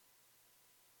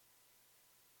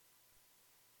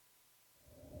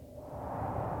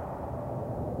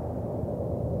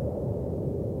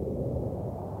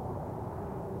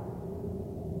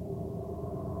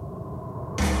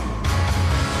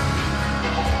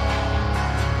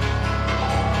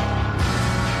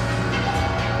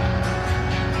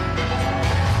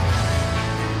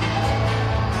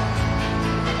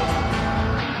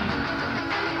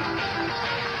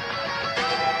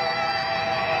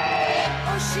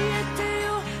て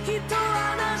よ人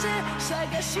はなぜ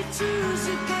探し続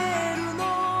けるの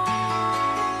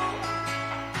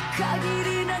限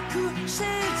りなく切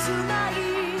ない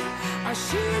明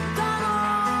日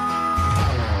の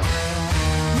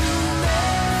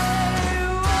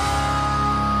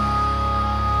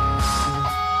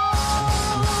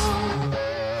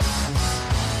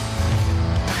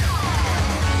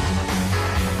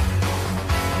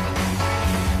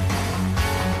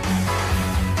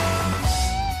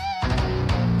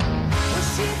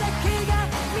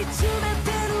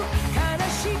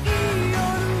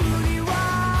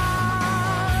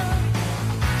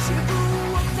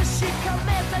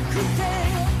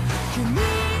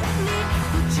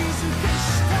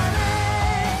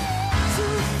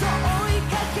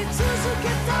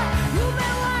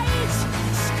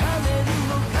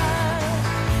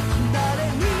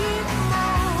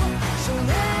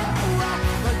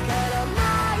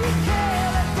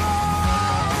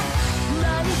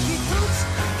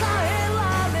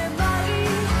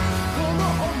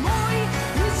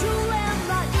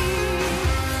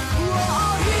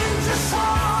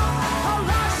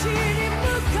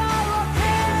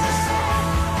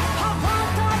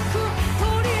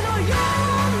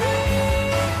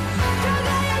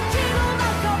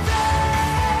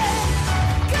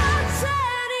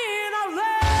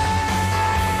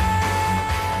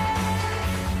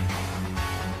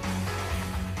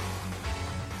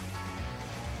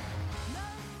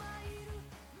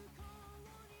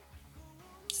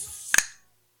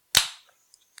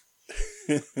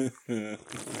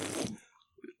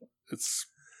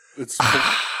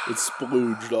It's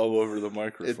splooged all over the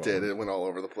microphone. It did. It went all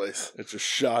over the place. It just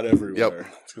shot everywhere. Yep.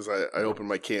 It's because I opened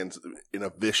my cans in a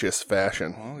vicious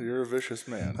fashion. Well, you're a vicious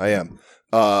man. I am.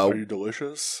 Are you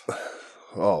delicious?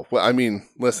 Oh, well, I mean,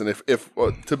 listen, if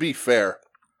to be fair,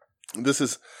 this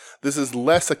is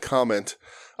less a comment.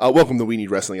 Welcome to We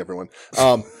Need Wrestling, everyone.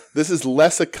 This is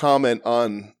less a comment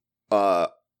on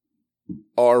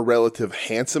our relative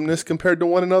handsomeness compared to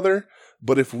one another.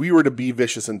 But if we were to be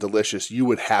vicious and delicious, you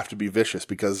would have to be vicious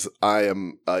because I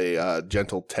am a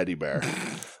gentle teddy bear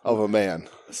of a man.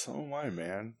 So am I,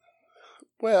 man.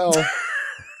 Well,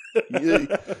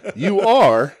 you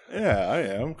are. Yeah, I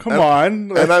am. Come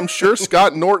on. And I'm sure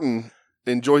Scott Norton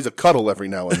enjoys a cuddle every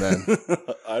now and then.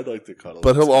 I'd like to cuddle.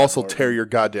 But he'll also tear your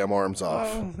goddamn arms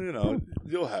off. Well,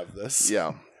 you'll have this.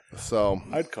 Yeah. So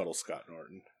I'd cuddle Scott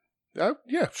Norton.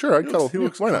 Yeah, sure. I'd cuddle. He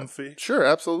looks Why comfy. not? Sure,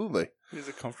 absolutely. He's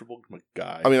a comfortable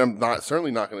guy. I mean, I'm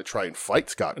certainly not going to try and fight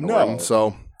Scott Norton. No.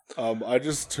 So, I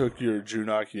just took your Jun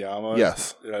Akiyama.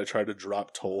 Yes. And I tried to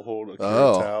drop toe hold at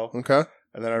oh, Tao. okay.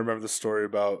 And then I remember the story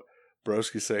about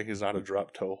Broski saying he's not a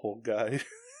drop toe hold guy.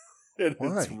 And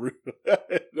Why? It's rude.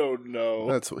 I don't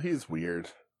know. He's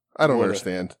weird. I don't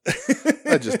understand.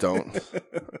 I just don't.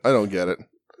 I don't get it.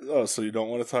 Oh, so you don't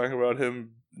want to talk about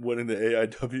him winning the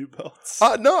AIW belts?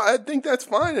 No, I think that's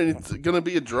fine. And it's going to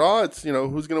be a draw. It's,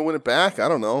 who's going to win it back? I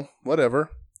don't know.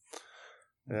 Whatever.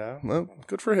 Yeah. Well,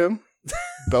 good for him.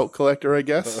 Belt collector, I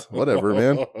guess. Whatever,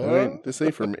 man. This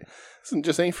ain't for me. This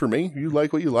just ain't for me. You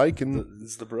like what you like. And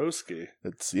it's the broski.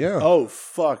 It's, yeah. Oh,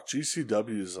 fuck.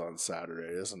 GCW's on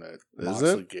Saturday, isn't it? Is Moxley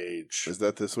it? Gage. Is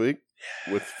that this week?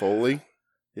 With Foley?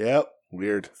 Yep.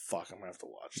 Weird. Fuck, I'm going to have to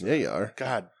watch that. Yeah, you are.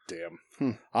 God damn.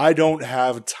 Hmm. I don't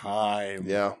have time.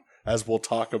 Yeah. As we'll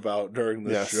talk about during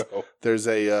the show. There's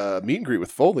a meet and greet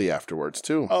with Foley afterwards,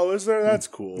 too. Oh, is there? That's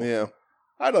cool. Yeah.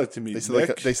 I'd like to meet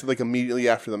Nick. They said immediately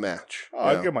after the match. Oh,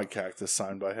 I'd get my cactus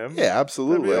signed by him. Yeah,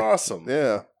 absolutely. That'd be awesome.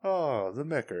 Yeah. Oh, the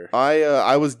Micker.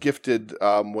 I was gifted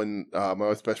when my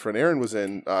wife's best friend Erin was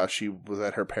in. She was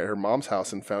at her mom's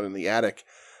house and found in the attic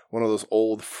one of those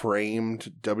old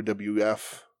framed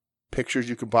WWF pictures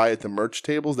you could buy at the merch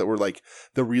tables that were like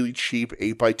the really cheap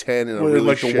 8x10 and a really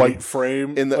like the white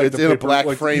frame. It's in a black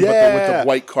frame, but with the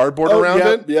white cardboard around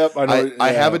it. Yep, I know.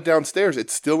 I have it downstairs.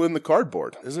 It's still in the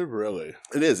cardboard. Is it really?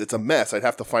 It is. It's a mess. I'd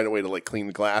have to find a way to clean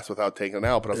the glass without taking it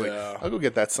out. But I was like, I'll go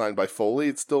get that signed by Foley.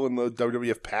 It's still in the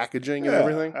WWF packaging and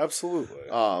everything. Absolutely.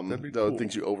 That'd be cool.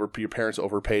 Things your parents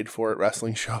overpaid for at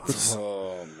wrestling shows.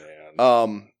 Oh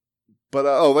man. But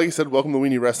like I said, welcome to We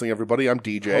Need Wrestling, everybody. I'm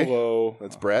DJ. Hello.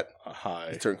 That's Brett.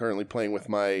 Hi. I'm currently playing with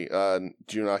my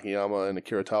Jun Akiyama and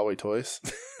Akira Taue toys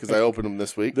because I opened them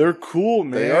this week. They're cool,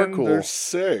 man. They are cool. They're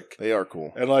sick. They are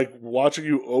cool. And watching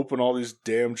you open all these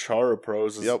damn Chara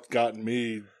Pros has gotten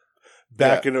me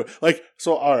back into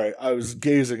so. All right, I was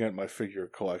gazing at my figure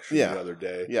collection the other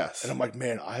day. Yes, and I'm like,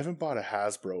 man, I haven't bought a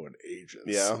Hasbro in ages.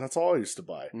 Yeah, and that's all I used to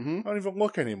buy. Mm-hmm. I don't even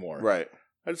look anymore. Right.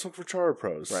 I just look for Chara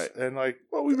Pros. Right. And like,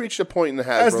 well, we reached a point in the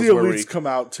Hasbros as the elites come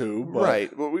out too. But,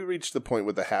 right. Well, we reached the point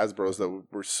with the Hasbros that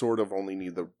we're sort of only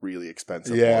need the really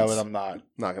expensive yeah, ones. but I'm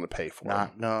not going to pay for them.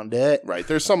 Not going to do it. Right.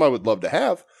 There's some I would love to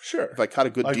have. Sure. If I caught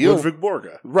a good like deal. Ludwig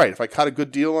Borga. Right. If I caught a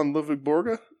good deal on Ludwig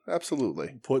Borga,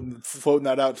 absolutely. Floating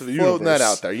that out to the universe. Floating that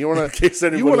out there. You want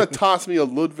to toss me a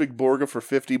Ludwig Borga for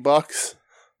 $50?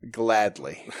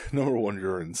 Gladly. Number one,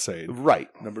 you're insane. Right.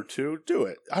 Number two, do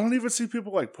it. I don't even see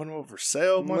people like putting them up for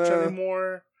sale much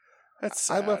anymore. That's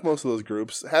sad. I left most of those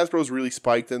groups. Hasbro's really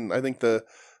spiked, and I think the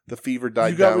fever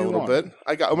died down a little bit.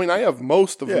 I have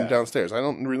most of them downstairs. I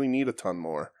don't really need a ton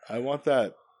more. I want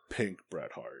that pink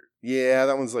Bret Hart. Yeah,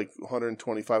 that one's like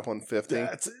 125, 150.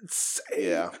 That's insane.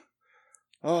 Yeah.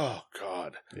 Oh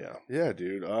God. Yeah. Yeah,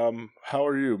 dude. How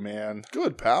are you, man?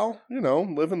 Good, pal.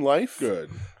 Living life.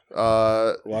 Good.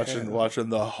 Watching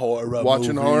the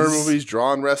horror movies,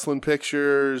 drawing wrestling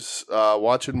pictures,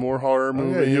 watching more horror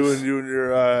movies. Yeah, you and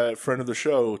your friend of the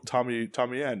show, Tommy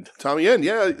End. Tommy End,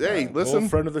 yeah. Hey, listen,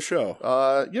 friend of the show.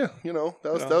 Yeah,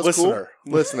 that was listener.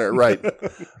 Cool. Listener, right?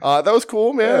 That was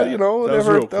cool, man. Yeah,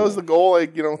 that was the goal. I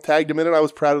tagged him in it. I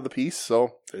was proud of the piece.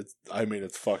 So it's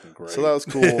fucking great. So that was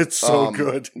cool. It's so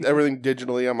good. Everything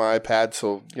digitally on my iPad.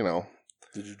 So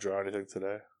Did you draw anything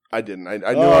today? I didn't. I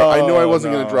knew I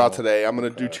wasn't going to draw today. I'm going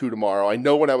to do 2 tomorrow. I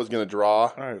know what I was going to draw.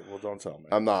 All right. Well, don't tell me.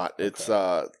 I'm not. It's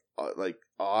like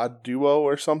Odd Duo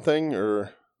or something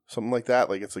like that.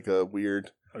 Like it's like a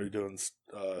weird. Are you doing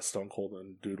Stone Cold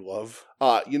and Dude Love?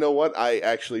 You know what? I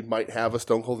actually might have a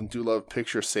Stone Cold and Dude Love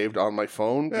picture saved on my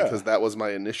phone because that was my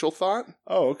initial thought.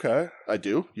 Oh, okay. I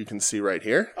do. You can see right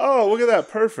here. Oh, look at that!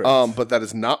 Perfect. But that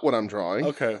is not what I'm drawing.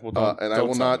 Okay. Well, don't. I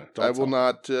will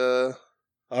not.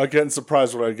 I'm getting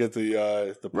surprised when I get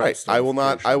the right. I will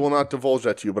not divulge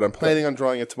that to you, but I'm planning on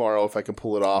drawing it tomorrow if I can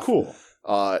pull it off. Cool.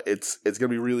 It's gonna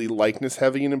be really likeness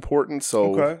heavy and important.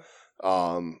 So, okay.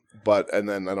 And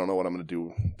then I don't know what I'm gonna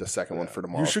do the second one for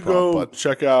tomorrow. You should go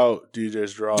check out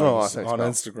DJ's drawings on pal.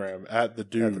 Instagram at the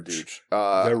Dude.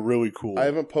 They're really cool. I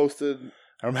haven't posted.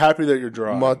 I'm happy that you're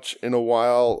drawing much in a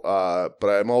while, but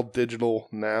I'm all digital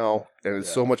now, and it's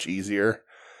so much easier.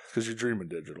 Because you're dreaming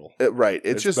digital. Right.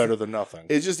 It's just better than nothing.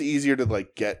 It's just easier to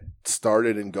get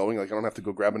started and going. Like I don't have to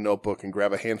go grab a notebook and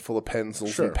grab a handful of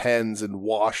pencils and pens and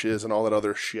washes and all that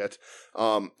other shit.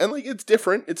 And it's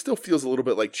different. It still feels a little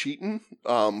bit like cheating,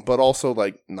 but also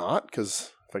not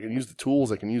because if I can use the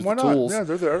tools, I can use the tools. Yeah,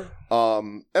 they're there.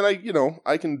 And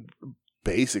I can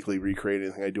basically recreate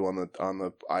anything I do on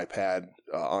the iPad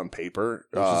on paper,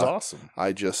 which is awesome.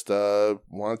 I just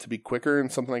want it to be quicker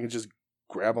and something I can just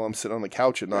grab while I'm sitting on the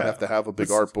couch and not have to have a big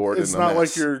artboard. It's not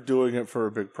like you're doing it for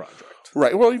a big project,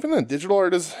 right? Well, even then, digital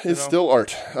art is still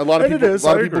art. A lot of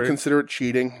people consider it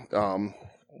cheating.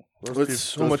 It's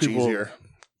so much easier.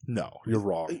 No, you're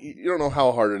wrong. You don't know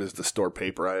how hard it is to store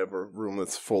paper. I have a room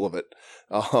that's full of it.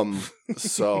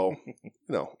 So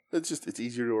it's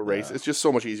easier to erase. Yeah. It's just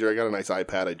so much easier. I got a nice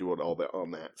iPad. I do it all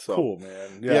on that. So cool,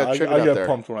 man. Yeah, check it out I get there.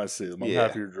 pumped when I see them. I'm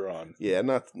happy you're drawing. Yeah,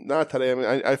 not today. I mean,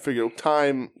 I figure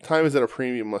time is at a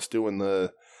premium. Us doing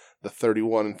the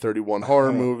 31 and 31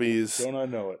 horror movies. Don't I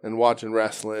know it? And watching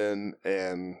wrestling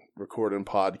and recording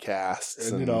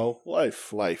podcasts. And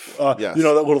life. Yes. You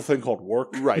know that little thing called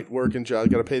work? Right, work and job.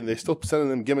 Got to pay. They still sending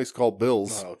them gimmicks called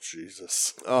bills. Oh,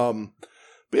 Jesus.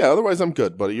 But yeah, otherwise I'm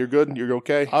good, buddy. You're good? You're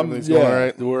okay? Everything's going all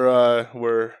right?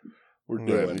 We're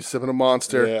doing. You're sipping a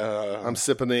Monster. Yeah. I'm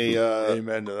sipping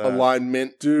amen to that. A Lime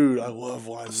Mint. Dude, I love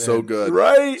Lime Mint. So good.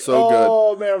 Right? So good.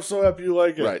 Oh, man, I'm so happy you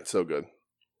like it. Right, so good.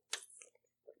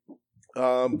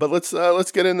 But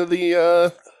let's get into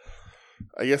the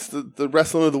I guess the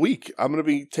wrestling of the week. I'm going to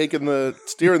be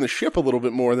steering the ship a little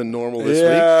bit more than normal this week.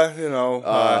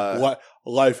 Yeah,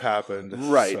 life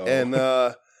happened. Right. So. And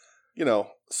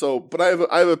but I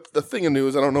have a thing of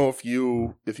news. I don't know if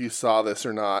you saw this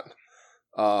or not.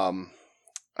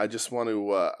 I just want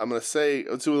to I'm going to say,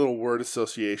 let's do a little word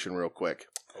association real quick.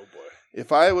 Oh boy.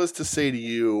 If I was to say to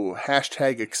you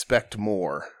 #expect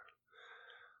more,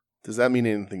 does that mean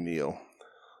anything to you?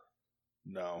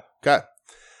 No. Okay.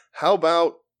 How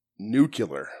about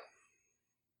nuclear?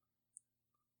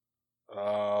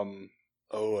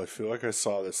 I feel like I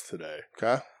saw this today.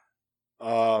 Okay.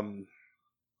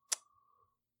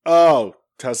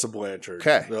 Tessa Blanchard.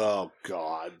 Okay. Oh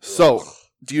God. So,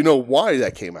 do you know why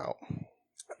that came out?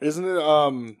 Isn't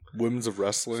it Women's of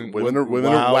Wrestling? Women of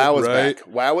WoW is right? back.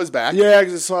 WoW is back. Yeah,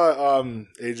 because I saw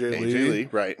AJ Lee.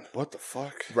 Right. What the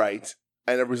fuck? Right.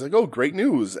 And everybody's like, "Oh, great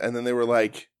news!" And then they were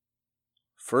like,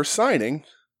 "First signing,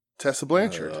 Tessa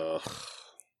Blanchard."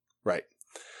 Right.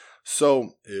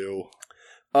 So, ew.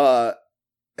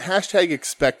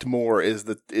 #expect more is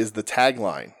the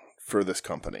tagline for this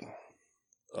company.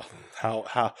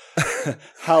 How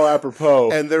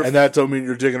apropos, and that don't mean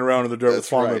you're digging around in the dirt with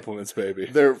farm implements, baby.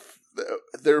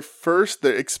 They're first.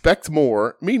 They expect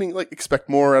more, meaning like expect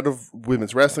more out of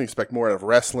women's wrestling, expect more out of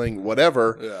wrestling,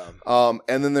 whatever. Yeah.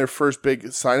 And then their first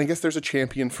big sign. I guess there's a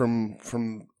champion from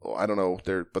I don't know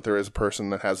but there is a person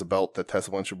that has a belt that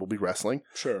Tessa Blanchard will be wrestling.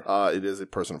 Sure. It is a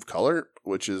person of color,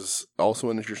 which is also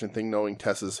an interesting thing knowing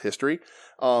Tessa's history.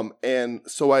 And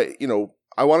so I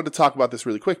wanted to talk about this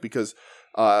really quick because.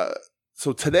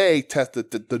 So today,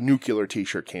 the Nuclear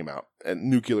T-shirt came out, and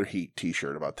Nuclear Heat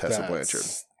T-shirt about Tessa Blanchard.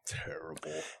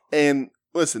 Terrible. And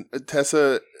listen,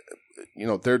 Tessa,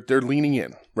 they're leaning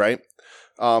in, right?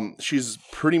 She's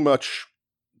pretty much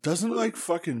doesn't like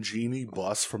fucking Jeannie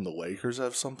Buss from the Lakers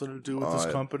have something to do with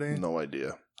this company. No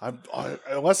idea.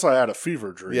 Unless I had a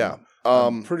fever dream. Yeah,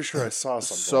 I'm pretty sure I saw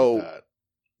something like that.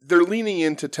 They're leaning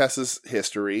into Tessa's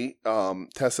history.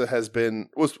 Tessa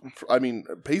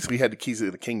basically had the keys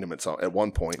of the kingdom at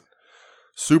one point.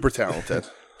 Super talented.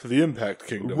 To the Impact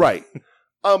Kingdom. Right.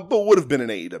 But would have been an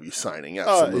AEW signing,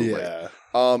 absolutely. Yeah.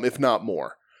 If not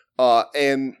more.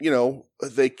 And,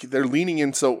 they're leaning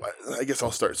in, so I guess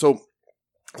I'll start. So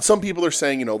some people are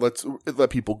saying, let's let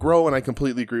people grow, and I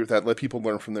completely agree with that. Let people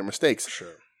learn from their mistakes.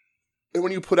 Sure. And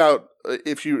when you put out,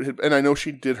 and I know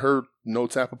she did her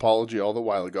Notes app apology all the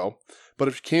while ago, but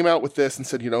if she came out with this and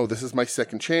said, this is my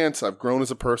second chance, I've grown as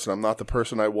a person, I'm not the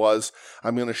person I was,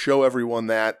 I'm going to show everyone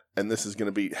that, and this is going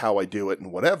to be how I do it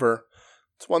and whatever,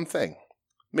 it's one thing.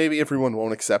 Maybe everyone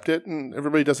won't accept it, and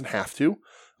everybody doesn't have to,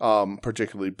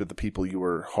 particularly the people you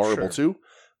were horrible to.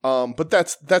 But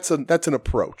that's an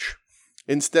approach.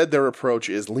 Instead, their approach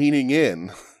is leaning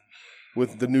in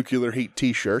with the Nuclear Heat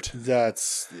T-shirt.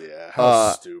 That's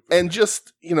how stupid. And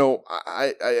just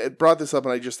I brought this up,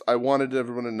 and I wanted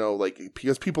everyone to know,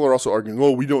 because people are also arguing,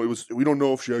 we don't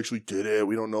know if she actually did it,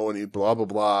 we don't know any blah blah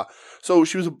blah. So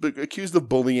she was accused of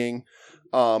bullying,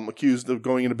 accused of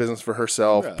going into business for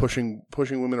herself, pushing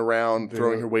women around,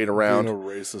 throwing her weight around, being a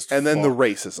racist, and then the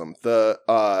racism, the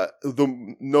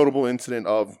notable incident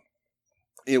of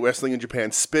wrestling in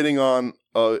Japan spitting on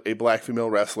a black female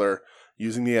wrestler.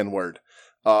 Using the N-word.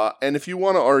 And if you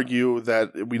want to argue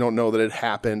that we don't know that it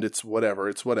happened, it's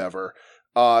whatever.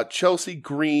 Chelsea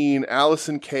Green,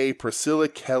 Allison Kay, Priscilla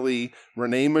Kelly,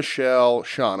 Renee Michelle,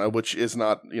 Shauna, which is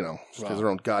not, she has her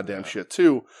own goddamn shit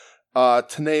too.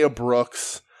 Tanea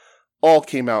Brooks all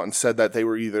came out and said that they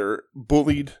were either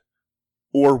bullied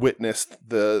or witnessed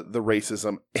the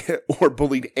racism, or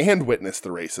bullied and witnessed the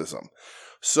racism.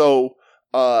 So,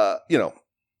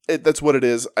 that's what it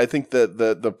is. I think that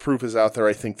the proof is out there.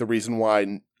 I think the reason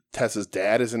why Tessa's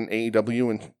dad is in AEW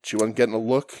and she wasn't getting a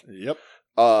look. Yep.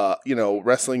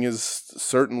 Wrestling is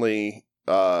certainly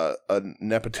a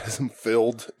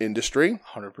nepotism-filled industry.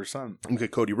 100%. Okay,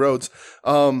 Cody Rhodes.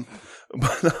 So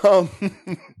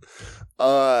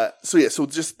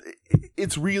just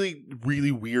it's really,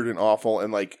 really weird and awful.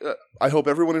 And I hope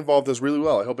everyone involved does really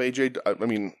well. I hope AJ. I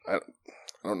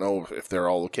don't know if they're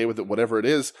all okay with it, whatever it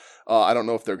is. I don't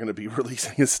know if they're going to be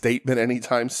releasing a statement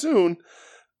anytime soon.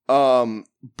 So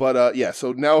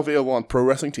now available on Pro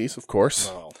Wrestling Tees, of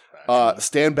course.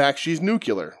 Stand back, she's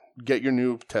nuclear. Get your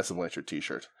new Tessa Blanchard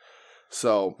t-shirt.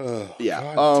 So, God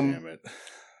damn it.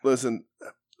 Listen,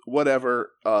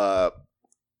 whatever. But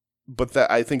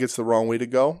I think it's the wrong way to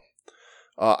go.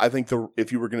 I think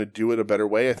if you were going to do it a better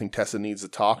way, I think Tessa needs to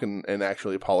talk and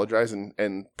actually apologize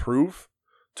and prove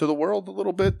to the world a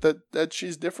little bit that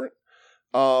she's different.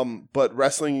 But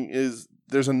wrestling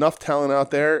there's enough talent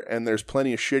out there, and there's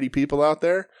plenty of shitty people out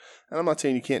there. And I'm not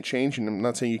saying you can't change, and I'm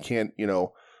not saying you can't,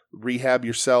 rehab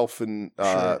yourself and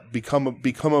become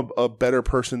a better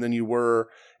person than you were,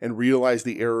 and realize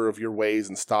the error of your ways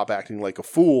and stop acting like a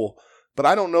fool. But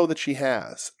I don't know that she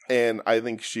has. And I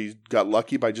think she got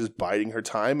lucky by just biding her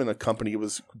time, and a company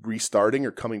was restarting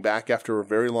or coming back after a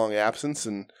very long absence,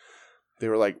 and they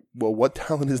were like, well, what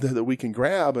talent is there that we can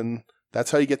grab? And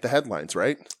that's how you get the headlines,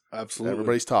 right? Absolutely.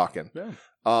 Everybody's talking. Yeah.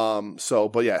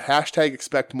 But yeah, hashtag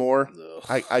expect more.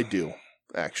 I do,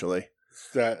 actually.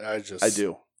 I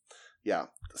do. Yeah.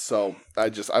 So I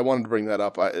wanted to bring that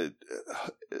up.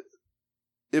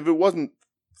 If it wasn't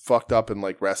fucked up in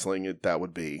wrestling, that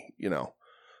would be,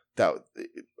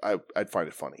 I'd find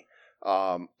it funny.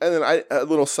 And then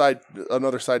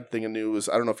another side thing of news.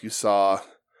 I don't know if you saw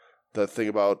the thing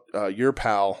about your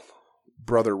pal,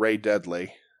 brother Ray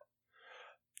Dudley.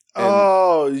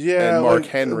 And Mark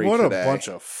Henry what today. A bunch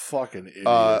of fucking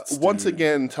idiots. Once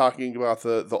again, talking about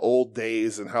the old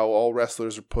days and how all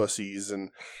wrestlers are pussies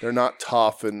and they're not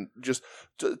tough, and just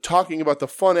talking about the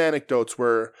fun anecdotes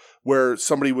where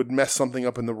somebody would mess something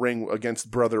up in the ring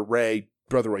against brother Ray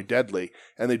Brother Ray Deadly,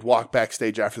 and they'd walk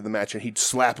backstage after the match, and he'd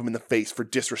slap him in the face for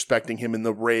disrespecting him in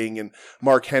the ring. And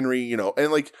Mark Henry,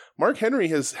 and like Mark Henry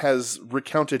has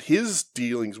recounted his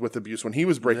dealings with abuse when he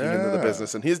was breaking into the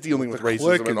business, and his dealing with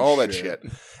racism and all that shit.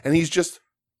 And he's just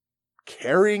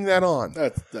carrying that on.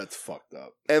 That's fucked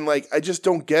up. And like, I just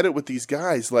don't get it with these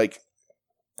guys. Like,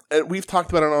 and we've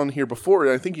talked about it on here before,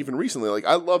 and I think even recently. Like,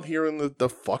 I love hearing the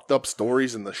fucked up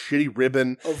stories and the shitty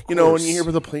ribbon. Of course. When you hear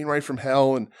about the plane ride from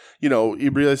hell, and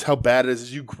you realize how bad it is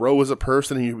as you grow as a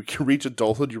person and you reach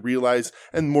adulthood. You realize,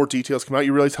 and more details come out.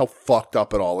 You realize how fucked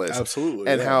up it all is.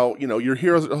 Absolutely, and how your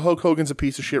heroes. Hulk Hogan's a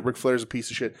piece of shit. Ric Flair's a piece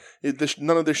of shit.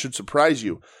 None of this should surprise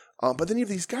you. But then you have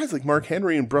these guys like Mark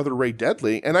Henry and Brother Ray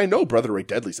Deadly, and I know Brother Ray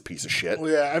Deadly's a piece of shit.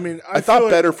 Well, yeah, I mean, I thought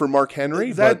better for Mark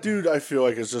Henry. That dude, I feel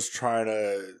like, is just trying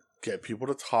to get people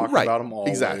to talk about him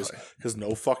always. Exactly. Because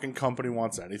no fucking company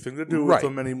wants anything to do with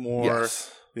him anymore.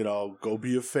 Yes. Go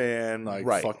be a fan. Like,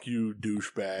 fuck you,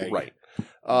 douchebag. Right.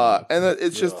 And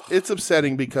it's just, it's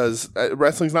upsetting because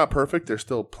wrestling's not perfect. There's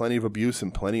still plenty of abuse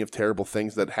and plenty of terrible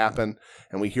things that happen,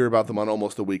 and we hear about them on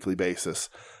almost a weekly basis.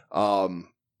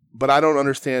 But I don't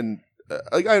understand.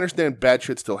 I understand bad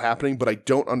shit's still happening, but I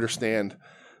don't understand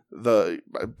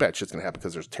bad shit's gonna happen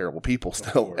because there's terrible people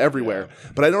still everywhere.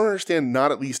 Yeah. But I don't understand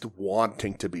not at least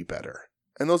wanting to be better.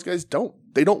 And those guys don't.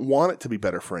 They don't want it to be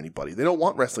better for anybody. They don't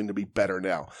want wrestling to be better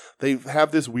now. They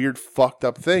have this weird fucked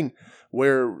up thing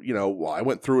where, I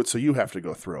went through it, so you have to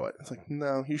go through it. It's like,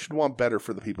 no, you should want better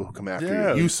for the people who come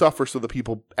after you. You suffer so the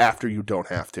people after you don't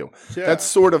have to. Yeah. That's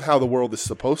sort of how the world is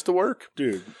supposed to work.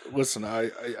 Dude, listen,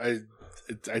 I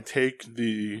take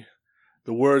the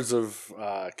words of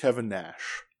Kevin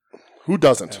Nash. Who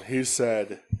doesn't? And he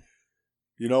said,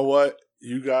 you know what?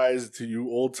 You guys, to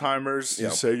you old timers, you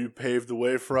say you paved the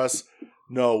way for us.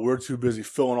 No, we're too busy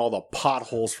filling all the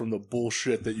potholes from the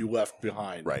bullshit that you left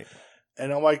behind. Right.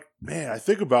 And I'm like, man, I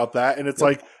think about that, and it's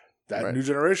like that new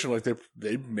generation, like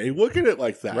they may look at it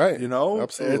like that. Right.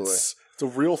 Absolutely. It's a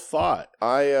real thought.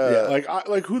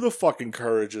 Like who the fuck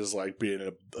encourages like being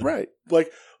a right?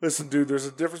 Like, listen, dude, there's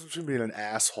a difference between being an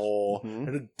asshole and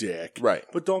a dick, right?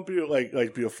 But don't be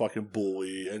be a fucking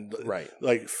bully and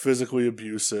like physically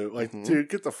abusive. Like, dude,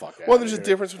 get the fuck out. Well, there's a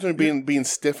difference between being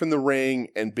stiff in the ring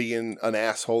and being an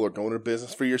asshole or going to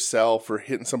business for yourself or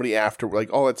hitting somebody after,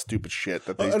 like all that stupid shit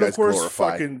that these guys glorify. And of course,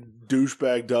 fucking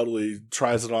douchebag Dudley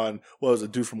tries it on. What was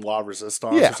it, dude from La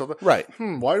Resistance or something? Right.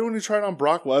 Why wouldn't he try it on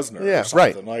Brock Lesnar? Yeah. Or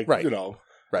something? Right. Like, right.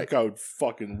 Like I would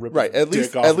fucking rip At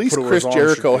least Chris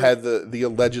Jericho had the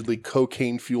allegedly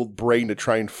cocaine fueled brain to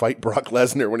try and fight Brock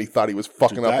Lesnar when he thought he was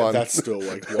fucking up on. That's still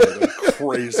like one of the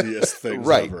craziest things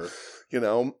ever.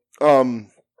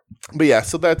 But yeah,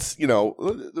 so that's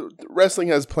wrestling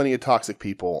has plenty of toxic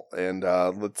people, and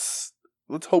let's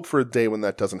hope for a day when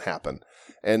that doesn't happen.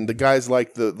 And the guys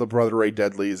like the Brother Ray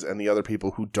Deadleys and the other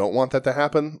people who don't want that to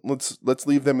happen, let's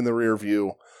leave them in the rear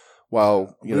view.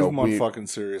 While leave them on fucking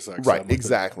Sirius XM, right?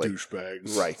 Exactly,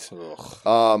 douchebags, right?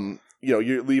 Ugh.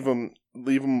 You leave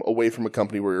them away from a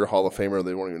company where you're a Hall of Famer.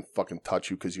 They won't even fucking touch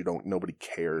you because nobody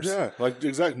cares. Yeah, like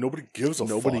exactly. Nobody gives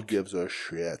a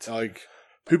shit. Like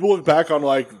people look back on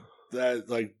like that,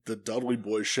 like the Dudley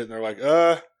Boys shit, and they're like,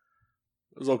 it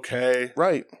was okay,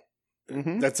 right?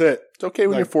 Mm-hmm. That's it. It's okay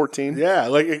when you're 14. Yeah,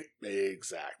 like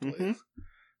exactly. Mm-hmm.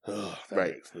 Ugh,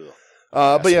 right.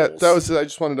 But yeah, that was. I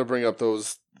just wanted to bring up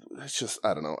those. It's just,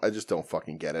 I don't know. I just don't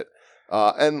fucking get it.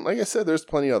 And like I said, there's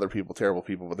plenty of other people, terrible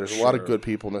people, but there's a lot of good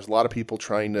people, and there's a lot of people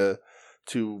trying to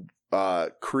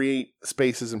create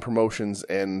spaces and promotions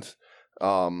and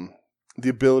the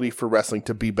ability for wrestling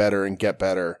to be better and get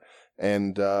better,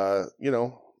 and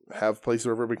have places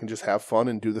where everybody can just have fun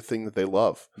and do the thing that they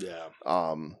love. Yeah.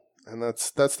 And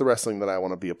that's the wrestling that I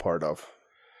want to be a part of.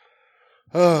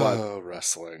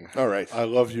 Wrestling. All right. I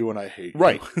love you and I hate you.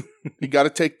 Right. You got to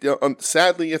take,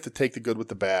 sadly, you have to take the good with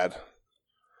the bad.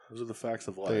 Those are the facts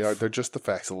of life. They're just the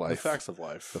facts of life. The facts of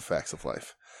life. The facts of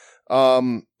life.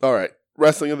 All right.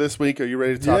 Wrestling of this week. Are you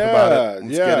ready to talk about it?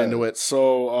 Let's get into it.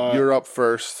 So, you're up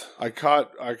first. I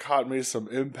caught me some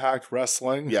Impact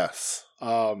Wrestling. Yes.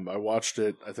 I watched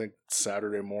it, I think,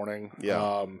 Saturday morning.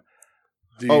 Yeah.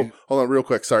 Hold on real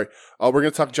quick. Sorry. We're going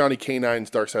to talk Johnny K-9's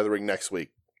Dark Side of the Ring next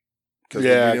week. Because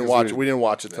we didn't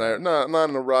watch it tonight. No, I'm not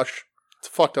in a rush. It's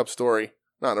a fucked up story.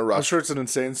 Not in a rush. I'm sure it's an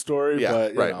insane story. Yeah,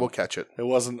 but, right. We'll catch it. It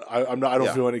wasn't. I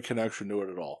don't feel any connection to it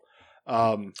at all.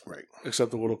 Right.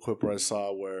 Except the little clip where I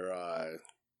saw where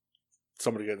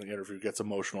somebody getting the interview gets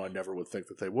emotional. I never would think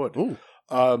that they would. Ooh.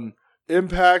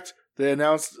 Impact. They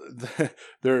announced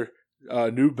their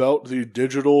new belt, the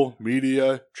Digital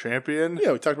Media Champion.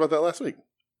 Yeah, we talked about that last week.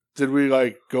 Did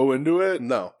we go into it?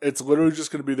 No. It's literally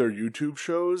just going to be their YouTube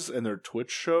shows and their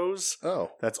Twitch shows.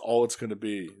 Oh. That's all it's going to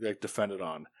be defended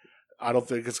on. I don't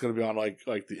think it's going to be on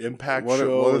the Impact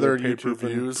show. What are their YouTube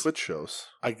and Twitch shows?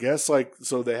 I guess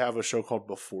so they have a show called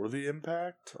Before the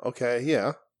Impact. Okay,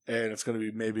 yeah. And it's going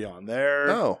to be maybe on there.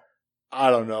 Oh. I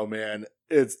don't know, man.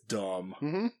 It's dumb.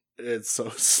 Mm-hmm. It's so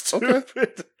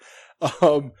stupid.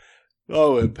 Okay.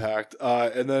 Impact.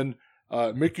 And then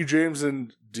Mickie James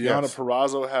and Deonna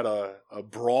Purrazzo had a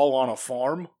brawl on a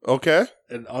farm. Okay.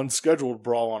 An unscheduled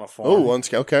brawl on a farm. Oh,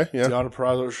 okay, yeah. Deonna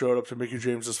Purrazzo showed up to Mickie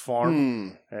James's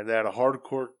farm, and they had a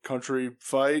hardcore country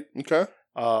fight. Okay.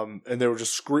 And they were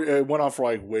just it went on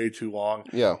for way too long.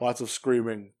 Yeah. Lots of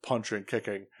screaming, punching,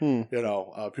 kicking.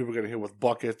 People getting hit with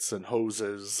buckets and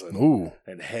hoses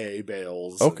and hay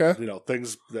bales. Okay. And,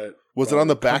 things that... Was it on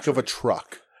the back of a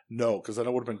truck? No, because then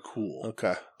it would have been cool.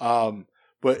 Okay.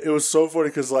 But it was so funny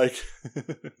because,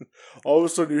 all of a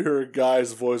sudden you hear a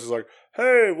guy's voice is like,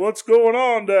 "Hey, what's going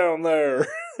on down there?"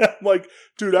 I'm like,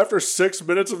 dude, after 6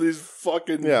 minutes of these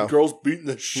fucking girls beating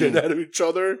the shit out of each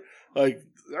other,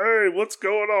 hey, what's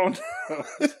going on?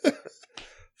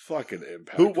 Fucking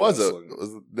Impact. Who was wrestling. It?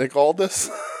 Was it Nick Aldis?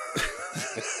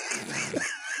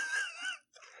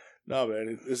 No,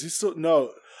 man. Is he still...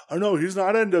 No. Oh, no, he's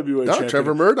not NWA champion.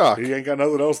 Trevor Murdoch. He ain't got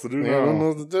nothing else to do now. I don't know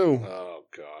what to do. Oh,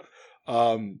 God.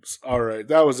 All right,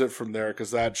 that was it from there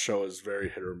because that show is very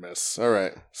hit or miss. All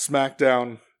right,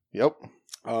 SmackDown. Yep.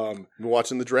 Been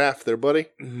watching the draft there, buddy.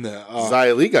 No,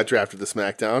 Xia Li got drafted to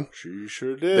SmackDown. She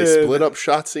sure did. They split up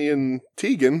Shotzi and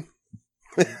Tegan.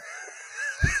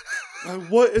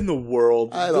 What in the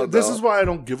world? I don't know. This is why I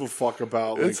don't give a fuck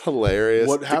about. It's hilarious.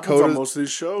 What happens on most of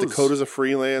these shows? Dakota's a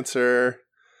freelancer.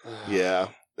 Yeah,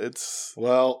 it's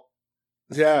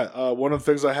one of the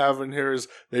things I have in here is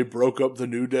they broke up the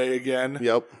New Day again.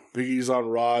 Yep. Big E's on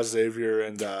Raw, Xavier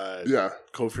and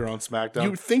Kofi are on SmackDown.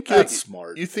 You think that's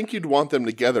smart. You think you'd want them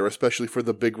together, especially for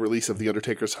the big release of The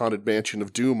Undertaker's Haunted Mansion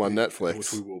of Doom on Netflix.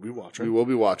 Which we will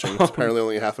be watching. It's apparently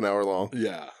only half an hour long.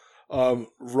 Yeah.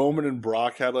 Roman and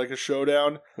Brock had a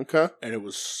showdown. Okay. And it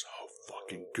was so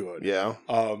fucking good. Yeah.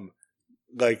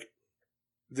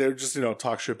 They're just,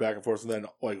 talk shit back and forth, and then,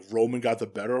 Roman got the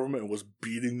better of him and was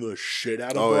beating the shit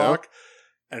out of Brock.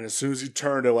 Yeah? And as soon as he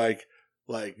turned to,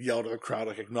 yelled at the crowd,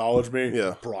 acknowledge me,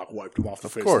 Brock wiped him off the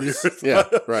face of the earth. Yeah,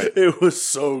 right. It was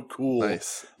so cool.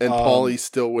 Nice. And Paulie's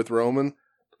still with Roman?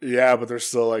 Yeah, but they're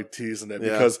still, teasing it,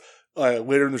 because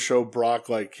later in the show, Brock,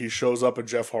 he shows up and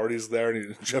Jeff Hardy's there,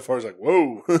 and Jeff Hardy's like,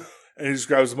 whoa! And he just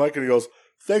grabs the mic and he goes,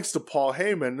 "Thanks to Paul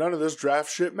Heyman, none of this draft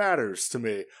shit matters to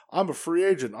me. I'm a free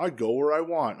agent. I go where I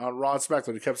want." On Raw and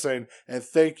SmackDown, he kept saying, "And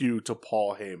thank you to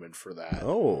Paul Heyman for that."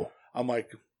 Oh. I'm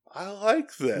like, I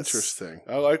like this. Interesting.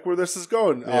 I like where this is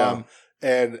going. Yeah.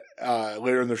 And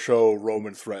later in the show,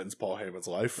 Roman threatens Paul Heyman's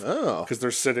life. Oh. Because they're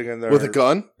sitting in there. With a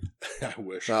gun? I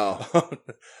wish. Oh.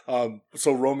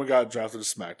 So Roman got drafted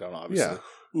to SmackDown, obviously. Yeah.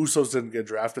 Usos didn't get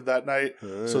drafted that night.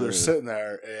 So they're sitting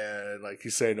there, and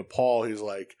he's saying to Paul, he's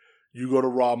like, "You go to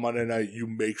Raw Monday night, you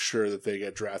make sure that they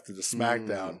get drafted to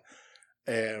SmackDown."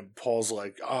 And Paul's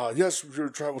like, "Yes, you're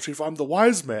tribal chief. I'm the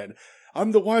wise man.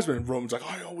 I'm the wise man." And Roman's like,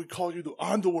 "I only call you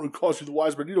I'm the one who calls you the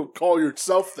wise man. You don't call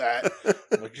yourself that."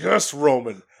 I'm like, "Yes,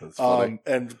 Roman." That's funny.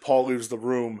 And Paul leaves the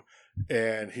room,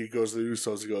 and he goes to the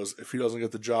Usos. He goes, "If he doesn't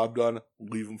get the job done,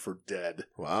 leave him for dead."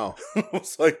 Wow. I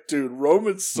was like, dude,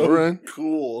 Roman's so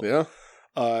cool. Yeah.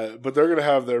 But they're going to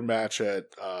have their match at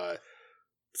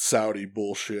Saudi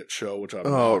bullshit show, which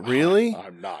I'm really?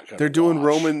 I'm not gonna They're doing watch.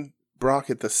 Roman Brock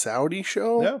at the Saudi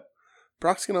show? Yeah.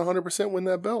 Brock's gonna 100% win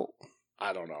that belt.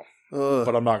 I don't know.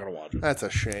 But I'm not gonna watch it. That's a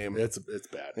shame. It's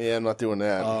bad. Yeah, I'm not doing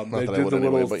that. Not they that did the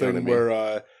anyway, little thing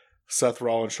where Seth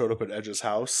Rollins showed up at Edge's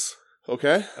house.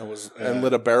 Okay. And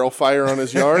lit a barrel fire on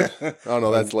his yard? Oh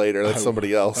no, that's later. That's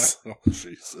somebody else. Oh,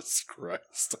 Jesus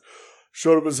Christ.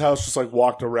 Showed up at his house, just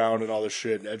walked around and all this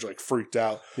shit, and Edge freaked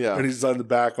out. Yeah. And he's on the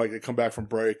back, they come back from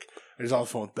break, and he's on the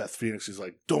phone with Beth Phoenix. He's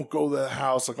like, "Don't go to the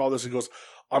house," all this. He goes,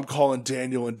 "I'm calling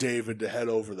Daniel and David to head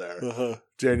over there." Uh-huh.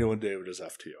 Daniel and David is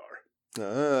FTR.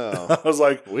 Oh. I was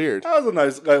like, weird. That was a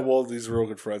nice well, these are real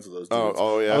good friends with those dudes.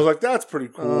 Oh yeah. I was like, that's pretty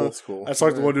cool. Oh, that's cool. That's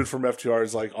the one dude from FTR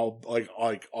is like,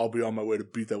 I'll be on my way to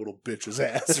beat that little bitch's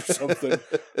ass or something.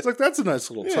 It's like, that's a nice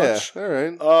little touch. All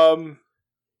right.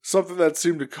 Something that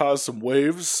seemed to cause some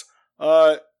waves.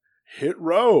 Hit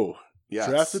Row. Yes.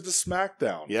 Drafted to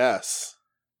SmackDown. Yes.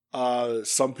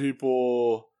 Some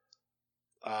people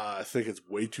think it's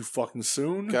way too fucking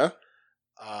soon. Okay.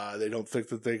 They don't think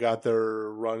that they got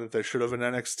their run that they should have in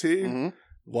NXT. Mm-hmm.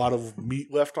 A lot of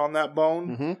meat left on that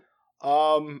bone.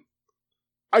 Mm-hmm.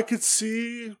 I could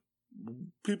see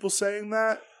people saying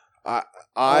that.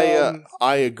 I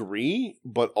agree,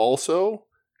 but also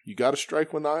you got to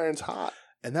strike when the iron's hot.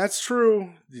 And that's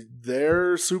true.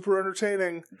 They're super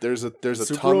entertaining. There's a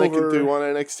ton they can do on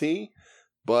NXT,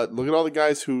 but look at all the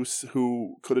guys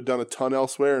who could have done a ton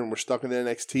elsewhere and were stuck in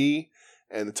NXT,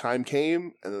 and the time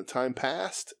came and the time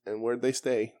passed, and where'd they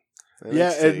stay? NXT.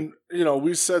 Yeah, and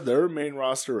we said they're a main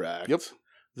roster act. Yep,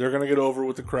 they're gonna get over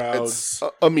with the crowds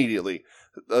immediately.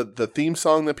 The theme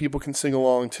song that people can sing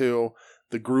along to.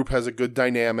 The group has a good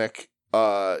dynamic.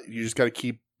 You just got to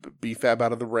keep B-Fab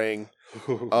out of the ring.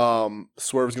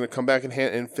 Swerve is going to come back and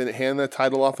hand that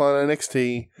title off on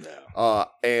NXT. Yeah.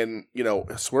 And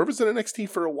Swerve was in NXT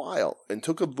for a while and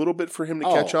took a little bit for him to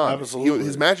catch on. Absolutely.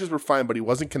 His matches were fine, but he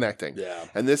wasn't connecting. Yeah.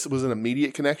 And this was an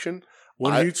immediate connection.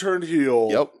 When he turned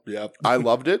heel. Yep. I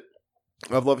loved it.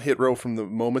 I've loved Hit Row from the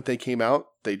moment they came out.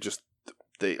 I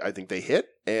think they hit,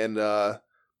 and I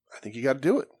think you got to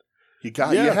do it. You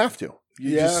have to.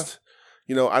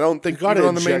 I don't think you got to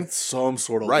inject some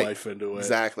sort of life into it.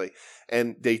 Exactly.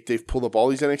 And they've pulled up all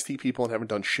these NXT people and haven't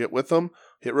done shit with them.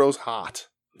 Hit Row's hot.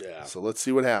 Yeah. So let's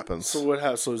see what happens. So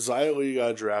Xia Li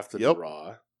got drafted to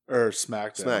Raw or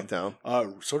SmackDown.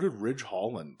 So did Ridge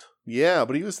Holland. Yeah,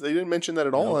 but they didn't mention that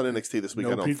at all on NXT this week.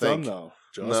 I don't Pete think. Dunne, though.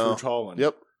 Just Ridge Holland.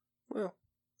 Yep. Well,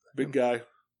 big guy.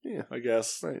 Yeah, I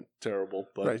guess. Right. Terrible.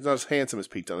 But right. He's not as handsome as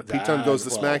Pete Dunne. If Pete Dunne goes to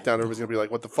SmackDown, everybody's going to be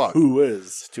like, what the fuck? Who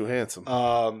is? He's too handsome.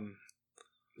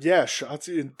 Yeah,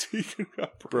 Shotzi and Tegan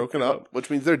got broken up.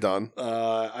 Which means they're done.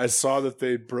 I saw that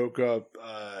they broke up,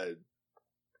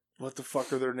 what the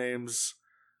fuck are their names?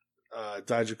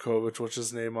 Dijakovic, what's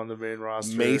his name on the main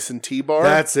roster? Mace and T-Bar?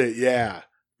 That's it, yeah.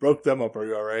 Broke them up. Are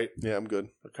you all right? Yeah, I'm good.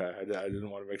 Okay, I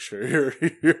didn't want to make sure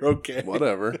you're okay.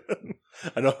 Whatever.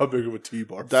 I know how big of a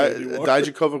T-Bar fan you are.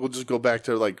 Dijakovic will just go back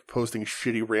to like posting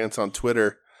shitty rants on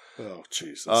Twitter. Oh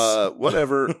Jesus.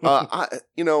 Whatever.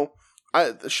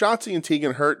 Shotzi and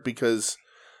Tegan hurt because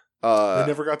they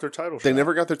never got their title shot. They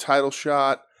never got their title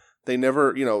shot. They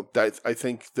never, I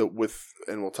think that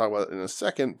and we'll talk about it in a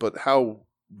second, but how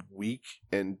weak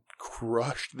and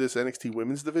crushed this NXT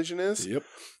women's division is. Yep.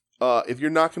 If you're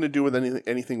not going to do with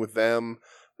anything with them,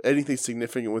 anything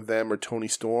significant with them or Toni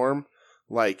Storm,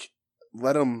 like,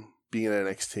 let them be in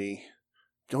NXT.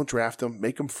 Don't draft them.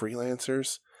 Make them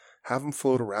freelancers. Have them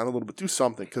float around a little bit. Do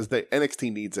something, because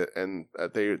NXT needs it, and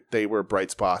they were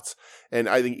bright spots. And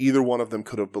I think either one of them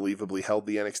could have believably held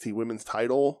the NXT women's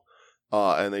title,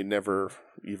 and they never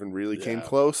even really came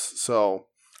close. So,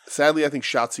 sadly, I think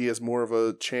Shotzi has more of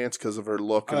a chance because of her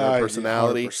look and her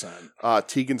personality. 100%.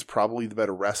 Tegan's probably the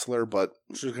better wrestler, but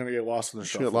she's going to get lost in the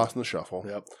shuffle. She'll get lost in the shuffle.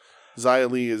 Yep.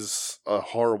 Xia Li is a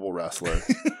horrible wrestler,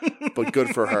 but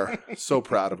good for her. So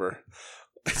proud of her.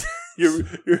 Your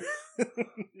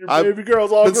baby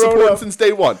girl's all grown supporting up since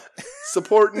day one.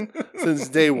 Supporting since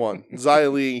day one.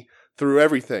 Xia Li through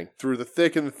everything, through the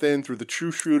thick and the thin, through the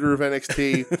true shooter of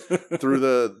NXT, through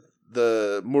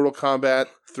the Mortal Kombat,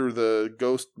 through the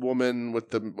ghost woman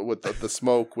with the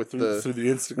smoke, through the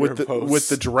Instagram posts, with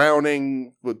the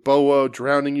drowning, with Boa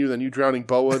drowning you, then you drowning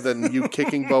Boa, then you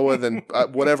kicking Boa, then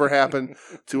whatever happened,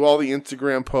 to all the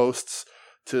Instagram posts,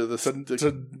 to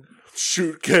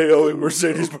shoot KOing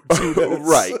Mercedes Martinez.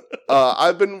 Right.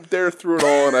 I've been there through it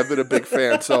all, and I've been a big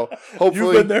fan. So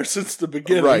hopefully, you've been there since the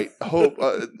beginning. Right.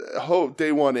 Hope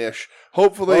day one-ish.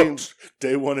 Hopefully,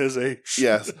 day one is H.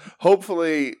 Yes.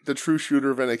 Hopefully, the true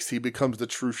shooter of NXT becomes the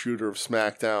true shooter of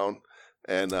SmackDown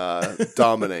and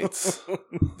dominates.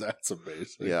 That's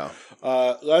amazing. Yeah.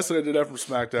 Last thing I did have from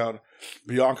SmackDown,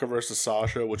 Bianca versus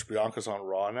Sasha, which Bianca's on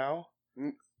Raw now.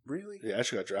 Really? Yeah,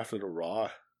 she got drafted to Raw.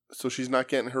 So she's not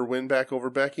getting her win back over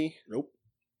Becky? Nope.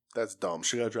 That's dumb.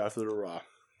 She got drafted to Raw.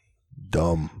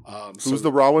 Dumb. Who's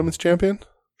the Raw Women's Champion?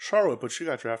 Charlotte, but she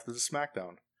got drafted to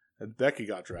SmackDown. And Becky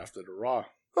got drafted to Raw.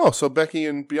 Oh, so Becky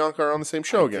and Bianca are on the same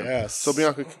show again. Yes. So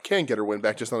Bianca can get her win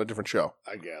back just on a different show.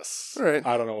 I guess. All right.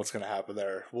 I don't know what's going to happen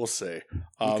there. We'll see.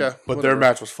 Okay. But whatever. Their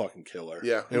match was fucking killer.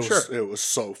 Yeah, It was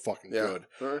so fucking good.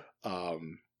 All right.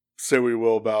 Say we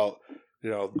will about...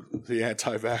 the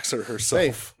anti-vaxxer herself.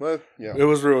 Safe. Well, yeah. It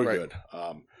was really good.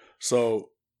 So,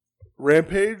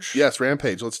 Rampage? Yes,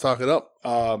 Rampage. Let's talk it up.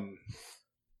 I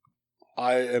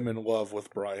am in love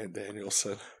with Bryan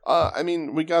Danielson. I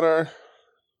mean, we got our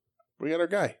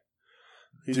guy.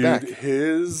 He's back.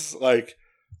 His,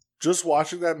 just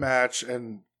watching that match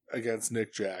and against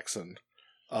Nick Jackson,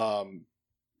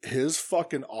 his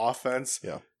fucking offense,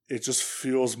 it just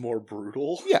feels more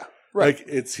brutal. Yeah. Right.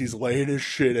 He's laying his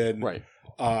shit in. Right.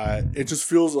 It just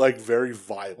feels very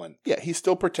violent. Yeah, he's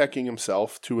still protecting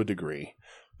himself to a degree.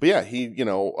 But yeah,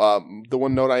 the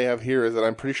one note I have here is that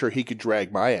I'm pretty sure he could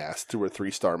drag my ass to a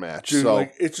 3-star match. Dude, so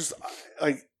it's just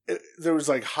there was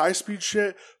like high speed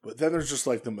shit, but then there's just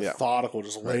like the methodical,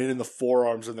 just laying in the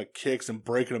forearms and the kicks and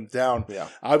breaking them down. Yeah.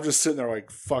 I'm just sitting there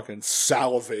like fucking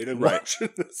salivating watching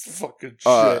this fucking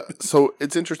shit. So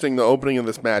it's interesting. The opening of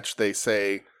this match, they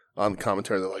say on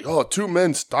commentary, they're like, "Oh, two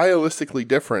men stylistically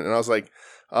different," and I was like,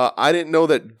 I didn't know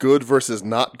that good versus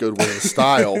not good was a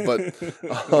style, but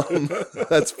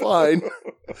that's fine.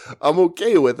 I'm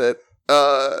okay with it.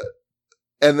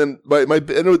 And then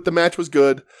the match was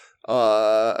good.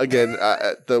 Again,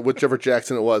 the whichever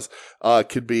Jackson it was,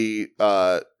 could be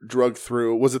drugged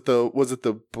through. Was it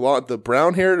the blonde, the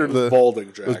brown haired, or the balding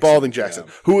Jackson? It was balding Jackson,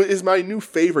 who is my new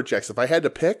favorite Jackson. If I had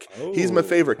to pick, he's my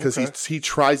favorite because he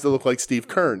tries to look like Steve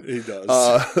Kern. He does,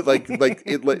 like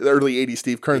early '80s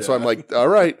Steve Kern. Yeah. So I'm like, all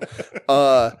right,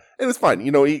 and it's fine.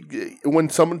 You know, when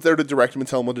someone's there to direct him and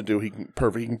tell him what to do, he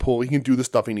can do the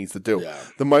stuff he needs to do. Yeah.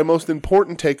 My most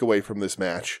important takeaway from this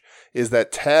match is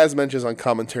that Taz mentions on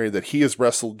commentary that he has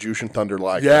wrestled Jushin Thunder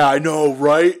Liger. Yeah, I know,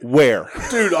 right? Where?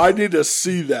 Dude, I need to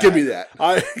see that. Give me that.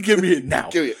 Give me it now.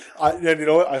 Give me it. And you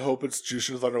know what? I hope it's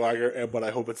Jushin Thunder Liger, but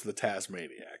I hope it's the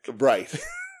Tasmaniac. Right.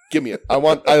 Give me it. I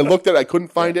looked at it. I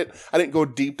couldn't find it. I didn't go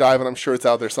deep dive, and I'm sure it's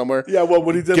out there somewhere. Yeah, well,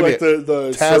 when he did like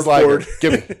the Taz Liger.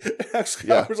 Give me. I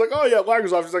was like, oh yeah,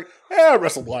 Liger's off. He's like, I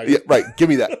wrestled Liger. Yeah, right. Give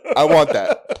me that. I want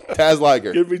that. Taz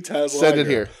Liger. Give me Taz Liger. Send it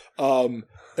here.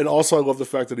 And also, I love the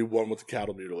fact that he won with the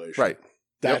cattle mutilation. Right.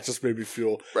 That just made me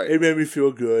feel. Right. It made me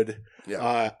feel good.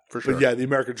 Yeah. For sure. But yeah, the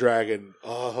American Dragon.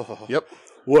 Oh. Yep.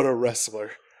 What a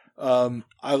wrestler.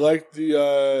 I like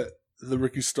the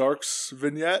Ricky Starks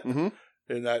vignette in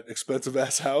that expensive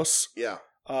ass house. Yeah.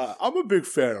 I'm a big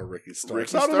fan of Ricky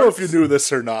Starks. I don't know if you knew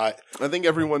this or not. I think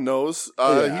everyone knows.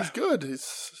 He's good.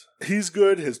 He's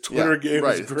good. His Twitter game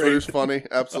is great. Twitter's funny.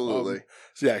 Absolutely.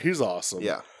 So yeah, he's awesome.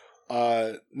 Yeah.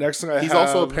 Next thing he's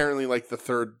also apparently like the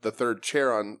third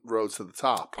chair on Rhodes to the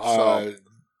Top. So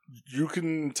you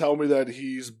can tell me that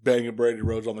he's banging Brandy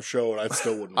Rhodes on the show, and I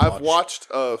still wouldn't. I've watched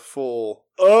a full,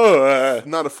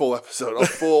 not a full episode, a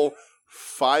full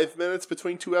 5 minutes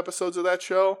between two episodes of that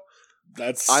show.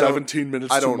 That's 17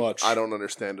 minutes too much. I don't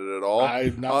understand it at all.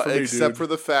 Not for me, except for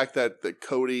the fact that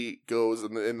Cody goes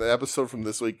in the episode from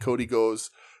this week. Cody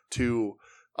goes to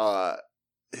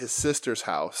his sister's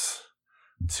house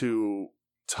to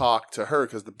talk to her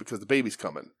because the baby's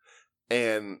coming,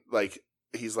 and like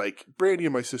he's like, Brandy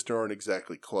and my sister aren't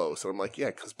exactly close, and I'm like,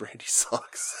 yeah, because Brandy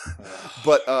sucks.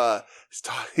 But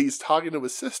he's talking to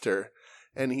his sister,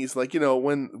 and he's like, you know,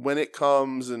 when it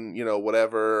comes, and you know,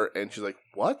 whatever, and she's like,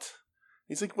 what?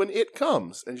 He's like, when it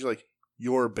comes, and she's like,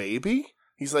 your baby?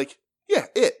 He's like, yeah,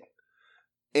 it.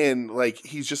 And like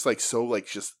he's just like so like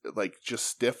just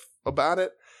stiff about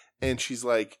it. And she's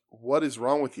like, what is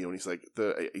wrong with you? And he's like,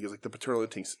 the paternal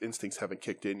instincts haven't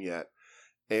kicked in yet.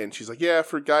 And she's like, yeah,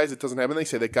 for guys it doesn't happen. They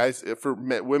say that guys, for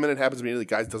women it happens immediately.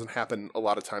 Guys, it doesn't happen a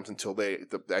lot of times until they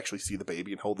actually see the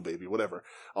baby and hold the baby, whatever.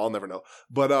 I'll never know.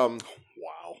 But wow,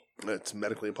 it's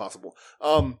medically impossible.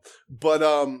 But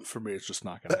for me, it's just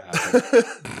not going to happen.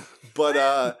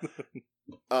 But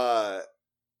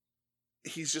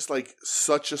he's just like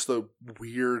just a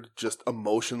weird, just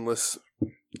emotionless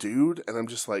dude, and I'm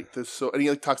just like, this so. And he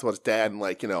like talks about his dad and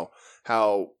like, you know,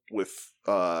 how with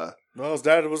well, his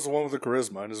dad was the one with the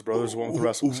charisma, and his brother's the one with the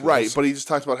wrestling skills. Right, but he just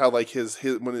talks about how like his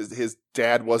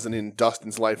dad wasn't in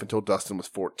Dustin's life until Dustin was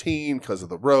 14 because of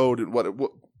the road and what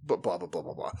blah blah blah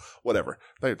blah blah, whatever.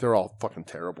 They're all fucking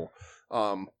terrible.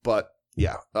 But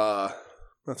yeah,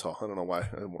 that's all. I don't know why I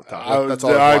didn't want to talk. That's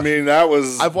all. I mean, that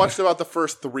was. I've watched about the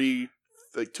first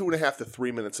 2.5 to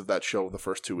 3 minutes of that show the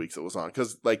first 2 weeks it was on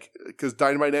because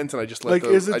Dynamite ends and I just let like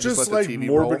the, is it I just let like the TV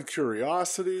morbid roll.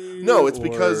 curiosity? No, it's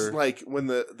because like when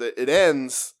it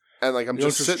ends and like I'm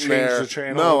just sitting there.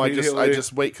 The no, I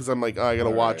just wait because I'm like, oh, I gotta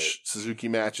watch Suzuki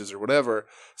matches or whatever.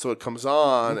 So it comes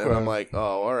on and I'm like,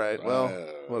 oh, all right, well,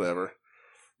 whatever.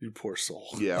 You poor soul.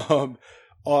 Yeah.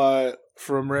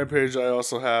 From Rampage, I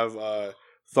also have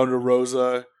Thunder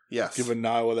Rosa. Yes. Giving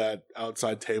Nyla that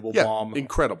outside table bomb.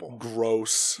 Incredible.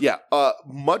 Gross. Yeah.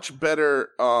 Much better.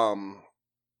 I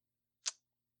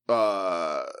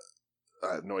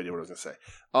have no idea what I was going to say.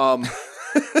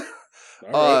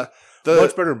 Right.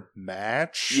 Much better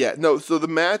match. Yeah. No. So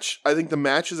I think the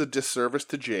match is a disservice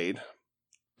to Jade,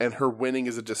 and her winning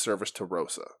is a disservice to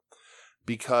Rosa,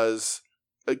 because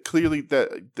clearly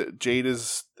that Jade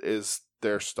is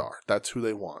their star. That's who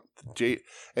they want.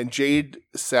 Jade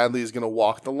sadly is going to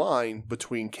walk the line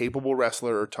between capable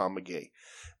wrestler or Tom McGee.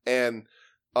 And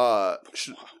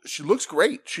she looks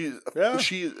great.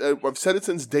 I've said it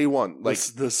since day one. Like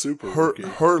the super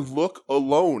her look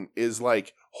alone is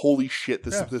like, holy shit,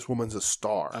 this woman's a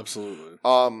star. Absolutely.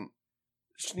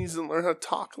 She needs to learn how to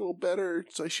talk a little better.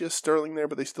 So she has Sterling there,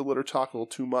 but they still let her talk a little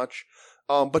too much.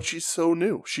 But she's so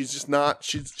new. She's just not.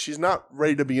 She's not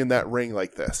ready to be in that ring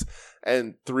like this.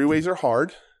 And 3-ways are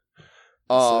hard.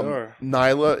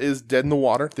 Nyla is dead in the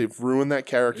water. They've ruined that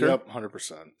character. Yep,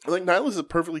 100%. Like Nyla's a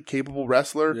perfectly capable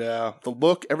wrestler. Yeah, the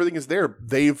look, everything is there.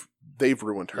 They've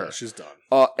ruined her. Yeah, she's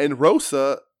done. And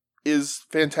Rosa is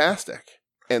fantastic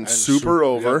and super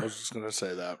over. Yeah, I was just gonna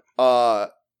say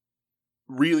that.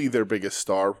 Really their biggest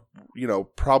star. You know,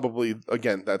 probably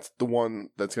again that's the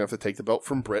one that's gonna have to take the belt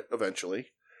from Britt eventually.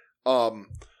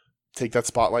 Take that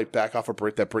spotlight back off of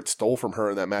Britt that Britt stole from her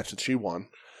in that match that she won.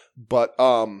 But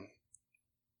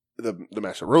the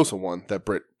match that Rosa won, that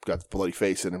Britt got the bloody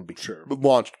face in and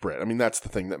launched Britt. I mean, that's the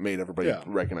thing that made everybody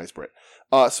recognize Britt.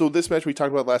 So this match we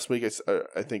talked about last week,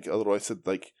 I think a little. I said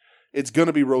like it's going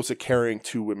to be Rosa carrying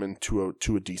 2 women to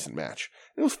a decent match.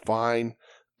 It was fine.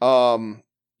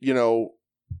 You know,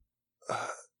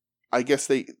 I guess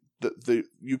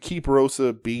you keep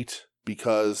Rosa beat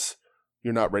because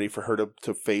you're not ready for her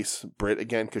to face Britt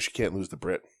again because she can't lose to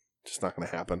Britt. It's just not going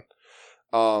to happen.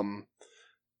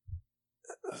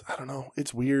 I don't know.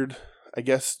 It's weird. I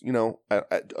guess, you know,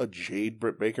 a Jade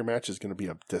Britt Baker match is going to be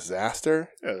a disaster.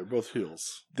 Yeah, they're both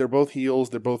heels. They're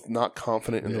both not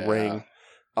confident in the ring.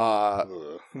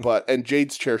 And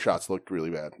Jade's chair shots looked really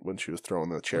bad when she was throwing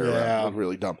the chair around. It looked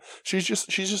really dumb. She's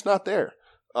just not there.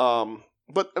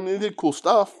 But I mean, they did cool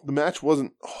stuff. The match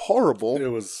wasn't horrible. It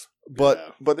was,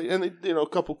 but they, you know, a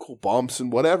couple cool bumps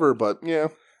and whatever. But yeah,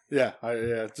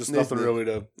 just nothing really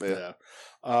to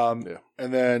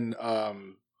And then,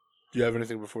 do you have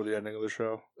anything before the ending of the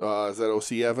show? Is that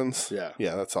OC Evans? Yeah.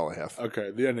 Yeah, that's all I have.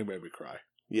 Okay, the ending made me cry.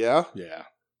 Yeah? Yeah.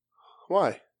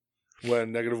 Why?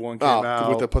 When -1 came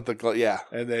out. Yeah.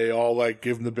 And they all, like,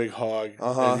 give him the big hug.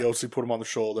 And the OC put him on the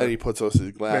shoulder. And he puts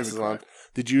OC's glasses on.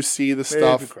 Did you see the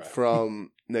stuff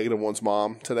from -1's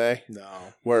mom today? No.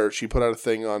 Where she put out a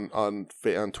thing on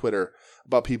Twitter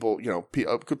about people, you know,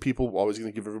 people always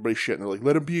going to give everybody shit. And they're like,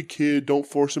 let him be a kid. Don't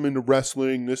force him into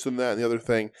wrestling, this and that and the other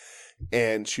thing.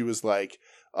 And she was like,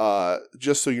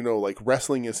 just so you know, like,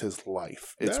 wrestling is his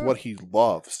life. It's what he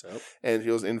loves. Yep. And he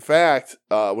goes, in fact,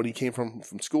 when he came from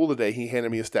school today, he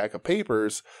handed me a stack of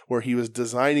papers where he was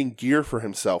designing gear for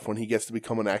himself when he gets to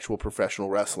become an actual professional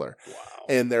wrestler. Wow.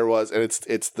 And there was, and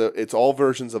it's all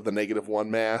versions of the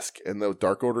 -1 mask and the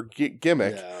Dark Order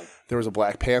gimmick. Yeah. There was a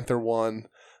Black Panther one.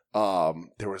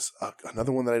 There was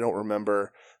another one that I don't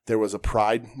remember. There was a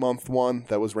Pride Month one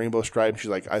that was rainbow striped.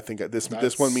 She's like, I think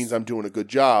this one means I'm doing a good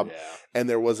job. Yeah. And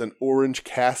there was an Orange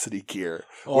Cassidy gear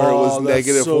where it was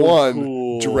 -1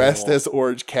 cool. dressed as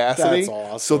Orange Cassidy. That's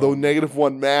awesome. So the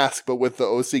 -1 mask, but with the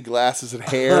OC glasses and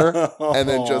hair, and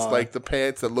then just like the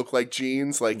pants that look like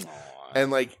jeans, like,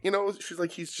 and like, you know, she's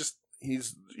like, he's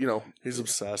you know, he's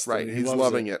obsessed, right? He's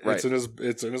loving it. Right,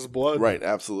 it's in his blood, right?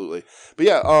 Absolutely. But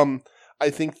yeah, I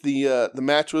think the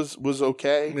match was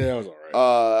okay. Yeah, it was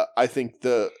alright. I think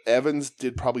the Evans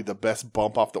did probably the best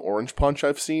bump off the orange punch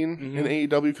I've seen in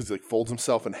AEW because he like folds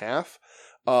himself in half.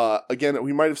 Again,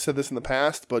 we might have said this in the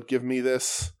past, but give me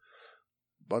this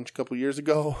a couple years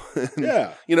ago.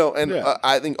 Yeah, you know, and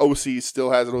I think OC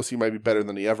still has it. OC might be better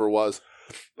than he ever was.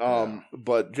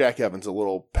 But Jack Evans a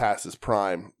little past his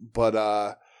prime. But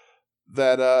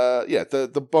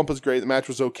the bump was great. The match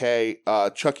was okay.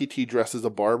 Chucky T dressed as a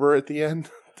barber at the end.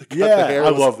 To cut the hair. I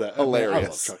love that.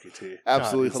 Hilarious. I love Chucky T.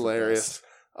 Absolutely hilarious.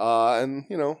 And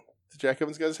you know, Jack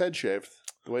Evans got his head shaved.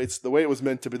 The way it was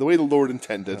meant to be. The way the Lord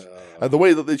intended. The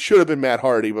way that it should have been Matt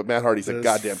Hardy, but Matt Hardy's a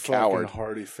goddamn coward.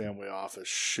 Hardy family office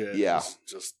shit. Yeah.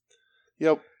 Just.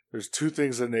 Yep. There's 2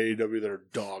 things in AEW that are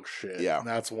dog shit. Yeah. And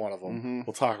that's one of them. Mm-hmm.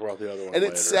 We'll talk about the other one later.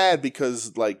 It's sad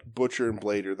because, like, Butcher and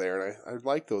Blade are there, and I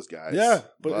like those guys. Yeah,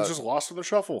 but it's just lost in the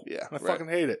shuffle. Yeah. I fucking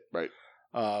hate it. Right.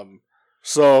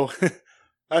 So,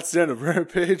 that's the end of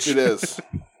Rampage. It is.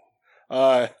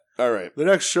 All right. The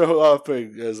next show up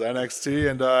is NXT,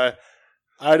 and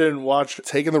I didn't watch...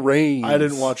 Taking the reins. I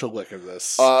didn't watch a lick of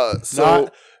this.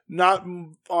 Not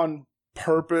on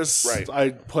purpose. Right. I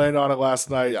planned on it last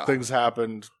night. Yeah. Things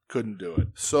happened. Couldn't do it.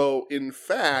 So, in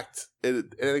fact,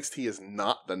 NXT is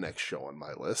not the next show on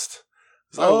my list.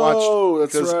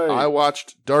 That's right. I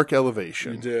watched Dark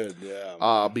Elevation. You did,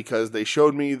 yeah. Because they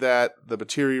showed me that the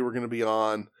material were going to be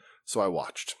on, so I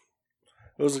watched.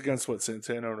 It was against what,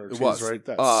 Santana and Ortiz, it was. right?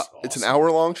 That's awesome. It's an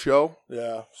hour-long show.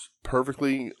 Yeah.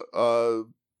 Perfectly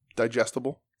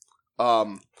digestible.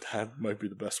 That might be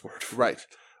the best word. Right.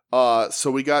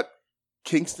 So we got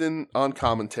Kingston on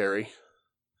commentary,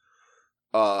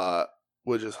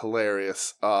 which is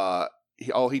hilarious.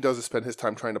 all he does is spend his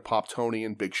time trying to pop Tony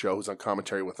and Big Show, who's on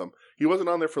commentary with him. He wasn't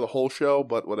on there for the whole show,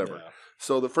 but whatever. Yeah.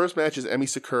 So the first match is Emi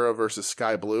Sakura versus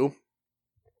Sky Blue.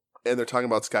 And they're talking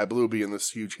about Sky Blue being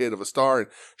this huge hit of a star. And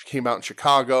she came out in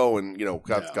Chicago and,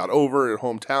 got over in her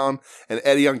hometown. And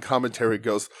Eddie on commentary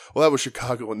goes, well, that was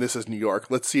Chicago and this is New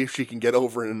York. Let's see if she can get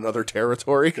over in another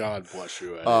territory. God bless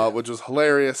you, Eddie. Which was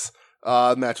hilarious.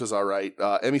 The match was all right.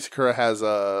 Emi Sakura has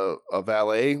a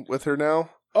valet with her now.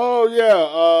 Oh, yeah.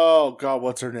 Oh, God,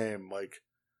 what's her name?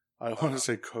 I want to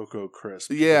say Coco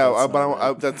Crisp. Yeah,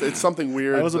 but it's something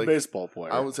weird. I was a baseball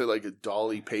player. I would say a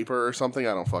Dolly Paper or something.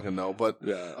 I don't fucking know, but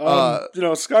yeah.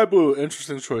 Sky Blue,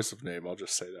 interesting choice of name. I'll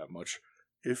just say that much.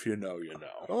 If you know, you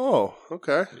know. Oh,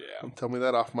 okay. Yeah. Tell me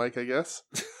that off mic, I guess.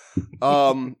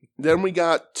 Then we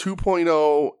got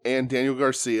 2.0 and Daniel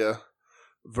Garcia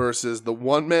versus the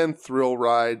one-man thrill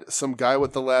ride, some guy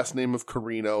with the last name of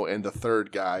Carino, and the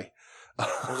third guy.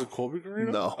 Was it Colby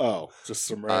Carino? No. Oh, just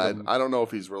some random. I don't know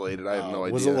if he's related. I have no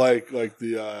idea. Was it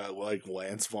like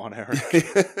Lance Von Erich?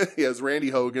 Yes, Randy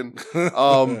Hogan.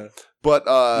 But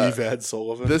Evad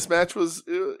Sullivan. This match was,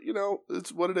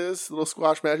 it's what it is. A little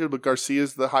squash match, but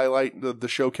Garcia's the highlight, the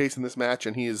showcase in this match,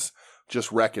 and he's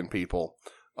just wrecking people.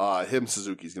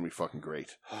 Suzuki's gonna be fucking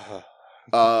great.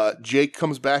 Jake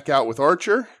comes back out with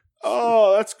Archer.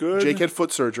 Oh, that's good. Jake had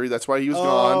foot surgery. That's why he was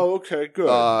gone. Oh, okay,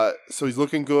 good. So he's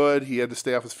looking good. He had to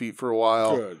stay off his feet for a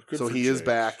while. Good so he is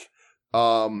back.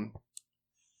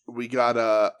 We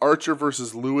got Archer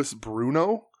versus Louis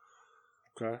Bruno.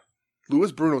 Okay.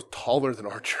 Louis Bruno's taller than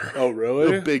Archer. Oh,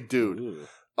 really? A big dude.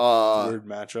 Weird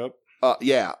matchup.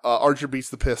 Yeah. Archer beats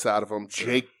the piss out of him. Sure.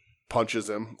 Jake punches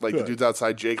him. The dude's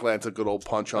outside. Jake lands a good old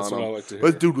punch on him. What I like to hear.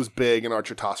 But the dude was big, and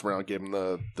Archer tossed him around and gave him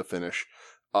the finish.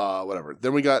 Whatever.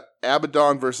 Then we got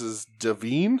Abaddon versus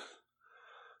Davine.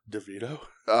 DeVito?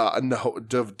 No,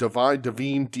 Davine,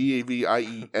 Davine.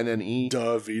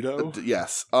 DeVito?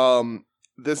 Yes.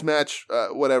 This match,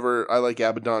 whatever. I like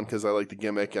Abaddon because I like the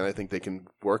gimmick, and I think they can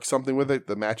work something with it.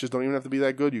 The matches don't even have to be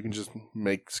that good. You can just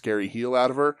make scary heel out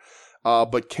of her.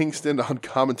 But Kingston on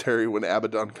commentary when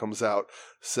Abaddon comes out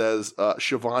says,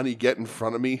 Shivani, get in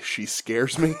front of me. She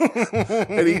scares me. and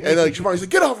Shivani's like,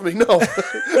 get off of me. No.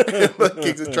 And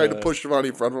Kingston's trying to push Shivani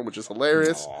in front of him, which is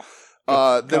hilarious.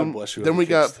 God bless you. Then we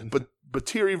got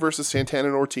Batiri versus Santana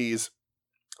and Ortiz.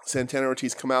 Santana and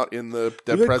Ortiz come out in the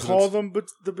Dead Presidents. Do they call them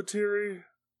the Batiri?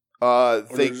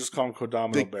 They just call them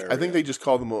Kodama and Obarian? I think they just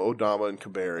call them Odama and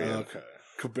Kabarian. Okay.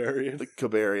 Kabarian?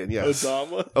 Kabarian, yes.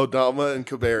 Odama and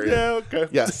Kabarian. Yeah, okay.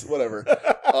 Yes, whatever.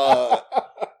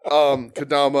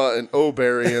 Kodama and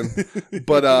Obarian.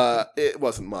 But it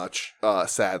wasn't much,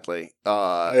 sadly. Yeah,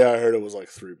 I heard it was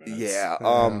 3 minutes.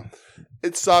 Yeah.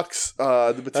 It sucks. The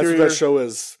material, that's what that show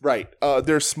is. Right.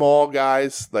 They're small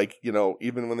guys.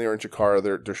 Even when they were in Chikara,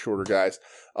 they're shorter guys.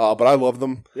 But I love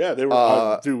them. Yeah, they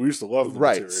were. Dude, we used to love them.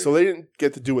 Right. Material. So they didn't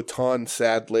get to do a ton,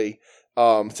 sadly.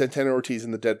 Santana Ortiz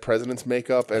in the Dead Presidents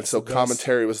makeup, and so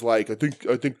commentary was like, I think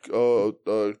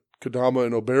Kodama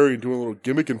and Obarian doing a little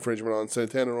gimmick infringement on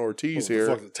Santana and Ortiz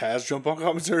here. Did Taz jump on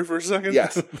commentary for a second?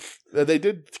 Yes. They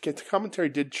did. Commentary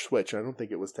did switch. I don't think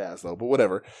it was Taz, though, but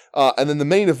whatever. And then the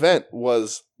main event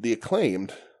was the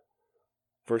Acclaimed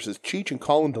versus Cheech and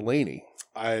Colin Delaney.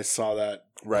 I saw that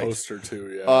poster,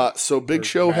 too, yeah. So Big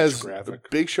Show has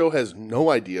no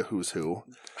idea who's who.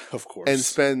 Of course. And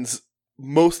spends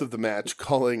most of the match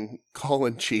calling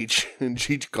Cheech and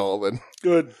Cheech Colin.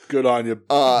 Good on you.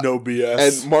 No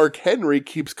BS. And Mark Henry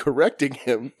keeps correcting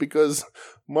him because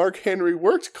Mark Henry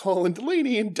worked Colin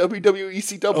Delaney in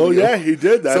WWECW. Oh yeah, he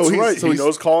did. That's right. So he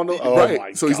knows Colin Delaney. Oh right.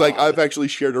 My so God. He's like, I've actually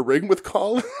shared a ring with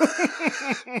Colin.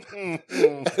 And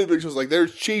Big Show's like,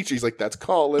 there's Cheech. He's like, that's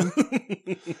Colin.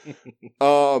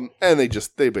 And they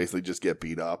basically just get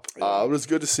beat up. It was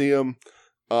good to see him.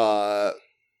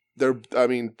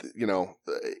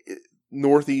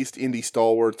 Northeast indie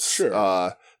stalwarts,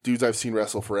 sure. Dudes I've seen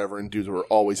wrestle forever, and dudes who are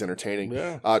always entertaining.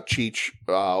 Yeah. Cheech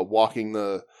walking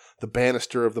the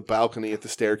banister of the balcony at the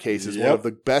staircase is one of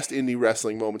the best indie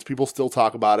wrestling moments. People still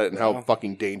talk about it and how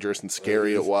fucking dangerous and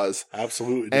scary it was.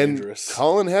 Absolutely dangerous. And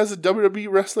Colin has a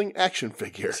WWE wrestling action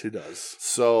figure. Yes, he does.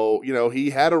 So,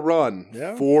 he had a run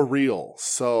for real.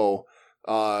 So,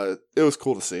 it was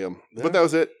cool to see him. Yeah. But that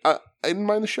was it. I didn't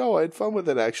mind the show. I had fun with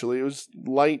it, actually. It was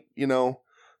light,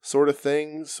 sort of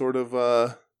thing, sort of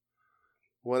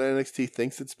what NXT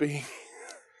thinks it's being.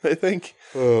 I think.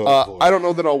 I don't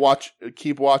know that I'll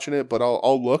keep watching it, but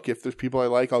I'll look. If there's people I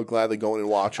like, I'll gladly go in and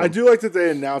watch them. I do like that they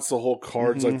announced the whole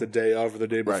cards the day of or the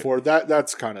day before. Right.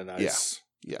 That's kind of nice.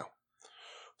 Yeah.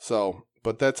 So,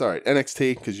 but that's all right.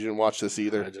 NXT, because you didn't watch this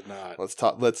either. I did not.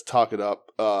 Let's talk it up.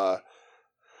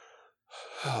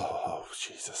 Oh,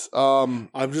 Jesus. I'm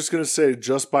just gonna say,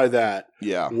 just by that,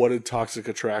 yeah. What did Toxic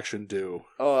Attraction do?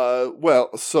 Well,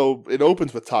 so it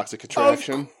opens with Toxic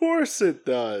Attraction. Of course it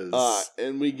does.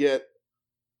 And we get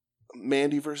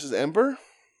Mandy versus Ember.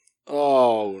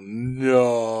 Oh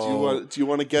no! Do you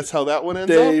want to guess how that one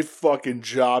ends They up? fucking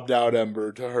jobbed out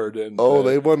Ember to her, didn't they? Oh,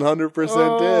 they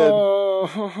 100% did.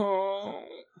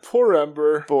 Poor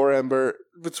Ember. Poor Ember.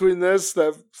 Between this,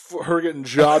 her getting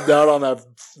jobbed out on that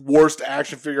worst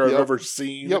action figure I've ever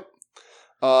seen. Yep.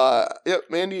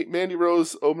 Mandy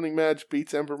Rose opening match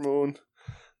beats Ember Moon.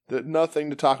 Nothing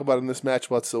to talk about in this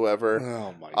match whatsoever.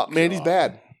 Oh my god. Mandy's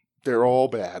bad. They're all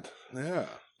bad. Yeah.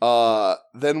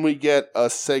 Then we get a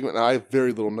segment. I have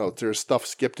very little notes. There's stuff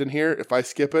skipped in here. If I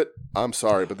skip it, I'm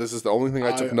sorry, but this is the only thing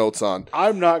I took notes on.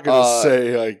 I'm not gonna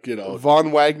say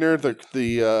Von Wagner, the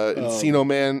Encino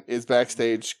Man, is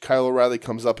backstage. Kyle O'Reilly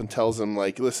comes up and tells him,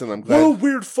 like, "Listen, I'm glad." What a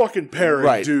weird fucking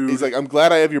pairing, dude. He's like, "I'm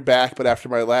glad I have your back, but after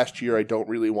my last year, I don't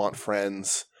really want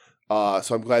friends.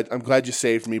 So I'm glad you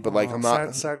saved me, but I'm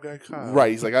not sad guy Kyle."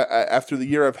 Right. He's like, after the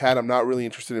year I've had, I'm not really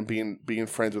interested in being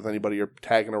friends with anybody or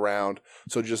tagging around.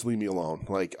 So just leave me alone.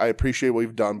 Like, I appreciate what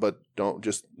you've done, but don't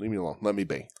just leave me alone. Let me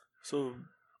be. So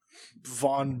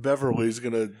Von Beverly's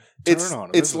gonna turn on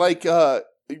him. It's like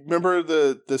remember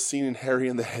the scene in Harry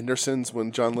and the Hendersons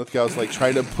when John Lithgow's like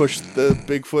trying to push the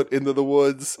Bigfoot into the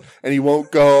woods and he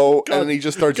won't go, and then he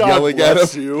just starts yelling at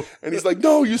him. And he's like,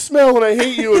 "No, you smell and I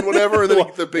hate you," and whatever. And then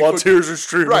the Bigfoot, while tears are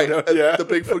streaming. Right. Yeah. The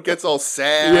Bigfoot gets all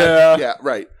sad. Yeah. Yeah.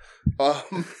 Right.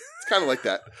 It's kind of like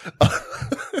that.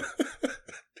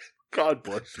 God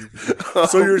bless you.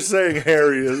 So you're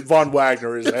saying Von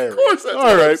Wagner is Harry? Of course, that's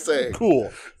what I'm saying. Cool.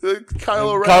 Kyle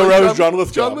O'Reilly, John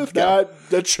Lithgow.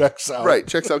 That checks out. Right,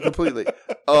 checks out completely.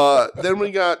 Then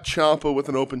we got Ciampa with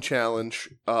an open challenge.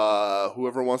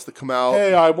 Whoever wants to come out.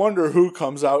 Hey, I wonder who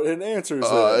comes out and answers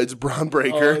it. It's Braun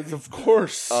Breaker. Of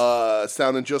course.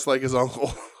 Sounding just like his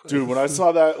uncle. Dude, when I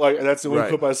saw that, that's the only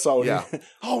clip I saw.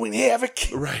 When Havoc.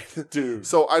 Right. Dude.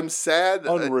 So I'm sad.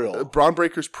 Unreal. Braun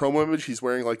Breaker's promo image, he's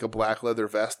wearing like a black leather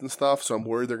vest and stuff, so I'm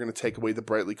worried they're going to take away the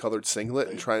brightly colored singlet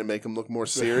and try to make him look more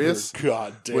serious.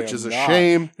 God damn. Which is a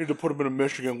shame. You need to put him in a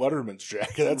Michigan Letterman's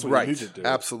jacket. That's what you need to do.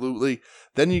 Absolutely.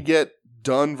 Then you get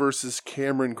Dunn versus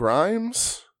Cameron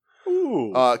Grimes.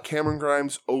 Ooh. Cameron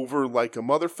Grimes over like a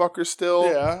motherfucker still.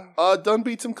 Yeah. Dunn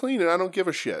beats him clean, and I don't give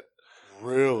a shit.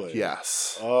 Really?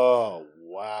 Yes. Oh,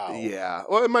 wow. Yeah.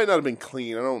 Well, it might not have been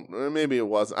clean. Maybe it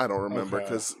was. I don't remember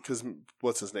because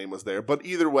what's his name was there. But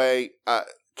either way,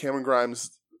 Cameron Grimes,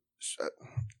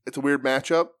 it's a weird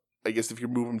matchup. I guess if you're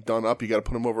moving Dunn up, you got to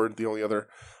put him over the only other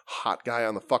hot guy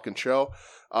on the fucking show.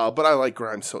 But I like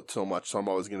Grimes so much, so I'm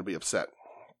always going to be upset.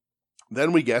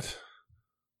 Then we get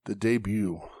the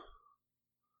debut.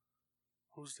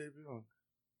 Who's debuting?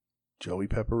 Joey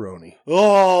Pepperoni.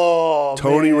 Oh,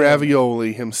 Tony man.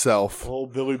 Ravioli himself.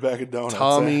 Old Billy Bag of Donuts.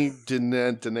 Tommy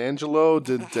D'Angelo.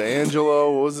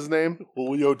 What was his name?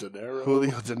 Julio De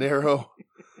Niro.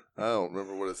 I don't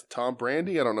remember what his Tom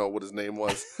Brandy. I don't know what his name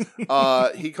was.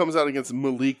 He comes out against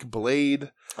Malik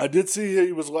Blade. I did see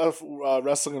he was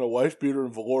wrestling in a wife beater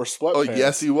and velour sweatpants. Oh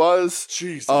yes, he was.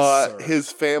 Jesus.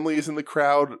 His family is in the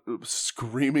crowd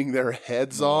screaming their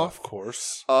heads off. Of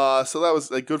course. So that was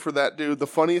good for that dude. The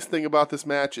funniest thing about this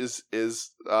match is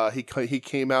he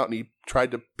came out and he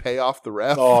tried to pay off the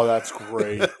ref. Oh, that's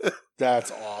great. That's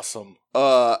awesome.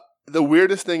 The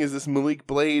weirdest thing is this Malik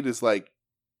Blade is like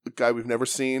a guy we've never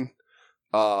seen.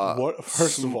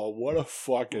 First of all, what a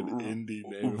fucking indie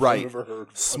name! Right, I've never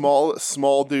heard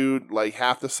small dude, like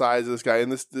half the size of this guy. And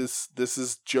this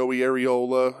is Joey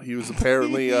Areola. He was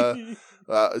apparently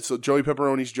so Joey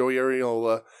Pepperoni's Joey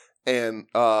Areola, and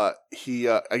he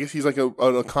I guess he's like an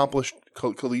accomplished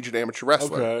collegiate amateur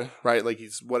wrestler. Okay. Right, like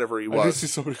he's whatever he was. I guess see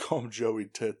somebody call him Joey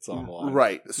Tits online.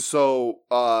 Right, so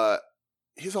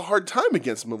he has a hard time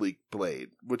against Malik Blade,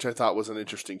 which I thought was an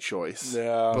interesting choice.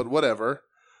 Yeah, but whatever.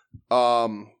 But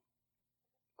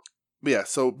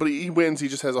he wins. He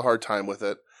just has a hard time with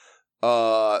it.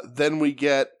 Then we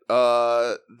get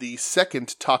the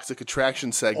second Toxic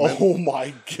Attraction segment. Oh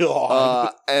my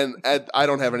god! And I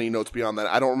don't have any notes beyond that.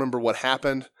 I don't remember what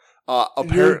happened.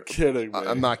 You're kidding me.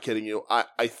 I'm not kidding you.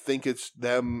 I think it's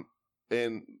them,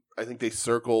 and I think they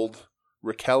circled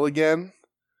Raquel again.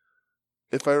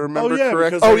 If I remember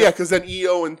correct. Because then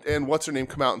EO and what's her name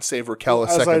come out and save Raquel a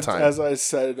second time. As I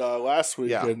said last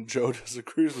week, and Joe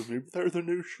disagrees with me, but they're the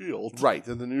new Shield. Right,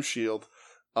 they're the new Shield.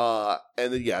 And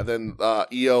then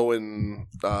EO and...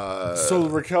 so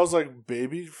Raquel's like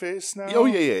baby face now? Oh,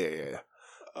 yeah.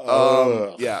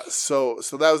 Yeah. So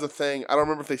that was the thing. I don't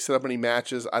remember if they set up any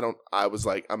matches. I was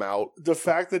like, I'm out. The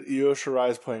fact that Io Shirai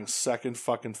is playing second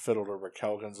fucking fiddle to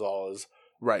Raquel Gonzalez,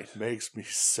 right, makes me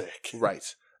sick.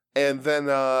 Right. And then,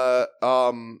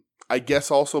 I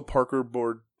guess also Parker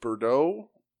Bordeaux,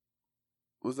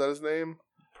 was that his name?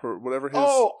 Whatever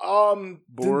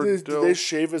his. Did they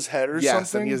shave his head or something?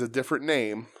 Yes, and he has a different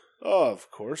name. Oh, of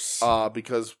course.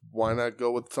 Because why not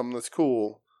go with something that's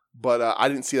cool? But I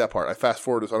didn't see that part. I fast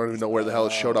forwarded, so I don't even know where the hell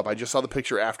it showed up. I just saw the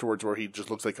picture afterwards where he just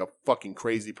looks like a fucking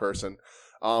crazy person.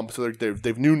 So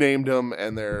they've new named him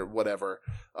and they're whatever.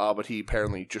 But he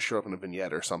apparently just showed up in a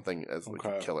vignette or something as like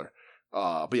a killer.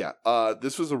 But yeah,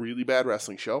 this was a really bad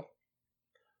wrestling show.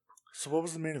 So what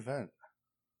was the main event?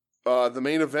 The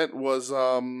main event was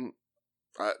I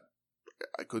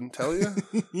couldn't tell you.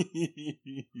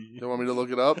 You want me to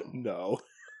look it up? No.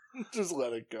 Just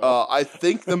let it go. I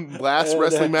think the last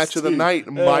wrestling match of the night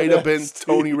might have been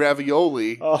Tony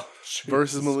Ravioli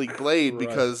versus Malik Blade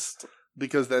because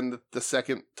then the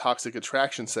second Toxic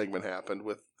Attraction segment happened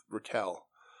with Raquel.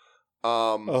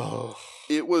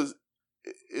 It was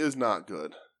not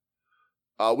good.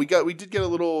 We did get a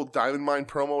little Diamond Mine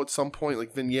promo at some point,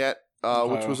 like vignette,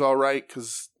 which was all right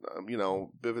because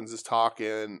Bivens is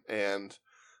talking and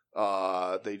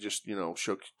they just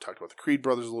talked about the Creed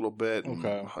brothers a little bit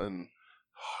and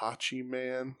Hachi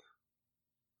Man.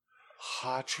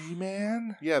 Hachi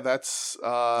Man? Yeah, that's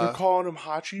they're calling him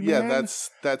Hachi Man. Yeah,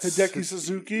 that's Hideki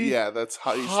Suzuki. Yeah, that's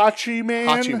Hachi Man.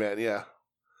 Hachi Man, yeah.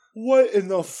 What in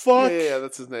the fuck? Yeah,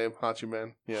 that's his name, Hachi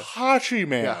Man. Yeah, Hachi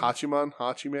Man. Yeah, Hachi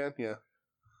Man. Yeah.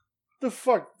 The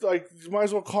fuck? Like, you might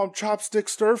as well call him Chopstick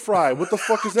Stir Fry. What the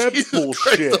fuck is that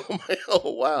bullshit?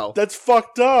 Oh wow, that's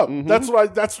fucked up. Mm-hmm. That's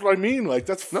what I mean. Like,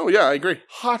 that's no, yeah, I agree.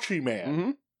 Hachi Man.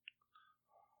 Mm-hmm.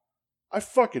 I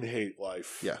fucking hate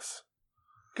life. Yes.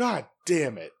 God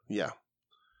damn it. Yeah.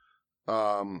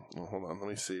 Well, hold on. Let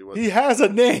me see. He has a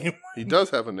name. He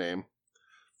does have a name.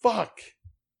 Fuck.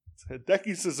 It's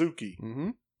Hideki Suzuki.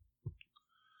 Mm-hmm.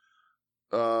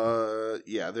 They're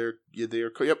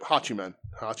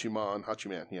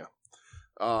Hachiman, yeah.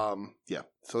 Yeah.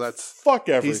 So that's fuck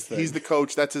everything. He's the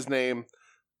coach. That's his name.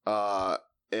 Let's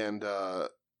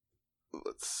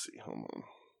see. Hold on.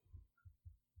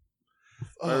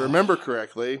 If I remember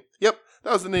correctly. Yep,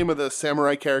 that was the name of the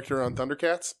samurai character on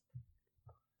Thundercats.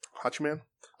 Hachiman.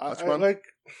 Hachiman.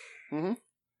 Mm-hmm.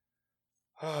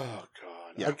 Oh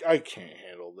god. Yeah. I can't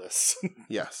handle this.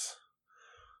 Yes.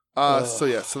 So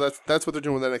that's what they're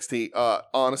doing with NXT.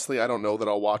 Honestly, I don't know that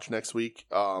I'll watch next week.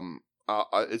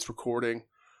 It's recording.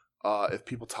 If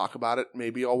people talk about it,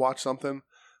 maybe I'll watch something.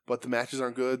 But the matches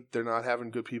aren't good. They're not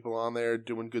having good people on there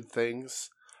doing good things.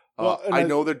 I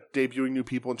know they're debuting new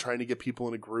people and trying to get people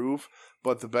in a groove.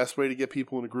 But the best way to get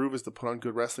people in a groove is to put on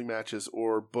good wrestling matches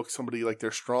or book somebody like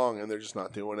they're strong, and they're just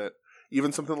not doing it.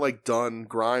 Even something like Dunn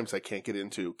Grimes, I can't get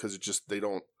into because they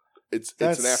don't. It's an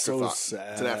afterthought. So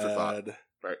sad. It's an afterthought.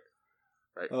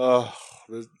 Right. Well,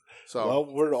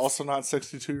 we're also not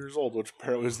 62 years old, which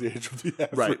apparently is the age of the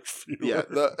average viewer.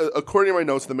 Yeah. According to my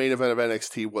notes, the main event of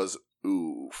NXT was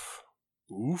oof.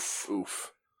 Oof?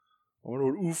 Oof. I wonder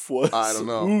what oof was. I don't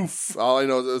know. Oof. All I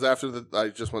know is it was after I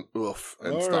just went oof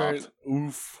and stopped. Right.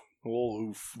 Oof. A little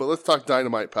oof. But let's talk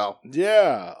Dynamite, pal.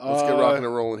 Yeah. Let's get rocking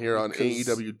and rolling here on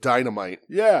AEW Dynamite.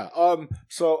 Yeah.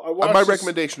 So I watched my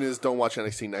recommendation is don't watch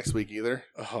NXT next week either.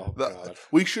 Oh, God.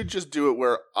 We should just do it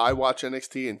where I watch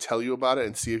NXT and tell you about it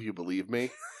and see if you believe me.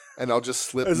 And I'll just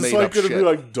slip made up shit. Is this going to be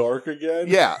like dark again?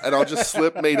 Yeah, and I'll just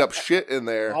slip made up shit in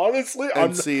there. Honestly,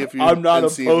 and see if you. I'm not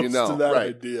opposed to that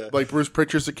idea. Like Bruce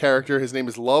Pritchard's a character. His name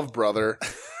is Love Brother.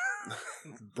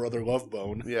 Brother Love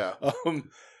Bone. Yeah.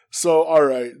 So, all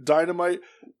right, Dynamite.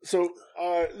 So,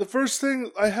 the first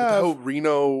thing I have...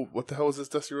 What the hell is this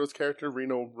Dusty Rhodes character?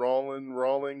 Reno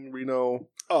Reno...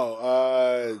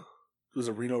 Oh, was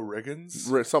it Reno Riggins?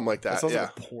 Something like that, That sounds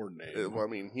like a porn name. Well, I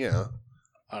mean, yeah.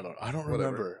 I don't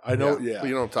remember. I know, yeah. But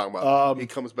you know what I'm talking about. He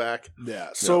comes back.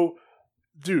 Yeah, so,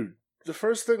 dude, the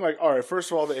first thing, all right,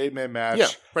 first of all, the 8-man match. Yeah,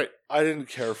 right. I didn't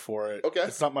care for it. Okay.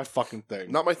 It's not my fucking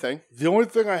thing. Not my thing. The only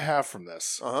thing I have from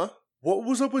this... Uh-huh. What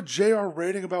was up with JR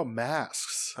rating about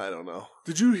masks? I don't know.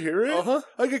 Did you hear it? Uh-huh.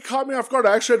 Like, it caught me off guard.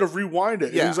 I actually had to rewind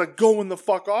it. Yeah. And he was like going the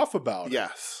fuck off about it.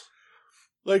 Yes.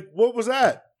 Like, what was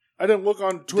that? I didn't look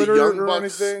on Twitter or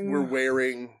anything. Were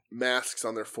wearing masks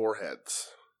on their foreheads.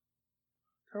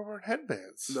 They were wearing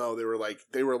headbands. No, they were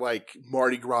like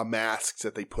Mardi Gras masks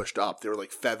that they pushed up. They were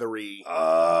like feathery.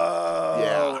 Oh,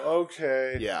 yeah.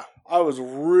 Okay. Yeah. I was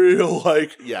real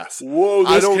like, yes. Whoa,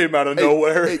 this came out of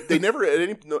nowhere. They never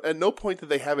at no point did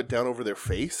they have it down over their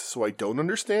face, so I don't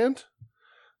understand.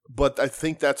 but I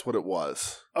think that's what it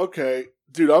was. Okay.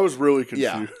 Dude, I was really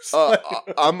confused.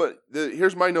 Yeah.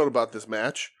 Here's my note about this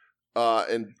match.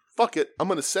 And fuck it, I'm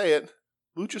going to say it.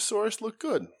 Luchasaurus looked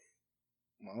good.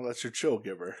 Well, that's your chill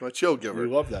giver. My chill giver. We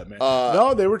love that, man.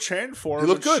 No, they were chanting for him.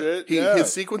 He looked good. Shit.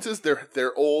 His sequences,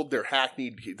 they're old, they're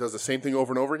hackneyed. He does the same thing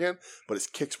over and over again, but his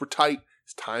kicks were tight.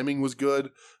 His timing was good.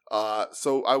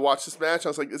 So I watched this match. I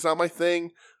was like, it's not my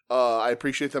thing. I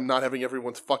appreciate them not having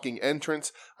everyone's fucking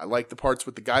entrance. I like the parts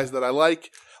with the guys that I like.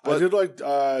 I did like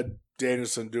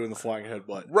Danielson doing the flying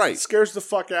headbutt. Right. It scares the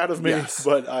fuck out of me, yes.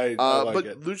 but I like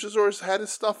it. But Luchasaurus had his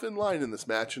stuff in line in this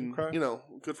match, and,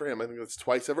 good for him. I think that's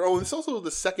twice ever. Oh, and it's also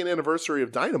the second anniversary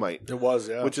of Dynamite. It was,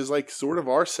 yeah. Which is like sort of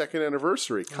our second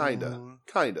anniversry,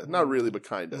 kinda. Not really, but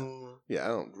kinda.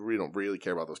 Yeah, we don't really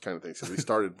care about those kind of things because we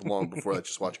started long before that,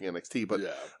 just watching NXT. But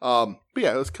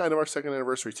yeah, it was kind of our second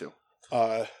anniversary too.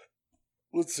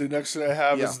 Let's see. Next thing I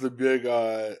have is the big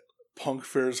Punk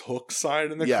Fair's hook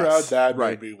sign in the crowd. That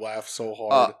made me laugh so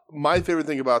hard. My favorite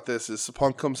thing about this is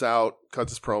Punk comes out,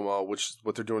 cuts his promo, which is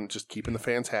what they're doing, just keeping the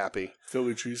fans happy.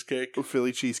 Philly cheesecake.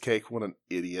 What an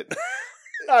idiot.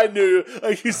 I knew.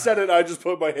 Like, you said it, I just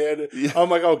put my hand in. Yeah. I'm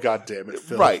like, oh, God damn it,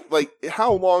 Philly. Right. Like,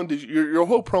 how long did your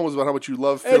whole promo was about how much you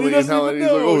love Philly and how he's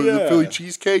like, oh, is it Philly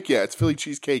cheesecake? Yeah, it's Philly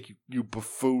cheesecake, you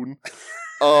buffoon.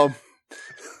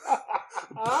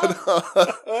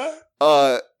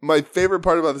 My favorite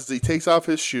part about this is he takes off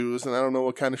his shoes, and I don't know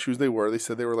what kind of shoes they were. They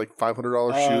said they were like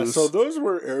 $500 shoes. So those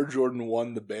were Air Jordan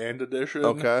 1, the band edition.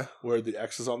 Okay. Where the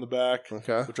X is on the back.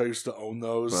 Okay. Which I used to own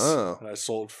those. Oh. And I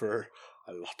sold for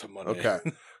a lot of money. Okay.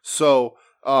 So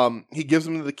he gives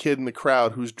them to the kid in the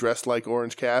crowd who's dressed like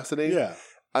Orange Cassidy. Yeah.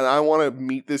 And I want to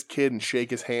meet this kid and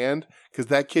shake his hand because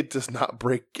that kid does not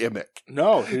break gimmick.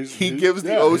 No. He gives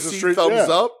the OC thumbs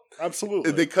up.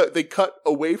 Absolutely. They cut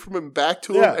away from him back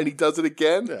to him, and he does it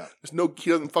again. Yeah. He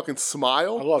doesn't fucking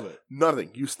smile. I love it. Nothing.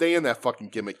 You stay in that fucking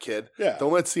gimmick, kid. Yeah.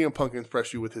 Don't let CM Punk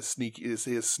impress you with his sneakers,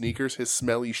 his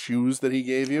smelly shoes that he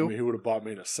gave you. I mean, he would have bought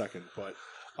me in a second, but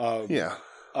yeah.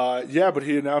 But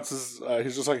he announces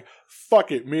he's just like,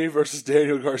 fuck it, me versus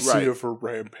Daniel Garcia for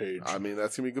Rampage. I mean,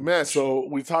 that's gonna be a good match. So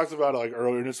we talked about it like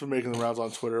earlier, and it's been making the rounds on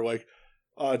Twitter. Like,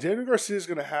 Daniel Garcia is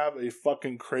gonna have a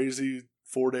fucking crazy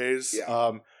 4 days.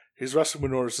 Yeah. He's wrestling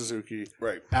Minoru Suzuki,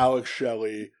 right? Alex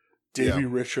Shelley, Davey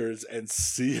Richards, and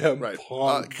CM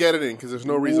Punk. Get it in because there's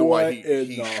no reason why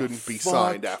he shouldn't be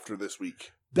signed after this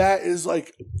week. That is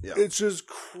like, it's just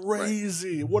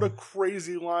crazy. Right. What a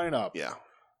crazy lineup. Yeah.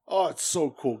 Oh, it's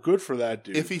so cool. Good for that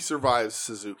dude. If he survives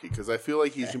Suzuki, because I feel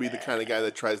like he's going to be the kind of guy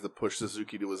that tries to push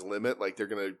Suzuki to his limit. Like, they're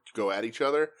going to go at each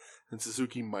other, and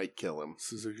Suzuki might kill him.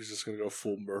 Suzuki's just going to go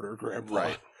full murder grandpa.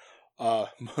 Right.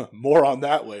 More on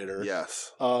that later.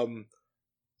 Yes. The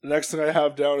next thing I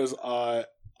have down is I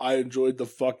enjoyed the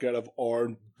fuck out of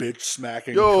Arn bitch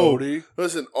smacking Cody.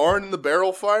 Listen, Arn in the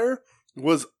barrel fire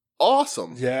was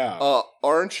awesome. Yeah.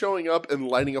 Arn showing up and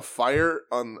lighting a fire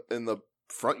in the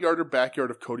front yard or backyard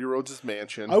of Cody Rhodes'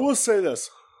 mansion. I will say this.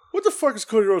 What the fuck is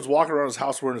Cody Rhodes walking around his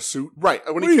house wearing a suit? Right.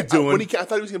 What are you doing? I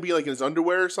thought he was going to be like in his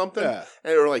underwear or something. Yeah.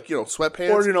 Or like, sweatpants.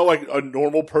 Or, like a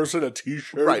normal person, a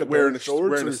t-shirt. Right, wearing a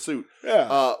suit.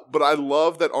 Yeah. But I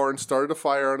love that Arn started a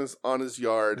fire on his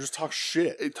yard. Just talk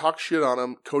shit. It talks shit on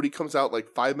him. Cody comes out like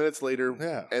 5 minutes later.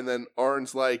 Yeah. And then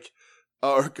Arn's like,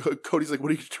 Cody's like,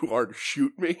 what are you do, Arn?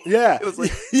 Shoot me? Yeah. It was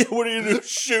like, what are you do?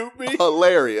 Shoot me?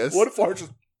 Hilarious. What if Arn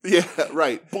just... Yeah,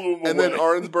 right. Boom and away. Then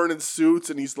Arn's burning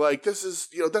suits, and he's like, this is,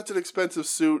 that's an expensive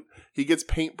suit. He gets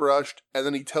paint brushed, and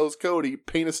then he tells Cody,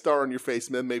 paint a star on your face,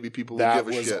 and then maybe people will give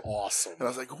a shit. That was awesome. And I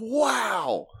was like,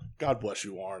 wow. God bless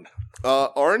you, Arn.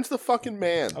 Arn's the fucking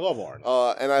man. I love Arn.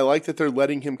 And I like that they're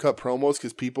letting him cut promos,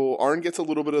 because Arn gets a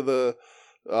little bit of the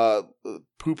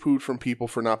poo-pooed from people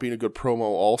for not being a good promo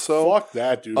also. Fuck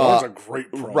that, dude. Arn's a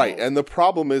great promo. Right, and the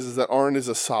problem is that Arn is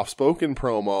a soft-spoken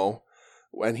promo,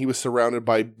 and he was surrounded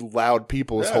by loud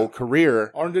people his whole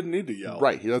career. Arn didn't need to yell.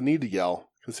 Right, he doesn't need to yell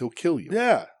because he'll kill you.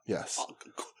 Yeah. Yes.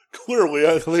 Clearly.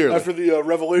 After the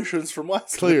revelations from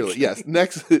last week. Yes.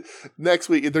 Next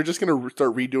week, they're just going to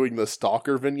start redoing the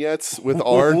Stalker vignettes with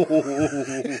Arn.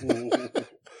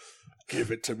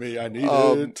 Give it to me. I need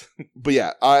it. But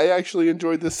yeah, I actually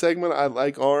enjoyed this segment. I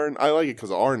like Arn. I like it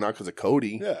because of Arn, not because of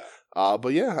Cody. Yeah. But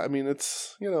yeah, I mean,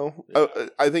 it's,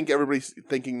 I think everybody's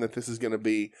thinking that this is going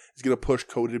to push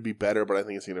Cody to be better, but I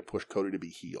think it's going to push Cody to be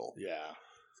heel. Yeah.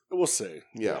 We'll see.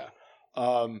 Yeah.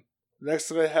 Next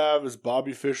thing I have is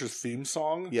Bobby Fish's theme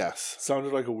song. Yes.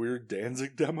 Sounded like a weird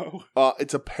Danzig demo.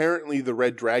 It's apparently the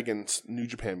Red Dragon's New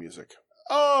Japan music.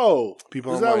 Oh,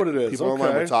 people is that what it is? People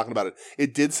online were talking about it.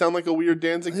 It did sound like a weird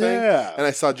Danzig thing. Yeah, and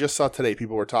I just saw today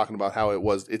people were talking about how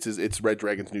it's Red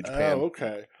Dragon's New Japan. Oh,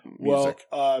 okay. Music.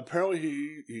 Well, apparently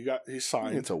he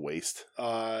signed. It's a waste.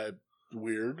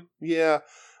 Weird. Yeah.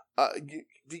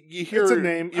 You hear it's a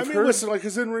name. Listen, like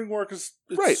his in-ring work is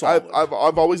right. Solid.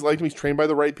 I've always liked him. He's trained by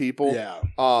the right people. Yeah.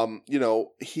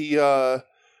 He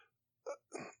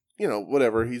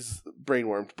whatever. He's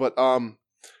brainwormed, but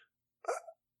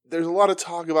there's a lot of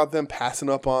talk about them passing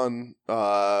up on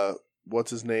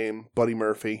what's his name, Buddy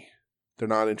Murphy. They're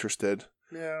not interested.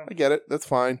 Yeah, I get it. That's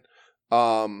fine.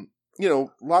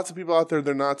 Lots of people out there,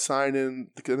 they're not signing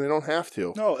because they don't have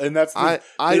to. No, and that's I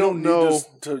don't know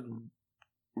to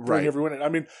bring everyone in. I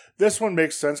mean, this one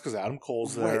makes sense because Adam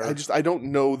Cole's there. Right. I don't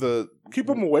know keep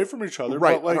them away from each other.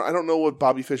 Right. But I don't know what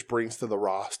Bobby Fish brings to the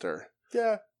roster.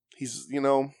 Yeah, he's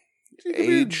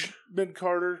age mid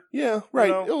Carter. Yeah,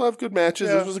 right. He'll have good matches.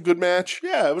 Yeah. This was a good match.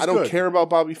 Yeah, it was. I don't care about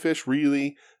Bobby Fish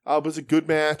really. It was a good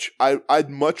match. I'd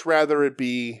much rather it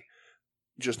be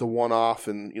just a one-off,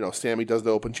 and Sammy does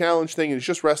the open challenge thing, and it's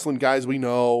just wrestling guys we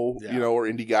know, or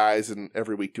indie guys, and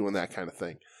every week doing that kind of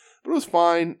thing. But it was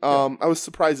fine. I was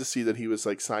surprised to see that he was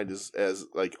signed as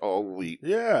all elite.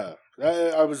 Yeah,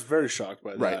 I was very shocked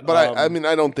by that. Right, but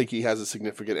I don't think he has a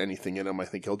significant anything in him. I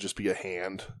think he'll just be a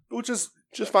hand, which is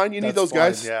just fine. You need those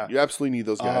guys. Yeah, you absolutely need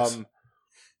those guys.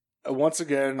 Once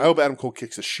again, I hope Adam Cole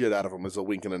kicks the shit out of him as a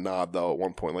wink and a nod. Though at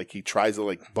one point, he tries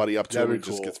to buddy up to him, and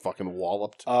just gets fucking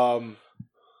walloped.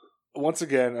 Once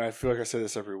again, and I feel like I say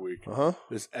this every week,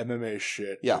 this MMA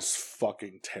shit is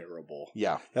fucking terrible.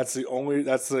 Yeah. That's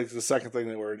the second thing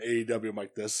that we're in AEW. I'm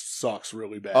like, this sucks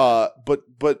really bad.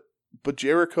 But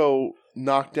Jericho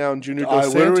knocked down Junior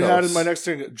Dos Santos. I literally had in my next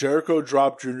thing, Jericho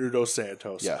dropped Junior Dos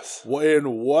Santos. Yes.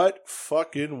 In what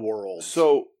fucking world?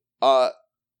 So,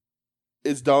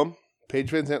 it's dumb. Paige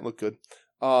Van Zandt looked good.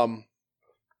 I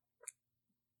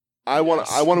want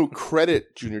to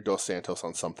credit Junior Dos Santos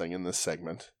on something in this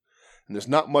segment. And there's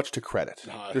not much to credit.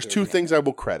 There's two things I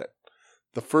will credit.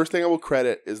 The first thing I will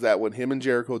credit is that when him and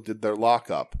Jericho did their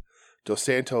lockup, Dos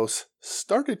Santos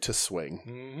started to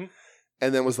swing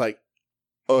and then was like,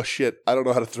 oh shit, I don't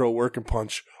know how to throw a working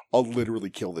punch. I'll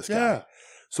literally kill this guy.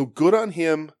 So good on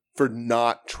him for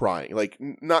not trying.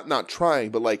 Not trying,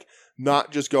 but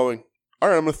not just going, all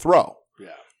right, I'm going to throw.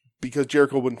 Yeah. Because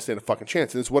Jericho wouldn't stand a fucking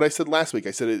chance. And it's what I said last week.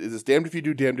 I said, it's damned if you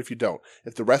do, damned if you don't.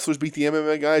 If the wrestlers beat the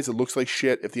MMA guys, it looks like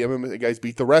shit. If the MMA guys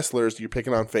beat the wrestlers, you're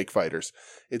picking on fake fighters.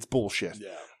 It's bullshit.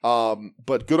 Yeah.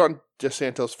 But good on Dos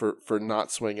Santos for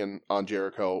not swinging on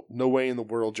Jericho. No way in the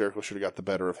world Jericho should have got the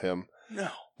better of him.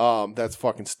 No. That's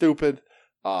fucking stupid.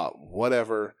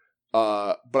 Whatever.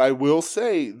 But I will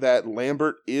say that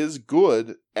Lambert is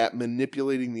good at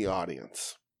manipulating the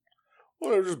audience.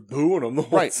 Well, they're just booing him the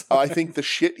whole time. I think the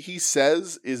shit he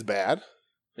says is bad.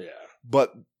 Yeah.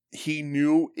 But he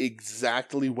knew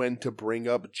exactly when to bring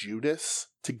up Judas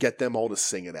to get them all to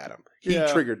sing it at him. He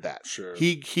triggered that. Sure.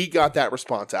 He got that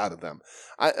response out of them.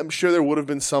 I'm sure there would have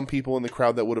been some people in the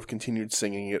crowd that would have continued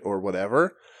singing it or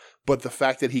whatever. But the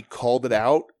fact that he called it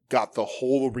out got the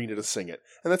whole arena to sing it.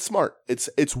 And that's smart.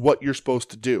 It's what you're supposed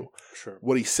to do. Sure.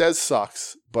 What he says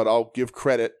sucks, but I'll give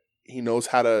credit. He knows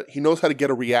how to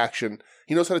get a reaction.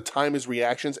 He knows how to time his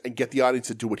reactions and get the audience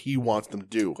to do what he wants them to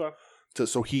do. Okay.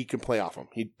 So he can play off them.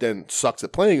 He then sucks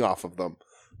at playing off of them,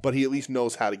 but he at least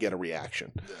knows how to get a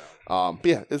reaction. Yeah. But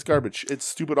yeah, it's garbage. It's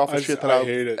stupid, awful shit that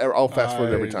I'll fast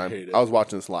forward every time. I was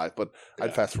watching this live, but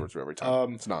I'd fast forward through every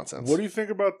time. It's nonsense. What do you think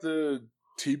about the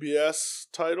TBS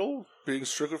title being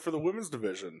strictly for the women's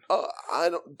division? I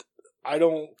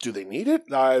don't. Do they need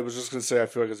it? I was just going to say I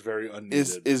feel like it's very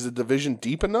unneeded. Is the division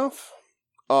deep enough?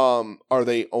 Are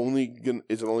they only going?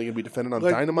 Is it only going to be defended on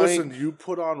Dynamite? Listen, you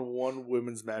put on one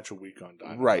women's match a week on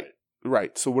Dynamite,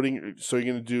 right. So what are you? So you're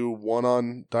going to do one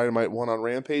on Dynamite, one on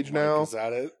Rampage now? Is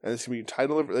that it? And it's going to be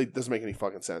title. It doesn't make any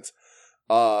fucking sense.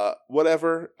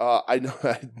 Whatever.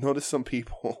 I noticed some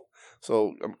people.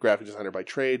 So I'm a graphic designer by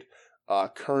trade.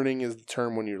 Kerning is the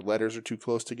term when your letters are too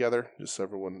close together. Just so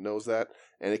everyone knows that,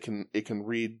 and it can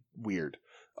read weird.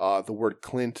 The word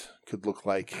Clint could look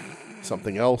like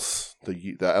something else.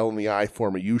 The L and the I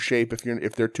form a U shape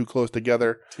if they're too close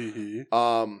together.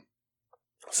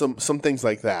 Some things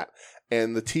like that.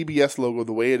 And the TBS logo,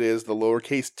 the way it is, the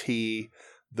lowercase t,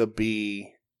 the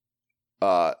B,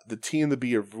 the T and the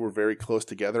B were very close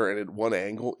together, and at one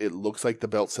angle, it looks like the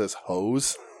belt says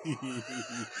hose.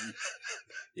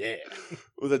 Yeah,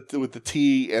 with the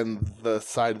T and the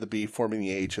side of the B forming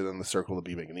the H, and then the circle of the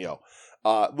B making the O.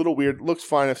 Little weird. Looks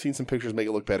fine. I've seen some pictures make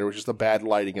it look better. It was just a bad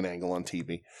lighting and angle on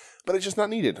TV, but it's just not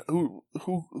needed. Who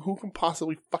can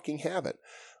possibly fucking have it?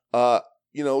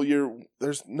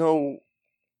 there's no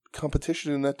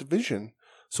competition in that division.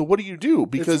 So what do you do?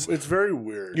 Because it's very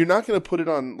weird. You're not going to put it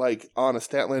on a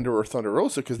Statlander or Thunder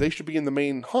Rosa because they should be in the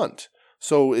main hunt.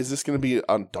 So is this going to be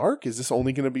on Dark? Is this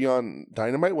only going to be on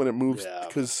Dynamite when it moves?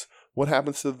 Because what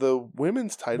happens to the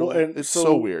women's title? Well, it's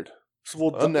so weird.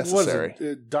 Unnecessary.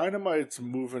 Dynamite's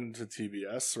moving to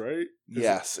TBS, right?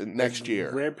 Yes, next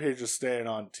year. Rampage is staying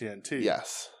on TNT.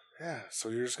 Yes. Yeah, so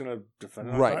you're just going to defend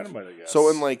it on Dynamite, I guess. So,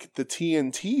 in the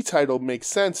TNT title makes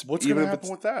sense. What's going to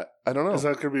happen with that? I don't know. Is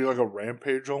that going to be like a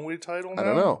Rampage-only title now? I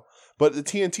don't know. But the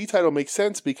TNT title makes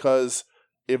sense because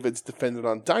if it's defended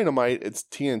on Dynamite, it's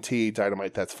TNT,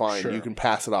 Dynamite, that's fine. Sure. You can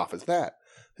pass it off as that.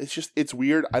 It's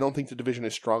weird. I don't think the division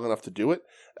is strong enough to do it.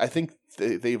 I think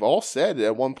they've all said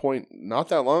at one point, not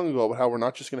that long ago, about how we're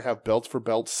not just going to have belts for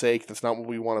belt's sake. That's not what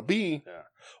we want to be. Yeah.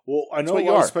 Well, I know a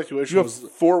lot of speculation. You have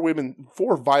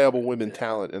four viable women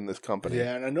talent in this company.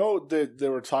 Yeah, and I know that they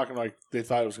were talking they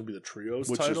thought it was going to be the trios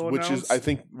title, which is I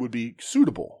think would be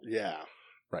suitable. Yeah,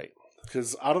 right.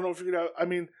 Because I don't know if you could have. I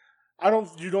mean,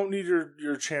 you don't need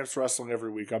your champs wrestling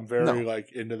every week. I'm very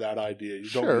into that idea. You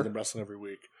don't need them wrestling every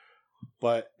week.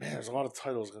 But man, there's a lot of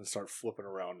titles going to start flipping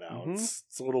around now. Mm-hmm.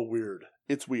 It's a little weird.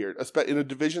 It's weird, especially in a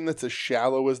division that's as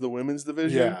shallow as the women's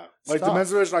division. Yeah, the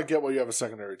men's division, I get why you have a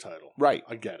secondary title. Right,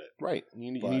 I get it. Right,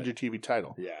 you need your TV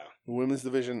title. Yeah, the women's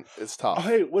division is tough. Oh,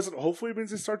 hey, hopefully it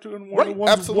means they start doing one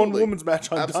women's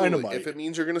match on Dynamite. If it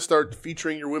means you're going to start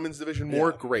featuring your women's division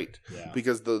more, great. Yeah.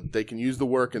 Because they can use the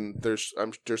work, and there's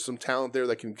some talent there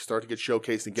that can start to get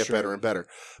showcased and get better and better.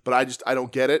 But I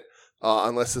don't get it.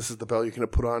 Unless this is the belt you're going to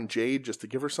put on Jade just to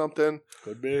give her something.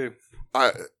 Could be.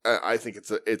 I think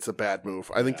it's a bad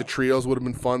move. I think the trios would have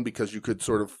been fun because you could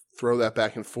sort of throw that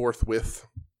back and forth with,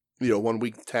 1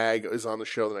 week tag is on the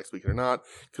show, the next week or not,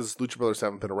 because Lucha Brothers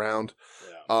haven't been around.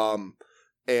 Yeah.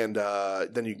 And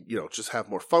then you just have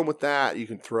more fun with that. You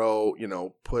can throw,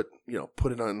 put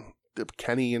it on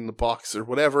Kenny in the box or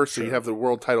whatever, so you have the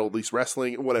world title, at least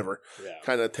wrestling, whatever. Yeah.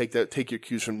 Kind of take your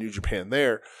cues from New Japan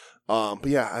there. But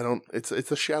yeah, it's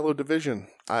a shallow division.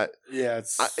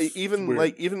 Even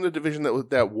the division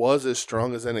that was as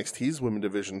strong as NXT's women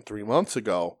division 3 months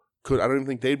ago I don't even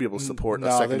think they'd be able to support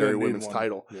a secondary women's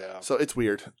title. Yeah. So it's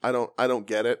weird. I don't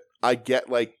get it. I get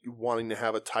wanting to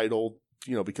have a title,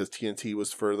 because TNT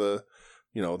was for the,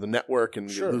 the network and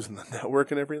you're losing the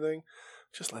network and everything.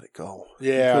 Just let it go.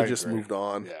 Yeah. You could have just moved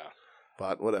on. Yeah.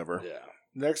 But whatever. Yeah.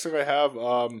 Next thing I have,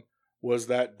 was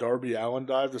that Darby Allin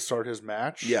dive to start his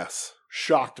match. Yes.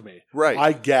 Shocked me. Right.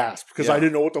 I gasped because I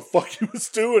didn't know what the fuck he was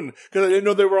doing because I didn't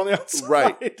know they were on the outside.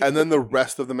 Right. And then the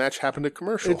rest of the match happened at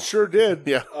commercial. It sure did.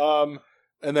 Yeah.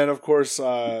 And then, of course,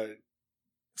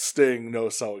 Sting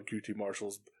no-selling QT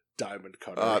Marshall's diamond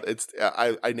cutter.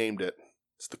 I named it.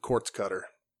 It's the quartz cutter.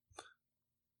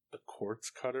 The quartz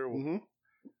cutter? Mm-hmm.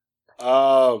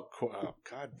 Oh,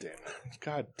 God damn it.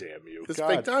 God damn you. It's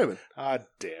fake diamond. God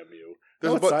damn you.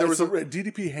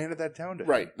 DDP handed that down to him.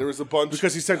 Right. There was a bunch.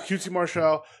 Because he said, QT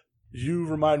Marshall, you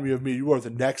remind me of me. You are the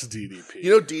next DDP.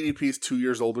 DDP is 2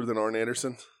 years older than Arn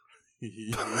Anderson?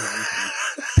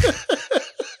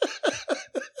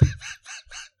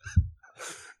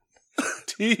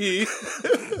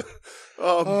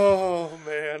 Oh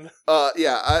man!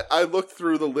 I looked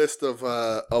through the list of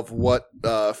what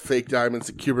fake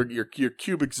diamonds, your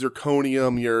cubic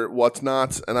zirconium, your what's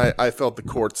nots, and I felt the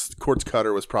quartz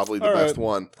cutter was probably the best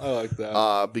one. I like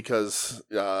that because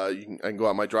I can go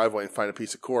out my driveway and find a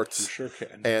piece of quartz. You sure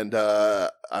can, and I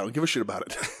don't give a shit about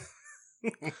it.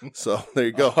 So there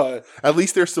you go. At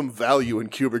least there's some value in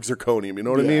cubic zirconium. You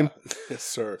know what I mean? Yes,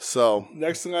 sir. So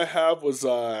next thing I have was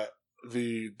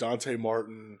the Dante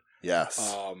Martin.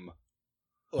 Yes.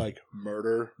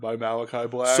 Murder by Malachi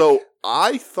Black. So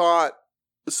I thought.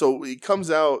 So he comes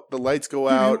out. The lights go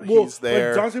out. He's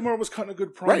there. Dante Martin was cutting a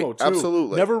good promo too.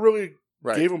 Absolutely. Never really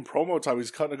gave him promo time. He's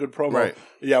cutting a good promo. Right.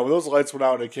 Yeah. When those lights went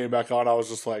out and it came back on, I was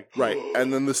just like, right.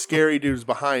 And then the scary dude's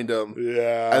behind him.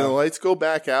 Yeah. And the lights go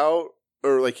back out,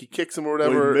 or he kicks him or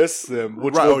whatever. Well, he missed them.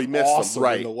 Which he missed awesome them.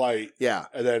 Right. In the light. Yeah.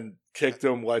 And then kicked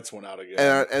him. Lights went out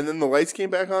again. And then the lights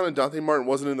came back on, and Dante Martin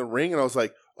wasn't in the ring, and I was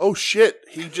like, oh shit,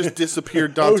 he just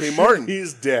disappeared Dante Martin.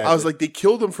 He's dead. I was like, they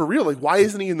killed him for real. Why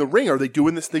isn't he in the ring? Are they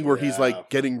doing this thing where he's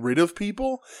getting rid of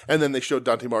people? And then they showed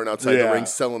Dante Martin outside the ring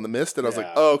selling the mist, and I was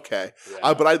like, oh, okay.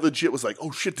 Yeah. But I legit was like,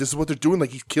 oh shit, this is what they're doing?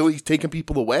 He's taking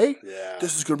people away? Yeah.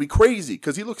 This is going to be crazy,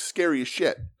 because he looks scary as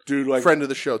shit. Dude, friend of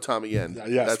the show, Tommy Yen.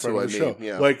 Yes, that's who I mean. Show.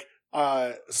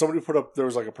 Yeah. Somebody put up, there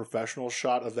was a professional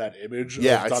shot of that image.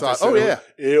 Yeah, I saw it. Oh, yeah.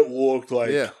 It looked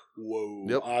like, whoa.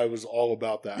 Yep. I was all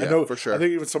about that. Yeah, I know, for sure. I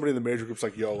think even somebody in the major group's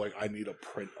like, yo, I need a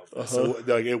print of this. So,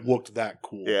 it looked that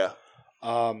cool. Yeah.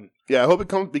 I hope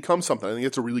it becomes something. I think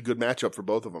it's a really good matchup for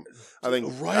both of them. I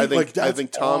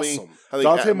think Tommy, awesome.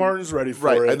 Dante Martin's ready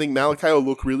for it. I think Malachi will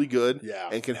look really good,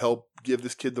 and can help give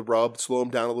this kid the rub, slow him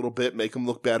down a little bit, make him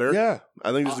look better. Yeah,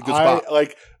 I think this is a good spot.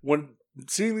 Like when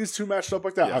seeing these two matched up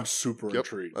like that, I'm super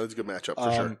intrigued. That's a good matchup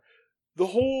for sure. The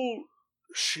whole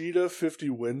Shida 50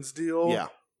 wins deal,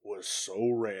 was so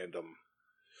random.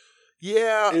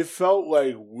 Yeah. It felt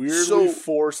like weirdly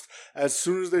forced. As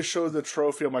soon as they showed the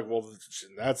trophy, I'm like, well,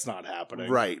 that's not happening.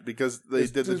 Right, because they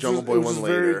did the Jungle Boy one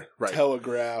later. Right.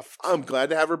 Telegraphed. I'm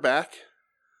glad to have her back.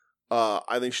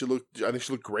 I think she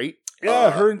looked great.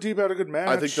 Yeah, her and Deeb had a good match.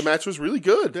 I think the match was really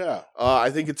good. Yeah. I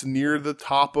think it's near the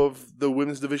top of the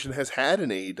women's division has had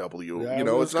in AEW.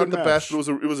 Yeah, it's not the best, but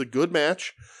it was a good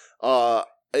match.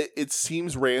 It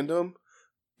seems random,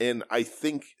 and I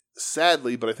think,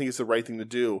 sadly, but I think it's the right thing to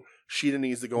do, Shida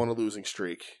needs to go on a losing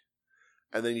streak.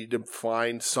 And they need to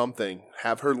find something,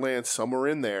 have her land somewhere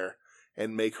in there,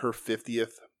 and make her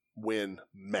 50th win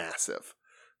massive.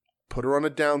 Put her on a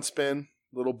downspin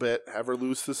a little bit, have her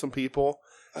lose to some people,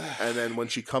 and then when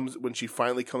she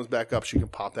finally comes back up, she can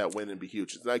pop that win and be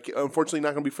huge. It's like, unfortunately,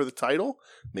 not going to be for the title.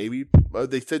 Maybe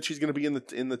they said she's going to be in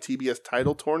the TBS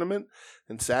title tournament,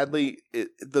 and sadly,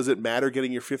 does it matter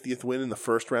getting your 50th win in the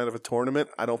first round of a tournament?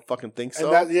 I don't fucking think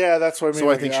so. That's what I mean. So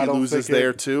I think she loses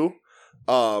there too.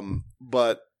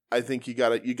 But I think you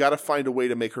gotta find a way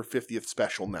to make her 50th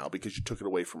special now because you took it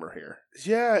away from her here.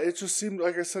 Yeah, it just seemed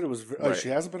like I said, it was like she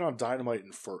hasn't been on Dynamite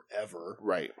in forever,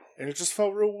 right? And it just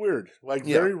felt real weird,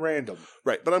 very random,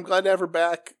 right? But I'm glad to have her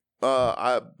back.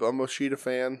 I'm a Shida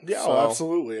fan. Yeah, so,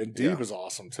 absolutely, and Deeb is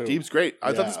awesome too. Deeb's great.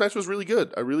 I thought this match was really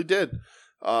good. I really did.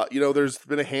 There's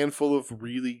been a handful of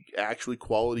really actually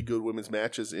quality good women's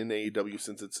matches in AEW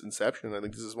since its inception. I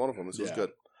think this is one of them. This was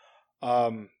good.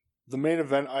 The main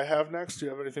event I have next. Do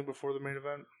you have anything before the main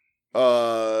event?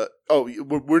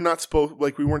 We're not supposed,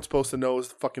 we weren't supposed to know is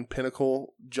the fucking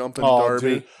Pinnacle jumping Darby.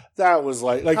 Dude, that was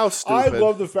like how stupid. I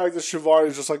love the fact that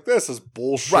Shivari's just like, this is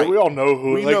bullshit. Right. We all know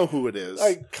who. We know who it is.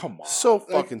 Like, come on, so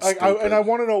fucking stupid. And I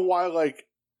want to know why. Like,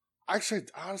 actually,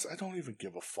 honestly, I don't even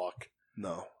give a fuck.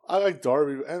 No. I like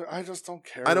Darby, and I just don't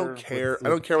care. I don't care. I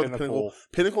don't care about the Pinnacle.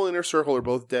 Pinnacle and Inner Circle are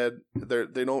both dead.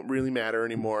 They don't really matter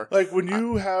anymore. Like, when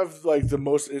you have, the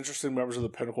most interesting members of the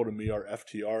Pinnacle to me are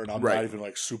FTR, and I'm not even,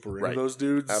 super into those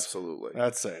dudes. Absolutely.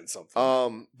 That's saying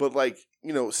something. But,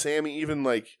 Sammy,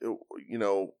 even,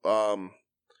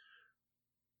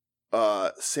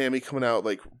 Sammy coming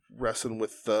out, wrestling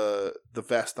with the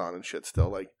vest on and shit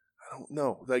still, I don't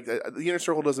know. The Inner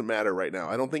Circle doesn't matter right now.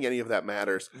 I don't think any of that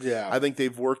matters. Yeah. I think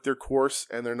they've worked their course,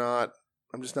 and they're not.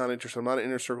 I'm just not interested. I'm not an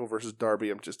Inner Circle versus Darby.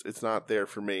 It's not there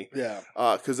for me. Yeah.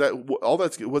 Because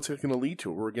what's it going to lead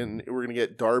to? We're going to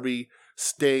get Darby,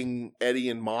 Sting, Eddie,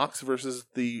 and Mox versus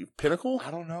the Pinnacle. I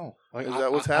don't know. Is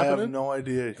that what's happening? I have no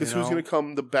idea. Because who's going to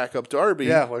come to back up Darby?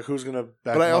 Yeah. Who's going to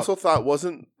back? But I also thought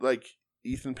wasn't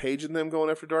Ethan Page and them going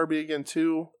after Darby again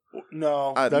too.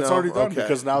 No, that's already done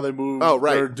because now they move. Oh,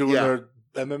 right. They're doing their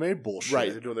MMA bullshit. Right,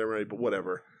 they're doing their MMA, but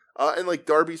whatever. And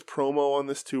Darby's promo on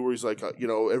this too, where he's like,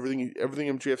 everything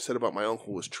MJF said about my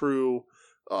uncle was true.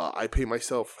 I pay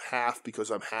myself half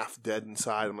because I'm half dead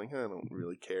inside. I'm like, I don't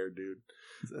really care, dude.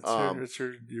 It's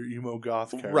your emo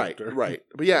goth character. Right.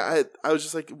 But yeah, I was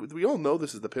just like, we all know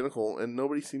this is the Pinnacle, and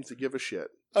nobody seems to give a shit.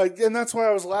 And that's why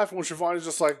I was laughing when Shivani's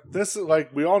just like, this is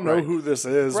we all know who this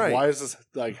is. Right. Why is this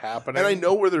happening? And I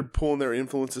know where they're pulling their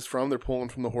influences from. They're pulling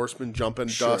from the Horsemen jumping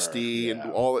Dusty and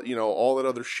all that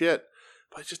other shit.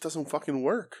 But it just doesn't fucking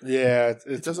work. Yeah,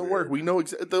 it doesn't work. We know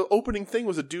the opening thing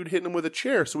was a dude hitting him with a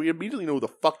chair, so we immediately know who the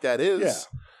fuck that is.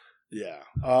 Yeah.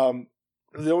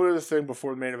 The only other thing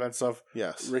before the main event stuff,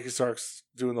 yes, Ricky Starks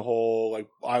doing the whole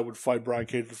I would fight Brian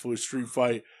Cage for Philly street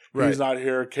fight. He's not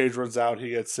here. Cage runs out. He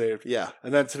gets saved. Yeah.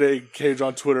 And then today, Cage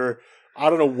on Twitter, I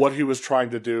don't know what he was trying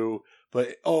to do,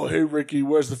 but, hey, Ricky,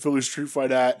 where's the Philly street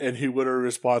fight at? And he literally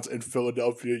responds, in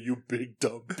Philadelphia, you big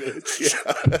dumb bitch.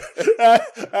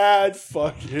 That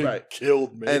fucking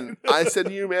killed me. And I said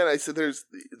to you, man,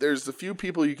 there's a few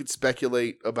people you could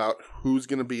speculate about who's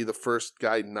going to be the first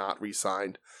guy not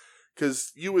re-signed.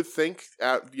 Because you would think,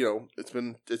 it's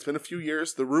been a few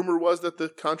years. The rumor was that the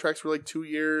contracts were 2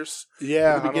 years.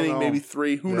 Yeah, in the beginning, maybe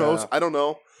 3. Who knows? I don't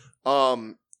know.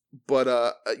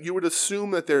 But you would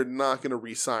assume that they're not going to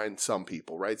re-sign some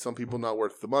people, right? Some people not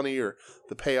worth the money or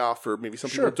the payoff, or maybe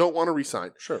some people don't want to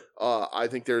re-sign. Sure. I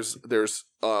think there's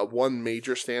one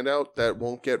major standout that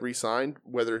won't get re-signed.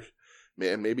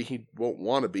 Maybe he won't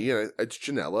want to be, and it's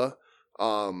Janela.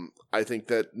 I think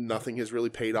that nothing has really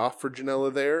paid off for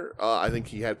Janela there. I think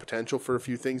he had potential for a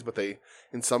few things, but they,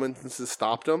 in some instances,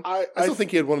 stopped him. I still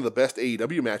think he had one of the best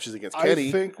AEW matches against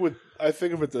Kenny. I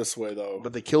think of it this way, though.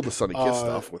 But they killed the Sonny Kiss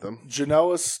stuff with him.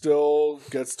 Janela still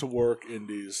gets to work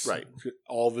indies. Right.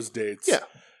 All of his dates. Yeah.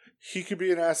 He could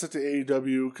be an asset to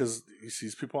AEW because he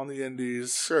sees people on the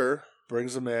indies. Sure.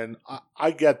 Brings them in.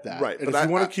 I get that. Right. And if you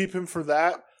want to keep him for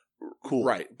that, cool.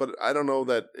 Right. But I don't know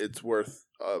that it's worth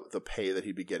the pay that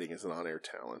he'd be getting as an on-air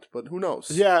talent. But who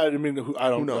knows? Yeah, I mean, I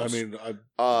don't know. I mean,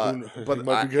 but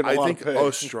I think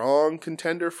a strong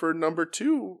contender for number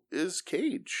 2 is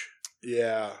Cage.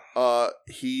 Yeah.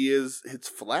 It's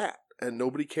flat and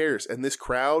nobody cares. And this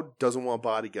crowd doesn't want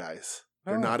body guys.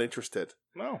 They're not interested.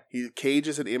 No. Cage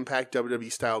is an Impact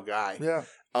WWE style guy. Yeah.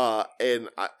 And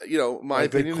my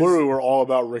opinion clearly we're all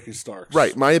about Ricky Starks.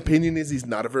 Right. My opinion is he's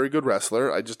not a very good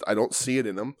wrestler. I don't see it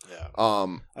in him. Yeah.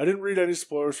 I didn't read any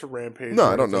spoilers for Rampage. No,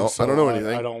 I don't know. I don't know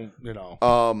anything. I don't,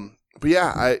 But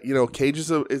yeah, Cage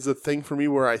is a thing for me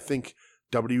where I think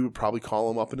WWE would probably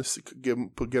call him up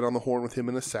get on the horn with him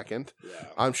in a second. Yeah.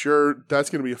 I'm sure that's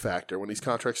going to be a factor when these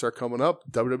contracts start coming up.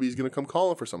 WWE is going to come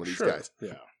calling for some of these guys.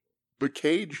 Yeah. But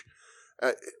Cage,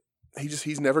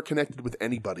 he's never connected with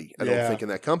anybody. I don't think in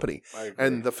that company.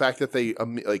 And the fact that they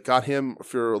got him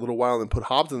for a little while and then put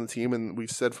Hobbs on the team, and we've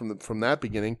said from that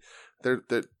beginning, they're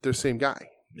the same guy.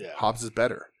 Yeah. Hobbs is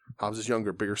better. Hobbs is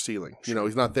younger, bigger ceiling. Sure.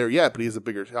 He's not there yet, but he has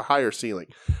a higher ceiling.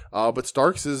 But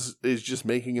Starks is just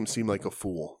making him seem like a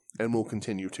fool, and will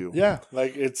continue to. Yeah, you're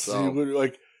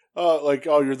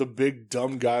the big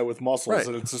dumb guy with muscles, right.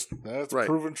 And it's just that's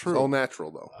proven true. It's all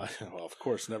natural though. Well, of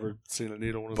course, never seen a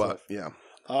needle in his life. Yeah.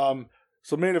 So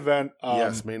main event.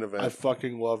 Yes, main event. I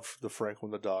fucking loved the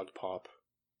Franklin the dog pop.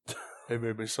 It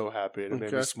made me so happy, and it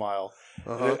made me smile.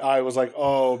 Uh-huh. I was like,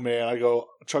 oh, man. I go,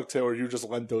 Chuck Taylor, you just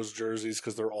lent those jerseys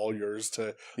because they're all yours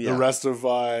to the rest of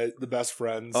the best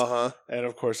friends. Uh-huh. And,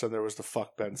 of course, then there was the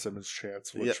fuck Ben Simmons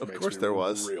chance, which makes me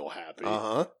real happy.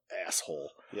 Uh-huh.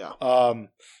 Asshole. Yeah.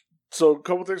 So a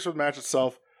couple things for the match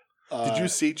itself. Did you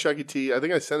see Chucky T? I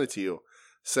think I sent it to you.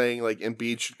 Saying like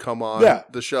Embiid should come on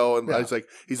the show, and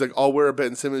he's like, I'll wear a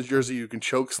Ben Simmons jersey. You can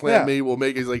choke slam me. We'll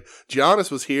make it. He's like, Giannis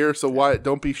was here, so why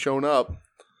don't be shown up?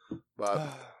 But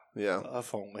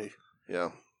if only.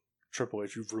 Yeah, Triple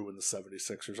H, you've ruined the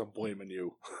 76ers. I'm blaming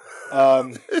you,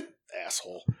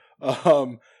 asshole.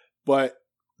 But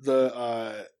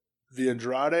the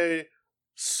Andrade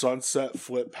sunset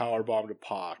flip powerbomb to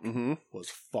Pac was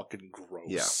fucking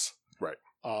gross. Yeah, right.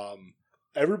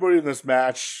 Everybody in this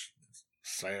match.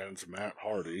 Sans Matt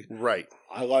Hardy. Right.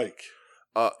 I like.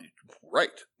 Right.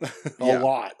 A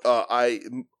lot. I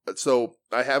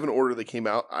have an order that came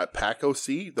out. Pac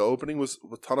OC, the opening was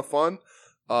a ton of fun.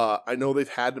 I know they've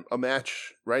had a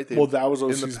match, right? That was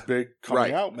OC's big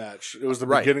coming out match. It was the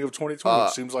beginning of 2020.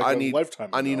 It seems like a lifetime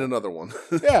ago. I need another one.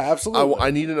 Yeah, absolutely.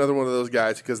 I need another one of those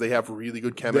guys because they have really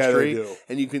good chemistry. Yeah, they do.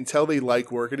 And you can tell they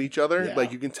like working each other. Yeah.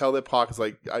 Like, you can tell that Pac is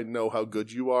like, I know how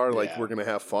good you are. Like, we're going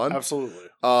to have fun. Absolutely.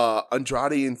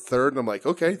 Andrade in third, and I'm like,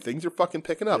 okay, things are fucking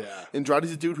picking up. Yeah.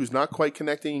 Andrade's a dude who's not quite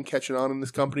connecting and catching on in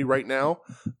this company right now.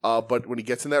 But when he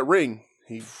gets in that ring,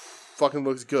 he fucking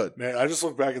looks good. Man, I just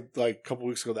looked back at like a couple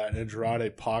weeks ago that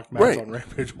Andrade Pac match on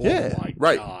Rampage. Oh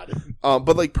my god.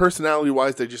 But like personality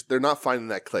wise, they're not finding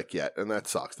that click yet, and that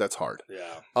sucks. That's hard.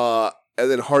 Yeah. And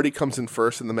then Hardy comes in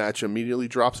first, and the match immediately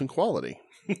drops in quality.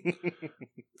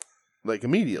 Like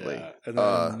immediately. Yeah. And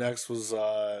then next was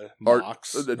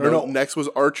Mox. Next was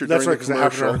Archer. That's right, because it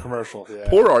happened during the commercial. Yeah.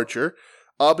 Poor Archer.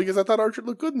 Because I thought Archer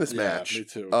looked good in this match. Me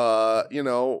too.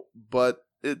 But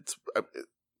it's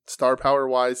star power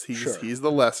wise, he's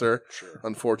the lesser,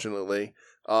 unfortunately.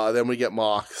 Then we get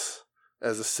Mox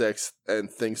as a sixth, and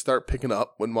things start picking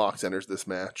up when Mox enters this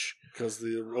match. Because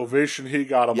the ovation he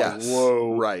got, I'm like,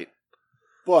 whoa. Right.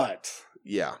 But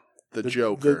yeah. The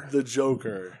Joker. The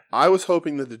Joker. I was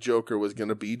hoping that the Joker was going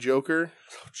to be Joker.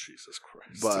 Oh, Jesus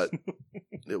Christ. But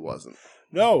it wasn't.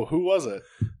 No, who was it?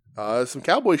 Some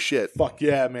cowboy shit. Fuck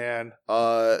yeah, man.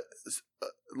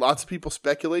 Lots of people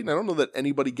speculating. I don't know that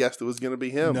anybody guessed it was going to be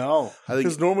him. No.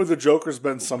 Because normally the Joker's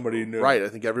been somebody new. Right. I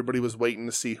think everybody was waiting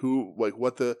to see who it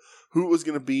was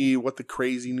going to be, what the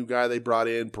crazy new guy they brought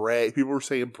in, Bray. People were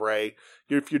saying Bray.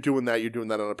 If you're doing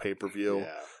that on a pay-per-view.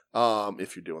 Yeah.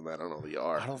 If you're doing that, I don't know that you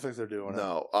are. I don't think they're doing it.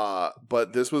 No.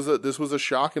 But this was a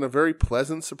shock and a very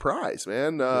pleasant surprise,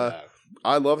 man.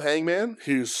 I love Hangman.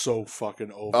 He's so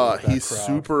fucking over. He's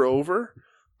super over.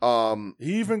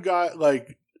 He even got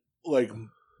like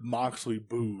Moxley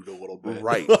booed a little bit.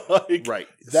 Right. Right.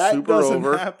 That super doesn't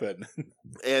over. happen.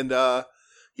 And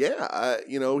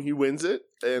he wins it,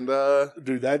 and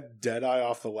dude, that dead eye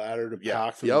off the ladder to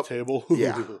pack through the table,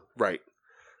 right.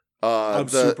 I'm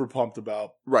super pumped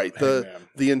about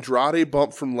the Andrade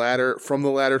bump from the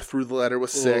ladder through the ladder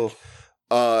was sick.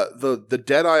 The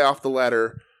dead eye off the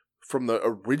ladder from the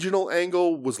original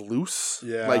angle was loose.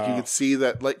 Yeah, like you could see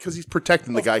that, like because he's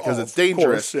protecting the guy because it's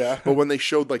dangerous. Course, yeah. But when they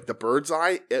showed like the bird's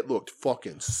eye, it looked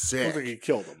fucking sick. I think he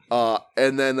killed him.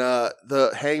 And then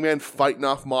the Hangman fighting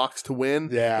off Mox to win.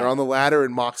 Yeah, they're on the ladder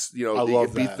and Mox. I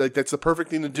love that. Like that's the perfect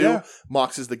thing to do. Yeah.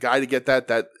 Mox is the guy to get that.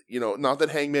 That not that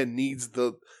Hangman needs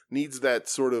that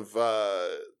sort of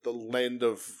the lend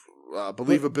of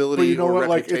believability but you know or what?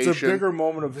 Reputation. Like it's a bigger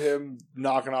moment of him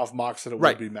knocking off Mox than it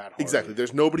would be Matt Hardy. Exactly.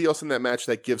 There's nobody else in that match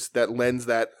that lends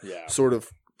that sort of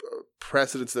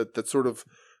precedence, that sort of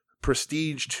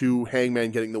prestige to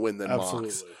Hangman getting the win than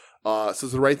Mox. So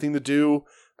it's the right thing to do.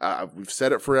 We've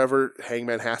said it forever.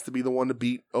 Hangman has to be the one to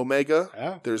beat Omega.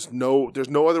 Yeah. There's no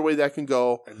other way that can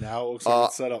go. And now it looks like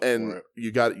it's set up and for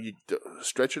it. You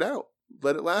stretch it out.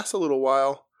 Let it last a little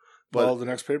while. But the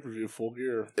next pay-per-view, Full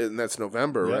Gear. And that's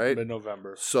November, right?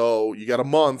 Mid-November. So you got a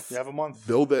month. You have a month.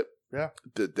 Build it. Yeah.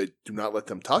 They do not let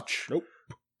them touch. Nope.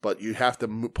 But you have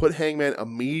to put Hangman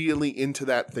immediately into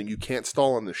that thing. You can't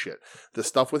stall on this shit. The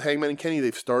stuff with Hangman and Kenny,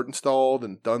 they've started and stalled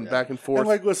and done back and forth.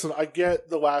 And listen, I get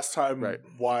the last time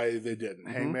why they didn't.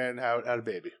 Mm-hmm. Hangman had a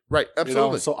baby. Right,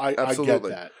 absolutely. So I get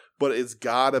that. But it's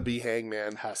got to be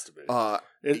Hangman. Has to be.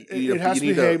 It has to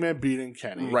be Hangman beating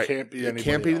Kenny. Right. It can't be anybody It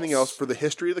can't be anything else. For the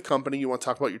history of the company, you want to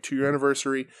talk about your 2-year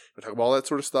anniversary. You want to talk about all that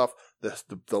sort of stuff.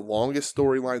 The longest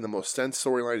storyline, the most sense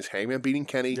storyline is Hangman beating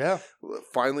Kenny. Yeah.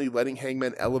 Finally letting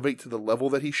Hangman elevate to the level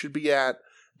that he should be at,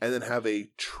 and then have a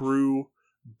true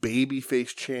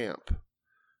babyface champ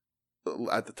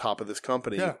at the top of this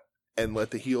company. Yeah. And let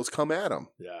the heels come at him.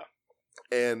 Yeah.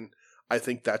 And I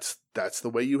think that's the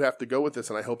way you have to go with this,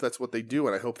 and I hope that's what they do,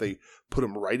 and I hope they put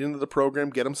him right into the program,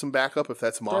 get him some backup if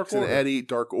that's Mox and Eddie,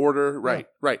 Dark Order, right.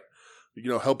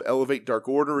 Help elevate Dark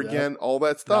Order again, all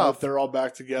that stuff. Now if they're all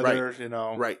back together,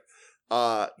 Right.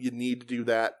 You need to do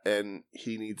that, and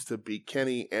he needs to beat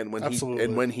Kenny, and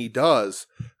when he does,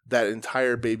 that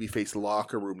entire babyface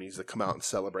locker room needs to come out and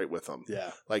celebrate with him.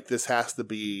 Yeah, like this has to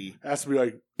be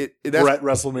like Brett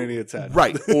WrestleMania 10,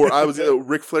 right? Or I was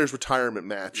Ric Flair's retirement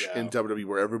match in WWE,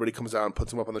 where everybody comes out and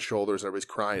puts him up on the shoulders, everybody's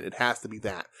crying. It has to be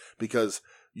that because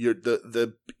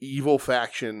the evil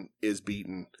faction is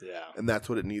beaten, and that's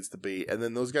what it needs to be. And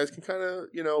then those guys can kind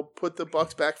of put the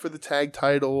Bucks back for the tag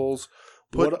titles.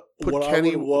 Put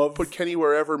Kenny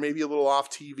wherever, maybe a little off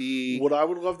TV. What I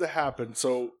would love to happen.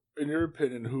 So, in your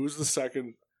opinion, who's the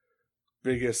second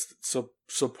biggest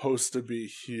supposed to be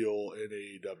heel in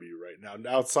AEW right now,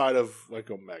 outside of like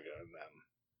Omega and them?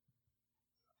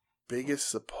 Biggest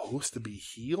supposed to be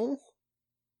heel?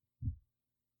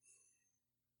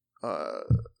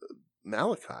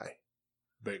 Malachi.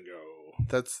 Bingo.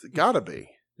 That's gotta be.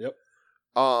 Yep.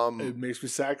 It makes me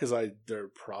sad because they're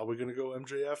probably going to go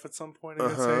MJF at some point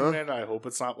against Hangman. I hope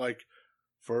it's not like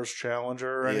first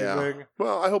challenger or anything.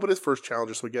 Well, I hope it is first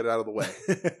challenger so we get it out of the way.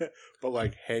 But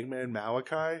like Hangman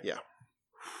Malachi?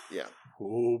 Yeah.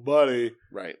 Oh, buddy.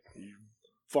 Right. You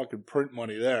fucking print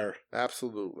money there.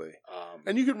 Absolutely.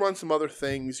 And you can run some other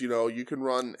things. You can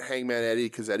run Hangman Eddie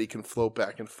because Eddie can float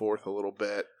back and forth a little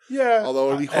bit. Yeah. Although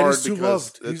it'll be hard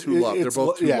because they're too loved. They're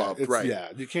both too loved. Right. Yeah.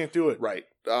 You can't do it. Right.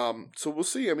 So we'll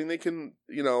see. I mean, they can,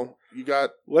 you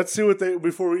got... Let's see what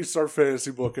before we start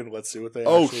fantasy booking, let's see what they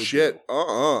actually shit.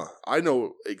 Do. I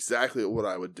know exactly what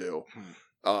I would do.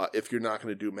 If you're not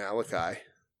going to do Malachi.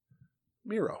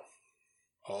 Miro.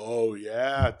 Oh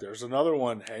yeah, there's another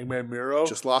one. Hangman Miro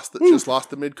just lost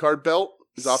the mid-card belt.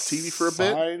 He's off TV for a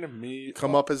bit. Sign me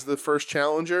Come up as the first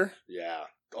challenger. Yeah.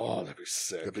 Oh, that'd be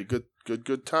sick. That'd be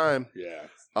good time. Yeah.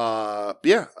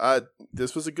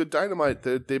 This was a good Dynamite.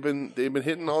 They've been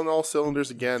hitting on all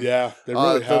cylinders again. Yeah, they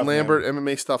really have. The Lambert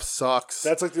MMA stuff sucks.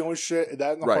 That's like the only shit.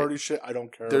 That and the Hardy shit, I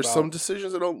don't care. There's about. some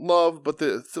decisions I don't love, but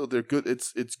they're good.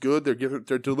 It's good.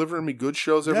 They're delivering me good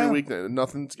shows every week.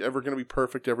 Nothing's ever going to be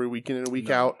perfect every week in and a week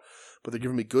out, but they're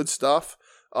giving me good stuff.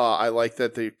 I like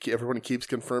that everyone keeps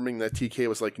confirming that TK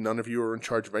was like, none of you are in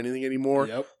charge of anything anymore.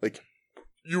 Yep. Like,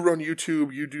 you run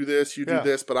YouTube, you do this, you do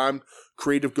this, but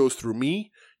creative goes through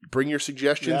me. You bring your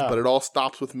suggestions, but it all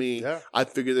stops with me. Yeah. I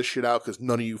figure this shit out because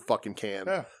none of you fucking can.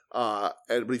 Yeah.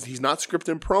 But he's not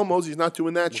scripting promos. He's not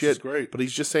doing that shit. Is great. But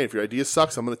he's just saying, if your idea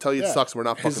sucks, I'm going to tell you it sucks. And we're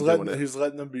not fucking doing it. He's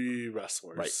letting them be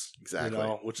wrestlers. Right. Exactly.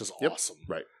 Which is awesome.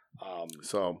 Right.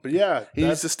 But yeah, he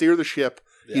needs to steer the ship.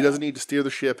 Yeah. He doesn't need to steer the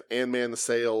ship and man the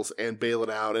sails and bail it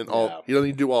out and all. Yeah. He doesn't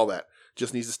need to do all that.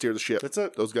 Just needs to steer the ship. That's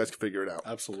it. Those guys can figure it out.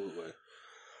 Absolutely.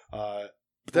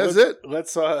 That's it.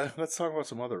 Let's talk about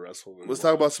some other wrestling. Let's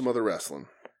talk about some other wrestling.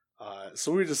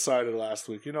 So we decided last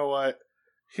week, you know what?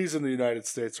 He's in the United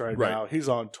States right now. He's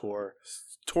on tour.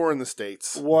 Tour in the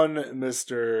States. One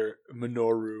Mr.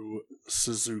 Minoru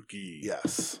Suzuki.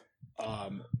 Yes.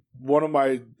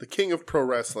 The king of pro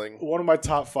wrestling. One of my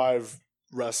top 5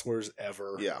 wrestlers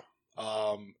ever. Yeah.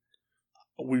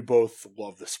 We both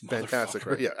love this fantastic.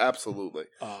 motherfucker. Yeah, absolutely.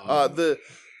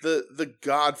 The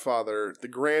godfather, the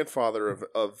grandfather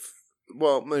of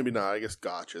well, maybe not, I guess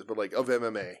gotchas, but like of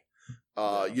MMA.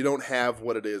 You don't have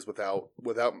what it is without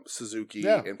Suzuki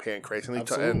and Pancrase.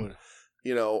 Absolutely.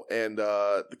 And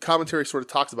the commentary sort of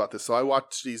talks about this. So I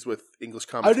watched these with English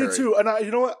commentary. I did too, and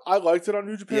you know what? I liked it on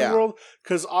New Japan World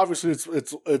because obviously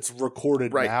it's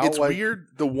recorded now. It's weird.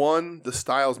 The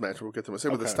Styles match. We'll get to it.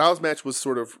 But the Styles match was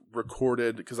sort of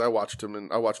recorded because I watched him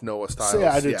and I watched Noah Styles. So,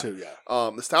 I did too.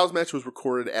 Yeah. The Styles match was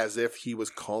recorded as if he was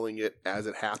calling it as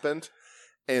it happened.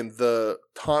 And the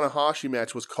Tanahashi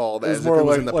match was called as if it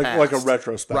was in the past. Like a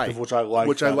retrospective, which I liked.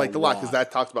 Which I liked a lot because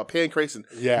that talks about Pancrase and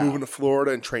moving to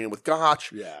Florida and training with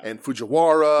Gotch and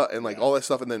Fujiwara and all that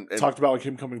stuff. And then talked about like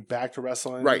him coming back to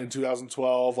wrestling in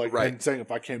 2012, and saying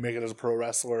if I can't make it as a pro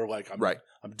wrestler,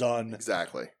 I'm done.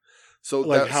 Exactly. So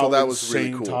that was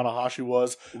really cool. Tanahashi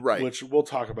was which we'll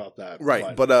talk about that.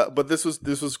 But this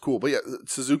was cool. But yeah,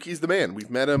 Suzuki's the man.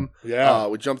 We've met him. Yeah,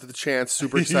 we jumped at the chance.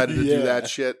 Super excited to do that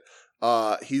shit.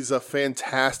 He's a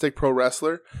fantastic pro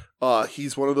wrestler.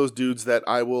 He's one of those dudes that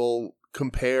I will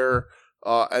compare,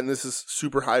 and this is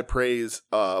super high praise,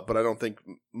 but I don't think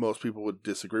most people would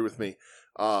disagree with me.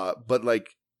 But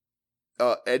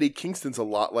Eddie Kingston's a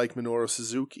lot like Minoru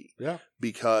Suzuki. Yeah.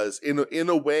 Because in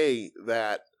a way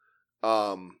that,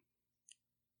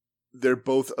 they're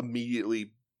both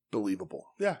immediately believable.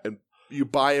 Yeah. And you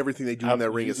buy everything they do in that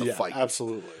ring as a fight.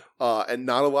 Absolutely. And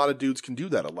not a lot of dudes can do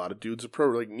that. A lot of dudes are pro.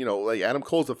 Like Adam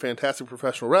Cole's a fantastic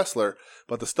professional wrestler,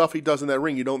 but the stuff he does in that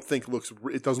ring, you don't think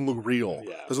it doesn't look real.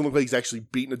 Yeah. It doesn't look like he's actually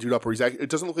beating a dude up, or it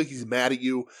doesn't look like he's mad at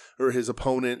you or his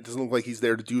opponent. It doesn't look like he's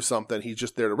there to do something. He's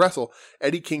just there to wrestle.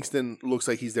 Eddie Kingston looks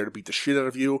like he's there to beat the shit out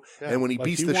of you. Yeah. And when he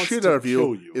beats the shit out of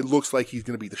you, it looks like he's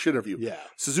going to beat the shit out of you. Yeah.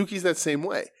 Suzuki's that same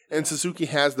way. And Suzuki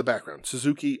has the background.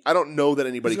 Suzuki, I don't know that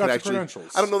anybody can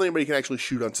actually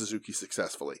shoot on Suzuki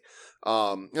successfully.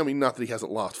 Not that he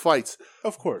hasn't lost fights,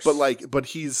 of course, but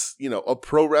he's a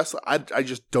pro wrestler. I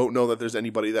just don't know that there's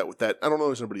anybody that I don't know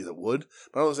there's anybody that would,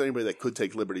 but I don't know there's anybody that could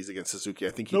take liberties against Suzuki.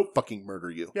 I think he'd fucking murder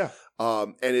you. Yeah.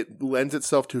 And it lends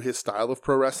itself to his style of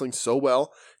pro wrestling so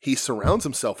well. He surrounds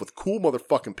himself with cool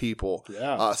motherfucking people.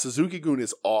 Yeah. Suzuki-gun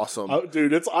is awesome,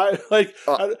 dude. Out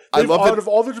of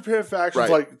all the Japan factions,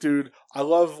 dude, I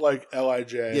love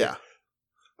LIJ. Yeah.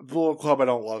 Bullet Club I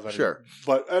don't love anymore. Sure.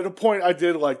 But at a point I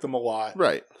did like them a lot.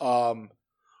 Right.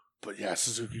 But yeah,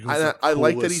 Suzuki. I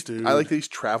like that he's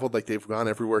traveled. Like they've gone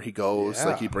everywhere he goes. Yeah.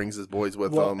 Like he brings his boys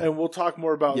with him. And we'll talk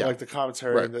more about the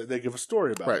commentary and they give a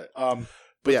story about it.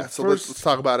 But yeah, so let's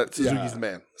talk about it. Suzuki's the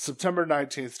man. September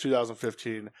 19th,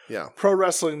 2015. Yeah. Pro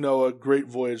Wrestling Noah, Great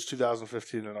Voyage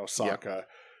 2015 in Osaka. Yeah.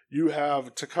 You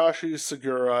have Takashi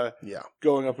Sugiura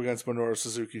going up against Minoru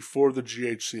Suzuki for the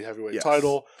GHC heavyweight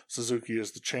title. Suzuki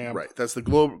is the champ. Right. That's the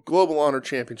Global Honor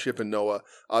Championship in Noah.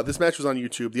 This match was on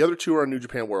YouTube. The other two are on New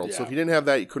Japan World. Yeah. So if you didn't have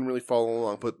that, you couldn't really follow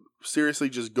along. But seriously,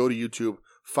 just go to YouTube,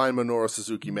 find Minoru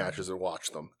Suzuki matches and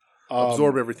watch them.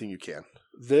 Absorb everything you can.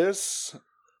 This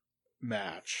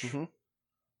match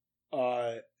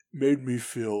made me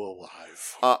feel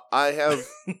alive. I have...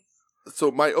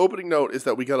 So my opening note is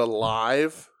that we got a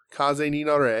live Kaze ni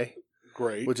Nare.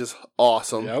 Great. Which is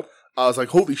awesome. Yep. I was like,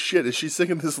 holy shit, is she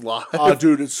singing this live? Oh,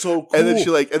 dude, it's so cool. And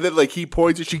then he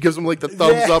points and she gives him the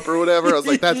thumbs up or whatever. I was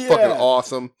like, that's fucking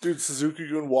awesome. Dude,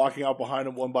 Suzuki-gun walking out behind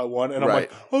him one by one. And I'm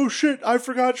like, oh shit, I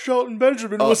forgot Shelton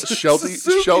Benjamin was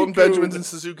Shelton Benjamin's in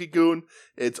Suzuki-gun.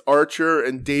 It's Archer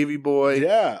and Davey Boy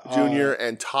Jr.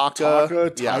 and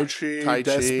Taka, Taichi,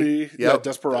 Despi,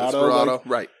 Desperado.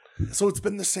 Right. So it's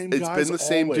been the same guys. It's been the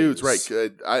same dudes, right?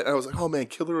 Good. I was like, oh man,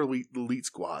 Killer Elite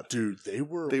Squad, dude. They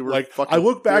were fucking. I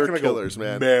look back and I go, killers,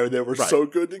 man. They were so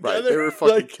good together. Right. They were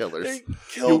fucking killers.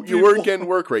 You weren't getting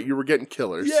work rate. You were getting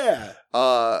killers. Yeah.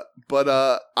 But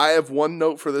I have one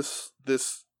note for this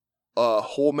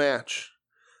whole match,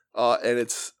 and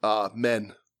it's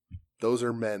men. Those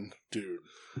are men, dude.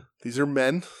 These are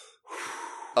men.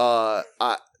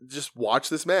 I just watch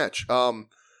this match.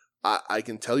 I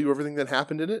can tell you everything that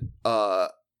happened in it.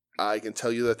 I can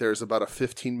tell you that there's about a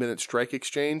 15-minute strike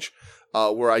exchange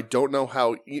where I don't know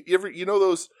how. You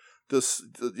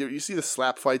see the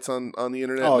slap fights on the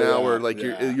internet where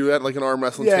you're at an arm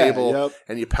wrestling table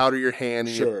and you powder your hand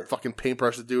and you fucking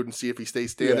paintbrush the dude and see if he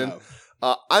stays standing.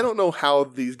 I don't know how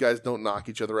these guys don't knock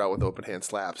each other out with open hand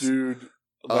slaps. Dude,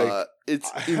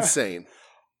 it's insane.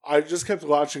 I just kept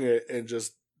watching it and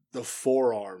just the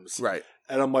forearms. Right.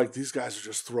 And I'm like, these guys are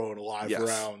just throwing live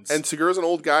rounds. And Segura's an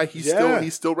old guy. He's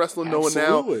still wrestling Noah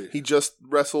now. He just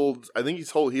wrestled. I think he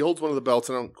holds one of the belts.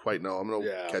 I don't quite know. I'm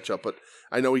gonna catch up, but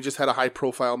I know he just had a high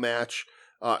profile match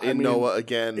Noah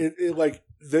again. It like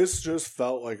this just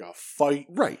felt like a fight.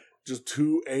 Right. Just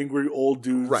two angry old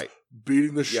dudes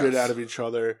beating the shit out of each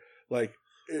other. Like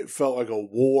it felt like a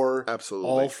war. Absolutely.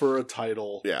 All for a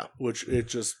title. Yeah. Which it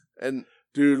just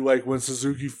dude, like when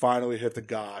Suzuki finally hit the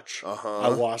gotch, I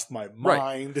lost my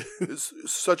mind. Right. It's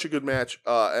such a good match.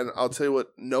 And I'll tell you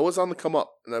what, Noah's on the come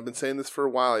up, and I've been saying this for a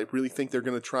while. I really think they're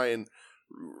going to try and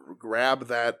grab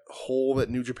that hole that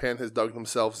New Japan has dug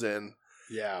themselves in,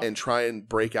 and try and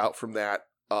break out from that.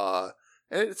 And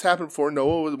it's happened before.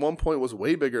 Noah at one point was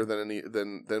way bigger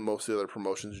than most of the other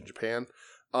promotions in Japan.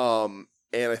 And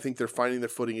I think they're finding their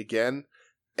footing again.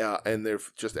 And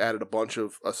they've just added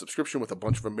a subscription with a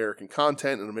bunch of American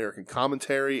content and American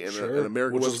commentary and an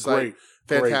American Which website. Is great.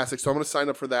 Fantastic. So I'm going to sign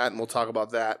up for that, and we'll talk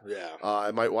about that. Yeah.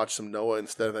 I might watch some Noah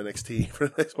instead of NXT for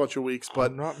the next bunch of weeks.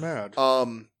 But I'm not mad.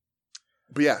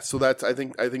 But yeah, so that's I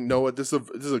think Noah. This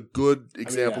is a good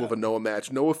example of a Noah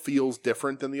match. Noah feels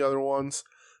different than the other ones.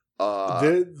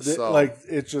 Like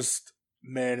it just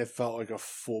it felt like a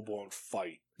full blown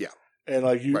fight. Yeah. And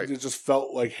like it just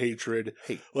felt like hatred.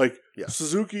 Like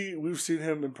Suzuki, we've seen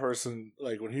him in person.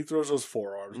 Like when he throws those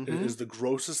forearms, it is the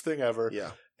grossest thing ever.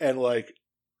 Yeah, and like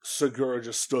Segura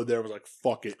just stood there, and was like,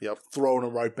 "Fuck it," throwing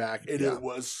him right back, and it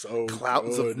was so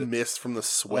clouds good. of mist from the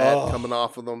sweat coming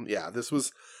off of them. Yeah, this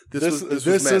was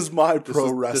my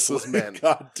pro wrestling. This was men.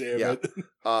 God damn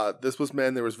it. This was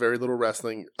men. There was very little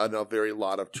wrestling and a very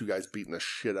lot of two guys beating the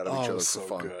shit out of each other for so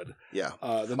fun. Good. Yeah.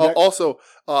 Also,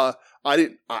 I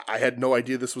had no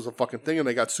idea this was a fucking thing, and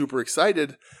I got super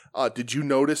excited. Did you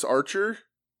notice Archer?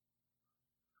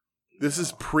 This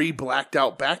is pre-blacked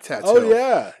out back tattoo. Oh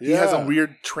yeah. He has a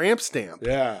weird tramp stamp.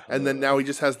 Yeah. And then now he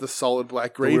just has the solid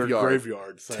black graveyard.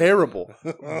 Graveyard thing. Terrible.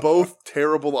 Both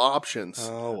terrible options.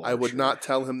 Oh, I would not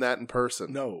tell him that in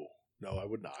person. No, I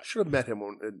would not. I should have met him.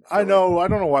 I know. I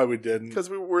don't know why we didn't.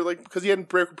 Because we were like, because he hadn't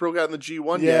broke out in the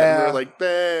G1 yet. And we were like,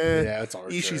 yeah, it's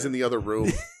Archer. Ishii's in the other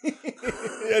room.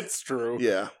 It's true.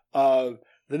 Yeah.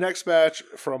 The next match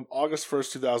from August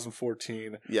 1st,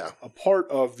 2014. Yeah. A part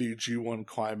of the G1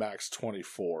 Climax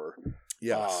 24.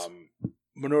 Yes.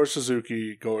 Minoru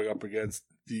Suzuki going up against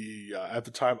the, at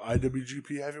the time,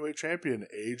 IWGP Heavyweight Champion,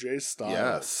 AJ Styles.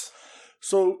 Yes.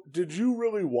 So, did you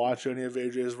really watch any of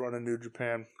AJ's run in New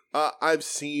Japan? I've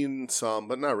seen some,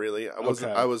 but not really. I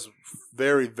was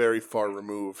very, very far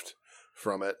removed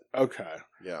from it. Okay.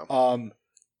 Yeah.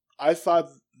 I thought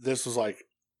this was like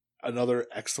another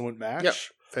excellent match. Yep.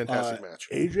 Fantastic match.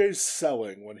 AJ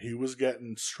selling when he was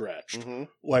getting stretched.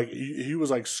 Like he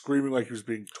was like screaming like he was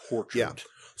being tortured. Yeah.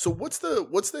 So what's the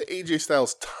AJ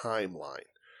Styles timeline?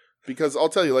 Because I'll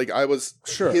tell you, like I was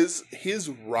his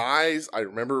rise. I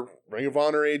remember Ring of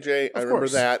Honor AJ. I remember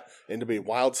that, and to be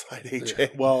Wildside AJ. Yeah.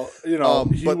 Well,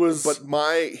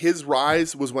 his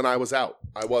rise was when I was out.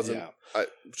 I wasn't. Yeah. I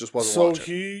just wasn't watching.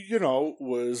 So he,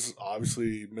 was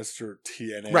obviously Mr.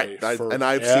 TNA, right? And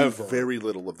I've seen very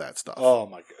little of that stuff. Oh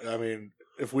my god! I mean,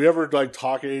 if we ever like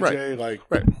talk AJ,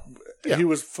 he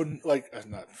was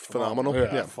not phenomenal.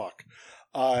 Yeah, fuck,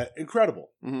 incredible.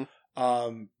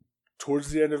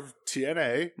 Towards the end of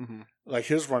TNA, like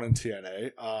his run in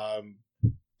TNA,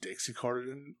 Dixie Carter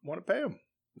didn't want to pay him.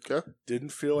 Okay,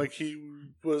 didn't feel like he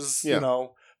was,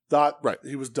 thought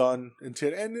he was done in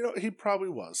TNA, and he probably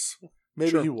was.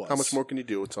 Maybe he was. How much more can you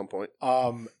do at some point?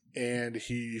 And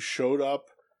he showed up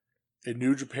in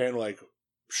New Japan like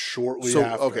shortly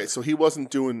after. Okay, so he wasn't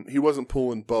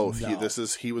pulling both. No.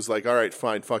 He was like, all right,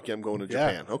 fine, fuck you, I'm going to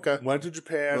Japan. Okay, went to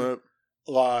Japan.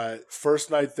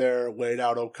 First night there, laid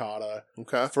out Okada.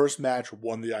 Okay. First match,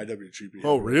 won the IWGP.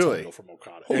 Oh, really? Title from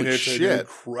Okada. Holy shit! An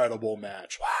incredible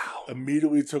match. Wow.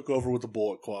 Immediately took over with the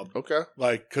Bullet Club. Okay.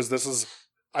 Because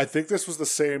I think this was the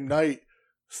same night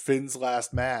Finn's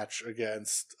last match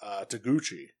against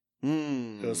Taguchi.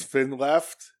 Because Finn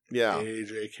left. Yeah.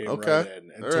 AJ came right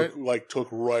in and took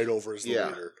right over as the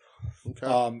leader.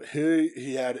 Okay.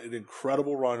 He had an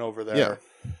incredible run over there.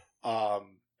 Yeah.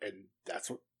 And that's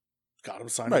what got him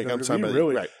signed by WWE,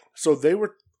 really. Right. So they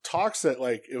were talks that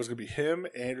it was going to be him,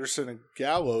 Anderson, and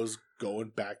Gallows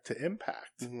going back to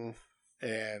Impact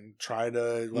and trying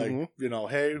to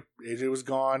hey, AJ was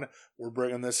gone, we're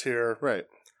bringing this here. Right.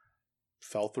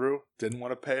 Fell through. Didn't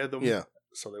want to pay them. Yeah.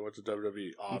 So they went to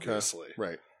WWE. Obviously. Okay.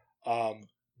 Right.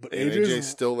 But AJ's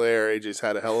still there. AJ's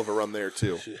had a hell of a run there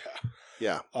too.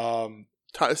 Yeah.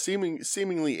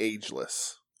 seemingly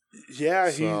ageless. Yeah,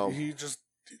 so. he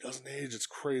doesn't age. It's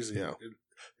crazy. Yeah.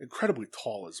 Incredibly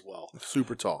tall as well.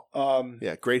 Super tall.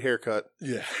 Yeah, great haircut.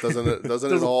 Yeah.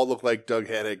 Doesn't it all look like Doug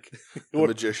Hennig, the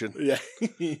magician? Yeah.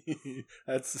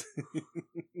 That's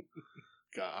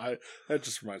God, that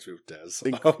just reminds me of Dez.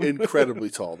 Incredibly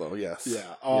tall though, yes.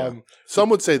 Yeah. Some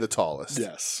would say the tallest.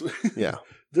 Yes. Yeah.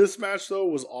 This match though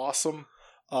was awesome.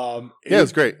 Yeah, it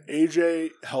was great.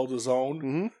 AJ held his own.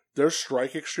 Mm-hmm. Their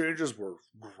strike exchanges were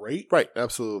great. Right,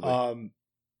 absolutely.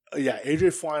 Yeah,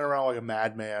 AJ flying around like a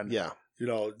madman. Yeah. You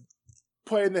know,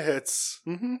 playing the hits.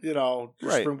 Mm-hmm. You know,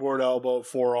 springboard elbow,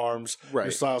 forearms. Right.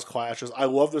 Your styles clashes. I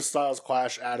love the styles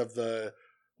clash out of the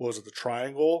the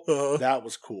triangle. That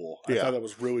was cool. I thought that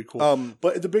was really cool.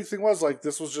 But the big thing was like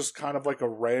this was just kind of like a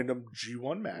random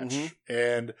G1 match,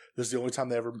 and this is the only time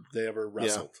they ever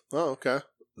wrestled. Yeah. Oh, okay.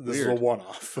 This is a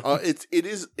one-off.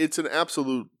 It's an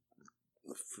absolute,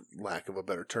 for lack of a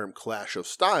better term, clash of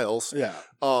styles. Yeah.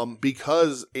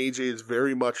 Because AJ is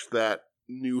very much that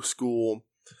new school,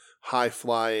 high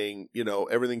flying,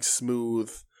 everything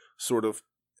smooth, sort of.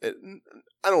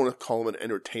 I don't want to call him an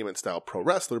entertainment style pro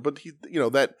wrestler, but he,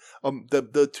 that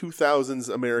the 2000s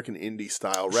American indie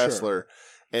style wrestler,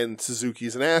 and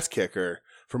Suzuki's an ass kicker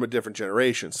from a different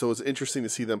generation. So it's interesting to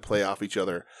see them play off each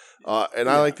other. And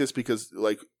I like this because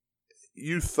like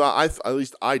you thought, at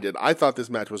least I did. I thought this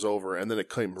match was over, and then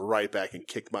it came right back and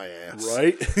kicked my ass.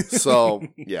 Right. So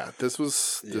yeah, this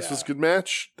was a good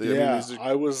match.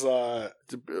 I was.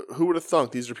 Who would have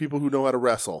thunk? These are people who know how to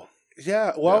wrestle.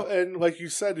 Yeah, well, and like you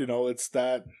said, it's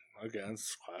that, again,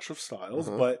 it's clash of styles,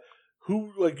 but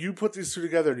who, like, you put these two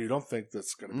together and you don't think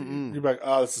that's going to be, you're like,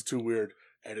 oh, this is too weird,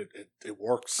 and it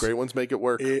works. Great ones make it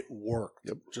work. It worked.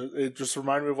 Yep. It just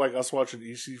reminded me of, like, us watching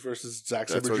EC versus Zack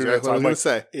Sabre Jr. That's what I was going to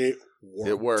say. It worked.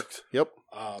 It worked. Yep.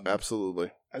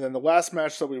 Absolutely. And then the last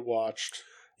match that we watched,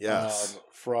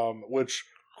 from which...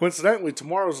 Coincidentally,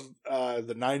 tomorrow's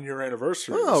the 9-year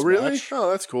anniversary. Oh, really? Match. Oh,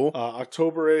 that's cool.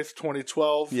 October 8th,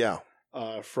 2012. Yeah.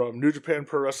 From New Japan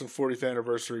Pro Wrestling 40th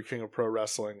Anniversary, King of Pro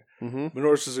Wrestling. Mm-hmm.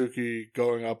 Minoru Suzuki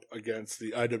going up against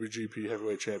the IWGP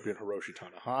Heavyweight Champion Hiroshi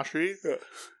Tanahashi.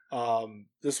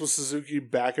 This was Suzuki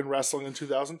back in wrestling in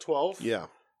 2012. Yeah.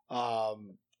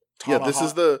 This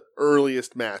is the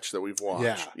earliest match that we've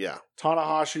watched. Yeah.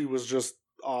 Tanahashi was just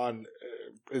on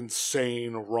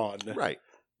insane run. Right.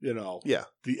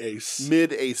 The ace.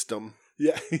 Mid-acedom.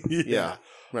 Yeah. Yeah.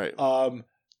 Right.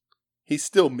 He's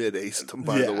still mid-acedom,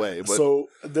 by the way. But so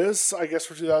this, I guess,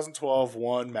 for 2012,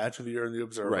 won Match of the Year in the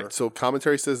Observer. Right. So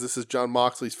commentary says this is John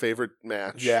Moxley's favorite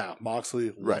match. Yeah.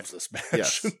 Moxley loves this match.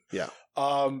 Yes. Yeah.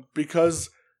 Because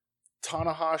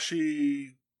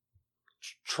Tanahashi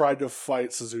tried to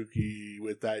fight Suzuki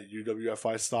with that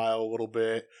UWFI style a little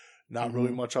bit. Not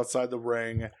really much outside the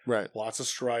ring. Right. Lots of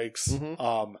strikes.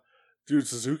 Mm-hmm. Dude,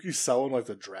 Suzuki's selling like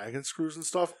the dragon screws and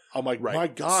stuff. I'm like, my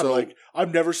God, so, like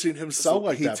I've never seen him sell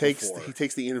like that before. He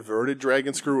takes the inverted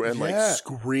dragon screw and like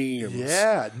screams.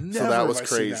 Yeah, never. So that was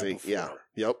crazy. Yeah.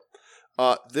 Yep.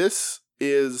 This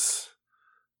is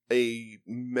a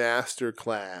master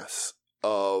class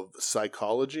of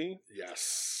psychology.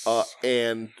 Yes.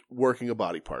 And working a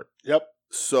body part. Yep.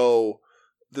 So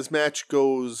this match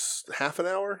goes half an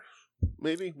hour.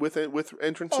 Maybe with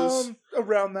entrances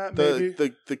around that. Maybe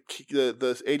the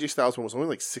AJ Styles one was only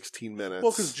like 16 minutes.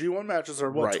 Well, because G1 matches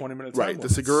are 20 minutes. Right. The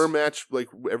Segura match, like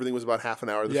everything was about half an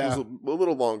hour. This was a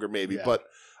little longer, maybe, but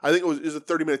I think it was a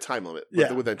 30-minute time limit.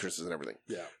 With entrances and everything.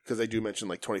 Yeah. Because they do mention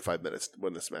like 25 minutes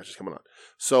when this match is coming on.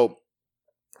 So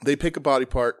they pick a body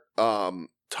part.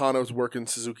 Tana's working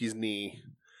Suzuki's knee,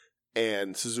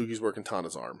 and Suzuki's working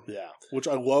Tana's arm. Yeah, which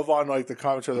I love on like the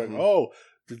commentary. Like, oh.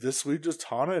 Did this lead just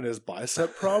Tana and his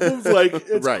bicep problems? Like,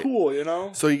 it's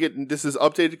cool, So you get, this is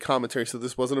updated commentary, so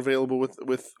this wasn't available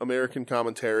with American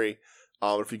commentary.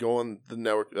 If you go on the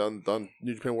network, on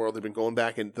New Japan World, they've been going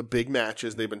back, and the big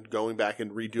matches, they've been going back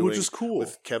and redoing. Which is cool.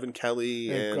 With Kevin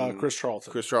Kelly and Chris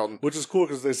Charlton. Which is cool,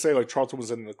 because they say, like, Charlton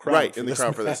was in the crowd. Right, in the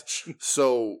crowd for this.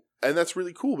 So... And that's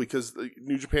really cool because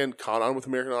New Japan caught on with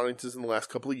American audiences in the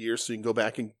last couple of years, so you can go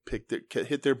back and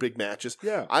hit their big matches.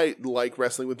 Yeah, I like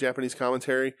wrestling with Japanese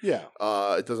commentary. Yeah,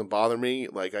 it doesn't bother me.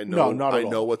 Like I know, I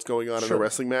know what's going on in a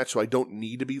wrestling match, so I don't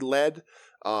need to be led.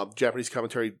 Japanese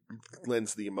commentary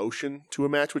lends the emotion to a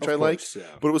match, which I like. Yeah.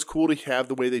 But it was cool to have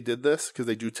the way they did this because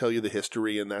they do tell you the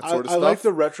history and that sort of stuff. I like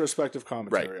the retrospective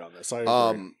commentary on this. I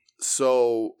agree.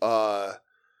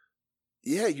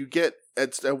 Yeah, you get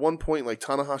at one point like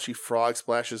Tanahashi frog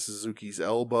splashes Suzuki's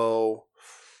elbow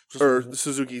or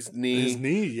Suzuki's knee. His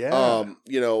knee, yeah.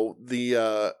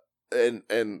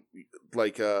 and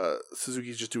like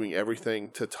Suzuki's just doing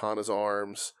everything to Tana's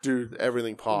arms, dude,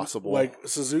 everything possible. Like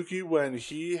Suzuki when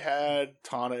he had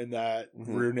Tana in that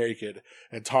rear naked,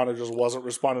 and Tana just wasn't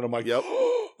responding. I'm like, yep.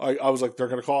 I was like, they're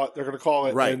gonna call it. They're gonna call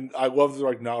it. Right. And I love they're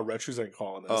like, no, Red Shoes ain't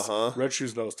calling this. Uh-huh. Red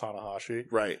Shoes knows Tanahashi.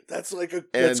 Right. That's like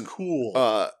that's cool.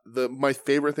 My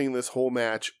favorite thing in this whole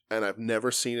match, and I've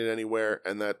never seen it anywhere,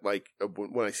 and that like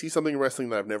when I see something in wrestling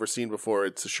that I've never seen before,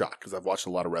 it's a shock because I've watched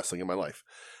a lot of wrestling in my life.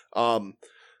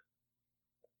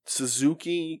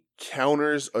 Suzuki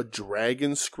counters a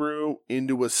dragon screw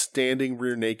into a standing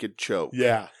rear naked choke.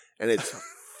 Yeah. And it's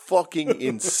fucking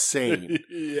insane.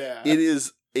 Yeah. It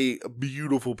is a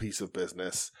beautiful piece of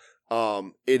business.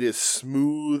 It is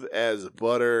smooth as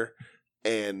butter,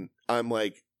 and I'm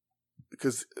like,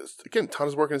 because again,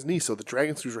 Tana's working his knee, so the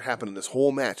dragon screws are happening this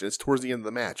whole match, and it's towards the end of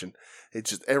the match, and it's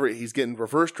just he's getting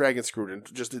reverse dragon screwed, and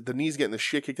just the knee's getting the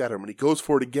shit kicked out of him, and he goes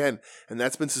for it again, and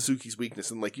that's been Suzuki's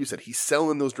weakness. And like you said, he's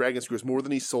selling those dragon screws more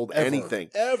than he's sold anything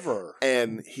ever.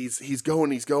 And he's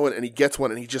going, and he gets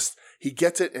one, and he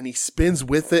gets it, and he spins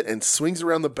with it, and swings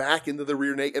around the back into the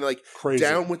rear naked, and like crazy.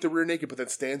 Down with the rear naked, but then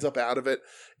stands up out of it.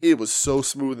 It was so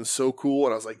smooth and so cool,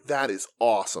 and I was like, that is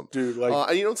awesome, dude. Like,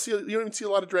 and you don't even see a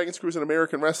lot of dragon screws in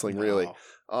American wrestling, really.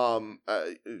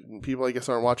 People I guess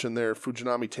aren't watching their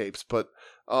Fujinami tapes, but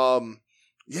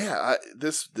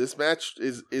this match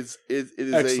is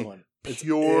excellent.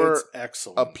 It's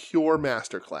excellent. A pure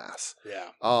masterclass.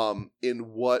 Yeah. In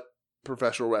what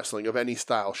professional wrestling of any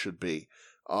style should be.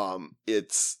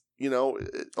 It's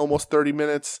almost 30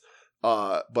 minutes,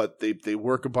 but they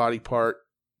work a body part.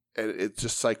 And it's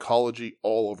just psychology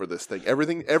all over this thing.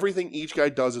 Everything each guy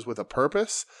does is with a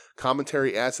purpose.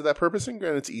 Commentary adds to that purpose, and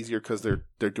granted, it's easier because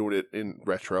they're doing it in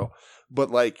retro.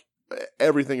 But like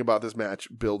everything about this match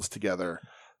builds together.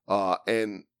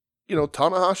 And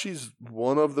Tanahashi's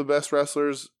one of the best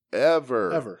wrestlers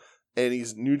ever, and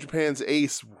he's New Japan's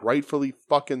ace, rightfully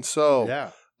fucking so.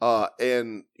 Yeah.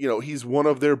 And he's one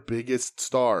of their biggest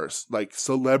stars, like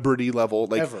celebrity level,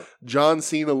 like ever. John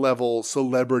Cena level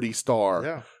celebrity star.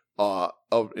 Yeah.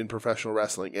 In professional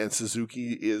wrestling, and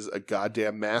Suzuki is a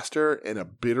goddamn master and a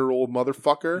bitter old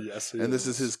motherfucker. Yes, and this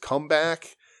is his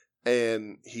comeback,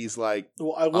 and he's like,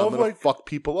 well, I love I'm gonna fuck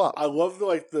people up. I love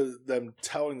them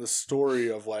telling the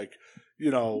story of like,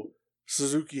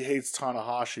 Suzuki hates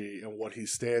Tanahashi and what he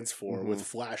stands for with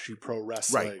flashy pro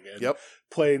wrestling and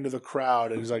playing to the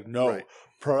crowd, and he's like, no. Right.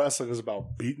 Pro wrestling is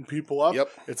about beating people up.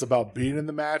 Yep. It's about being in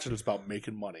the match, and it's about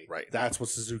making money. Right. That's what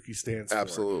Suzuki stands for.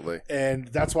 Absolutely. And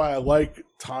that's why I like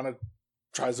Tana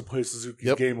tries to play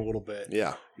Suzuki's game a little bit.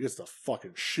 Yeah. He gets the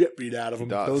fucking shit beat out of him.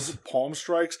 Those palm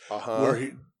strikes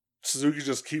where Suzuki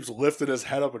just keeps lifting his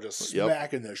head up and just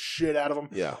smacking the shit out of him.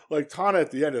 Yeah. Like Tana at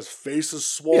the end, his face is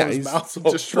swollen, his mouth's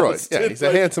destroyed. Yeah, he's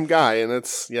a handsome guy, and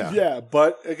it's Yeah,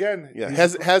 but again,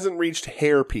 hasn't reached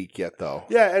hair peak yet though.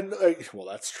 Yeah, and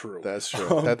that's true. That's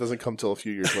true. That doesn't come till a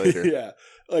few years later. Yeah.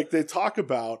 Like they talk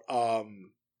about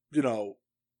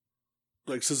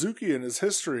like Suzuki in his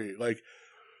history, like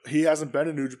he hasn't been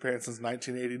in New Japan since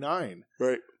 1989.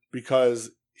 Right. Because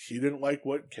he didn't like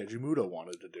what Keiji Muto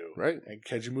wanted to do. Right. And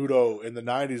Keiji Muto in the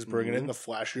 90s bringing in the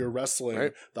flashier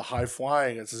wrestling, the high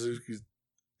flying, and Suzuki's,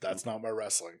 that's not my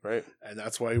wrestling. Right. And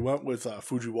that's why he went with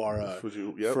Fujiwara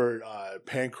for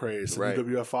Pancrase and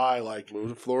WFI. Like, moved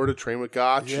to Florida, train with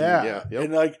Gotch. Yeah.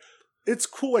 And like, it's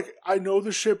cool. Like, I know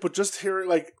the shit, but just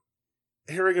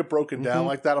hearing it broken down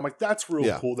like that, I'm like, that's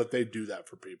real cool that they do that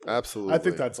for people. Absolutely. I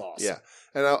think that's awesome. Yeah.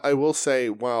 And I will say,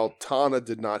 while Tana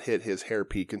did not hit his hair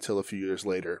peak until a few years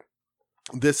later,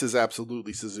 this is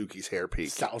absolutely Suzuki's hair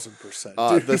peak.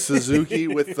 1000%. The Suzuki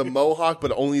with the mohawk,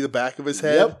 but only the back of his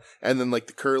head, and then like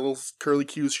the curly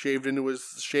cues shaved into his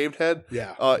shaved head,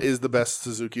 is the best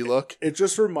Suzuki look. It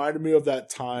just reminded me of that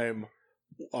time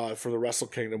for the Wrestle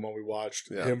Kingdom when we watched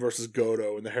him versus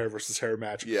Goto in the hair versus hair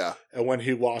match. Yeah. And when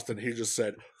he lost and he just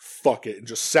said, fuck it, and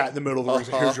just sat in the middle of the ring and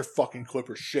said, here's your fucking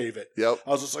clipper, shave it. Yep.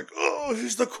 I was just like, oh,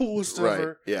 he's the coolest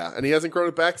ever. Yeah. And he hasn't grown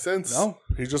it back since. No.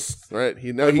 He just... Right.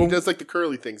 He does like the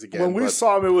curly things again. When we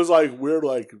saw him, it was like weird,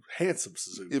 like handsome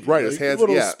Suzuki. Right. His hands,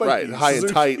 right. High and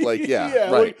tight, like,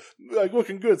 right. Like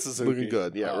looking good Suzuki. Looking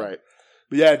good, right.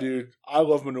 But yeah, dude, I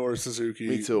love Minoru Suzuki.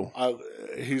 Me too.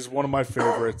 He's one of my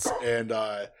favorites, and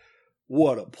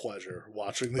what a pleasure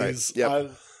watching these. Right.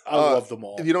 Yep. I love them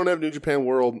all. If you don't have New Japan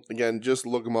World, again, just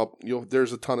look them up.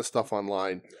 There's a ton of stuff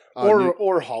online.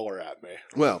 Or holler at me.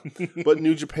 Well, but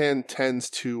New Japan tends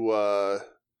to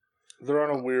they're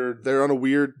on a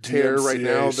weird tear right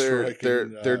now.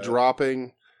 They're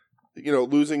dropping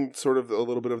losing sort of a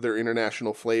little bit of their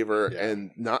international flavor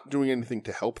and not doing anything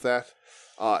to help that.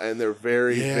 And they're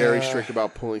very, very strict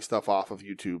about pulling stuff off of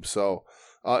YouTube. So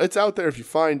it's out there if you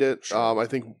find it. Sure. I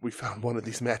think we found one of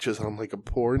these matches on like a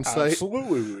porn site.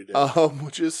 Absolutely, we did.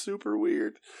 Which is super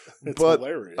weird. It's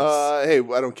hilarious. Hey,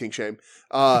 I don't kink shame.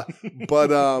 But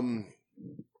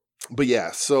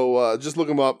yeah. So just look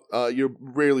them up. You'll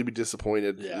rarely be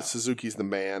disappointed. Yeah. Suzuki's the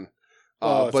man.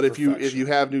 But if you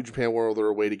have New Japan World or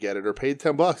a way to get it, or paid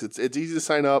 $10, it's easy to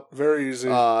sign up. Very easy.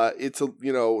 It's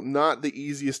not the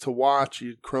easiest to watch.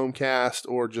 You Chromecast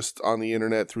or just on the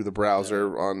internet through the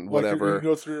browser on whatever. You can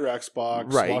go through your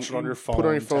Xbox, watch it on your phone, put it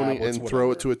on your phone tablets, and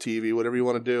throw it to a TV, whatever you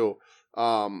want to do.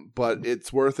 But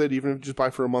it's worth it, even if you just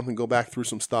buy for a month and go back through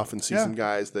some stuff and see some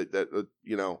guys that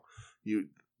you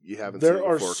haven't. There seen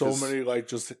are before, so many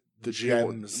just. The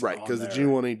G1, right? Because the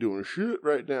G1 ain't doing shit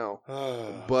right now.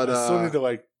 But I still need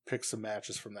to pick some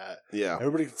matches from that. Yeah,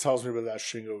 everybody tells me about that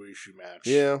Shingo Ishii match.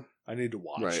 Yeah, I need to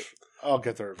watch. Right, I'll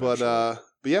get there eventually.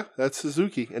 But yeah, that's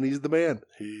Suzuki, and he's the man.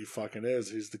 He fucking is.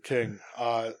 He's the king.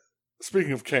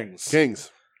 Speaking of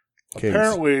kings,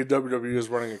 apparently WWE is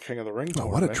running a King of the Ring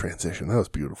tournament. What a transition! That was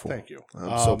beautiful. Thank you.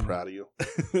 I'm so proud of you.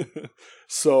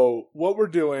 So what we're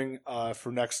doing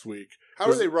for next week?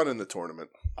 How are they running the tournament?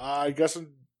 I guess.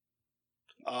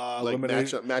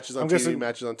 Matches on TV,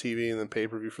 matches on TV, and then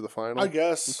pay-per-view for the final? I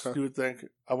guess you would think.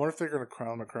 I wonder if they're going to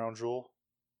crown the crown jewel.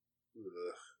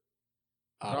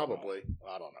 Probably.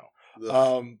 I don't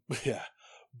know. Yeah.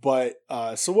 But,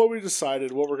 so what we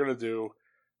decided, what we're going to do,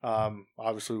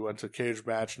 obviously we went to cage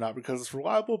match, not because it's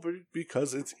reliable, but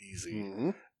because it's easy.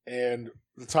 Mm-hmm. And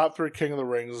the top 3 King of the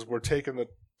Rings, we're taking the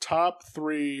top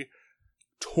 3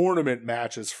 tournament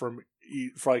matches from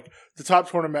the top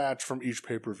tournament match from each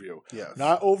pay-per-view. Yes.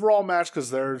 Not overall match, because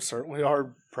there certainly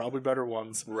are probably better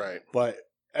ones. Right. But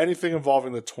anything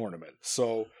involving the tournament.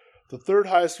 So the third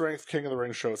highest ranked King of the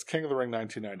Ring show is King of the Ring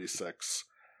 1996.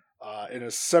 In a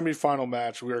semifinal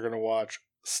match, we are going to watch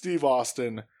Steve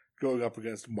Austin going up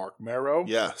against Mark Marrow.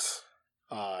 Yes.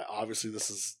 Obviously, this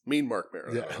is mean Mark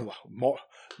Marrow. Yeah, the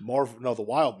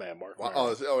Wild Man Mark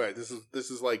Marrow. Right. This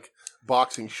is like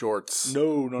boxing shorts.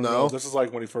 No. This is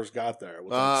like when he first got there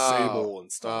with Sable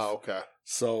and stuff. Oh, okay.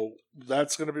 So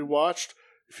that's going to be watched.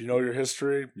 If you know your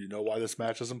history, you know why this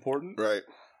match is important. Right.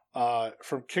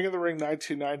 From King of the Ring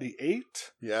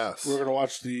 1998. Yes. We're going to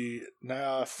watch the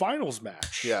finals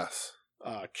match. Yes.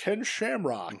 Ken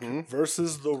Shamrock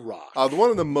versus The Rock. The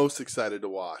one I'm most excited to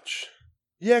watch.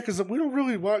 Yeah, because we don't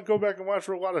really go back and watch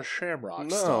a lot of Shamrock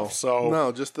stuff. So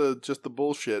no, just the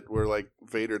bullshit where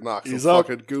Vader knocks him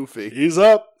fucking goofy. He's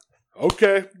up.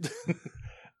 Okay.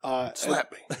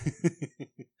 Slap me.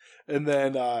 And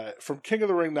then from King of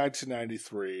the Ring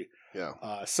 1993,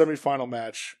 semifinal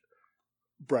match,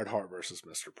 Bret Hart versus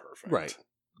Mr. Perfect. Right.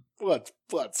 Let's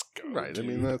go. Right. Dude. I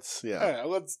mean, that's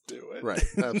let's do it. Right.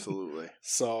 Absolutely.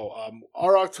 So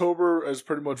our October is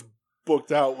pretty much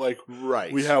booked out.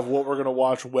 Right. We have what we're gonna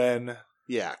watch when.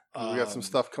 Yeah. We got some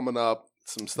stuff coming up.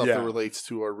 Some stuff that relates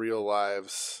to our real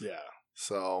lives. Yeah.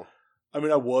 So, I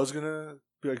mean, I was gonna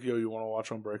be like, yo, you want to watch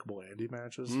Unbreakable Andy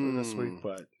matches for this week?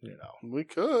 But we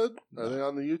could. Are they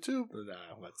on the YouTube? Nah,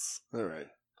 let's. All right.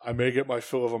 I may get my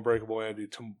fill of Unbreakable Andy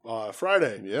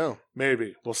Friday. Yeah.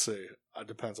 Maybe. We'll see. It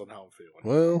depends on how I'm feeling.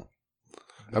 Well,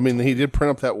 I mean, he did print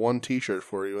up that one T-shirt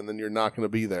for you, and then you're not going to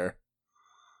be there.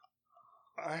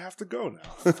 I have to go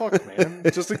now. Fuck, man.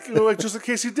 Just in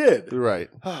case you did. Right.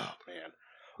 Oh, man.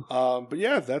 But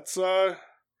yeah, that's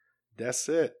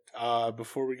it.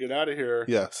 Before we get out of here.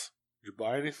 Yes. Did you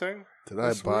buy anything? Did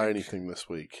I buy anything this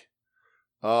week?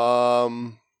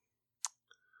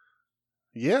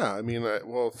 Yeah, I mean,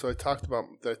 so I talked about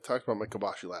my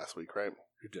Kobashi last week, right?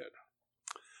 You did.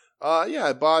 Yeah,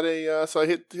 I bought so I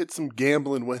hit some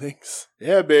gambling winnings.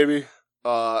 Yeah, baby.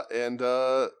 And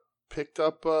picked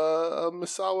up a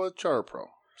Misawa Chara Pro.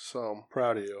 So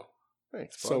proud of you.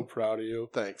 Thanks, bud. So proud of you.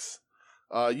 Thanks.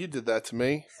 You did that to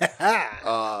me.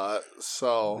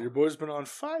 So your boy's been on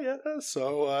fire.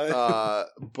 So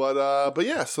but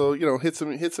yeah, so hit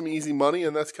some easy money,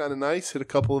 and that's kind of nice. Hit a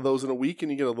couple of those in a week,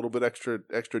 and you get a little bit extra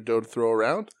dough to throw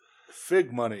around.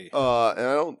 Fig money. And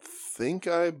I don't think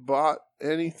I bought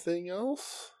anything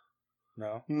else.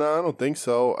 No, I don't think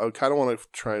so. I kind of want to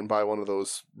try and buy one of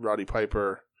those Roddy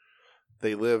Piper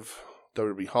They Live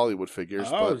WWE Hollywood figures.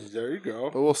 Oh, there you go.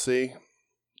 But we'll see.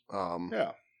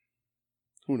 Yeah.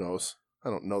 Who knows? I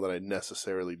don't know that I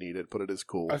necessarily need it, but it is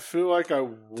cool. I feel like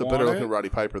it's a better looking Roddy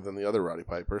Piper than the other Roddy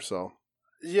Piper, so.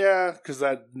 Yeah, because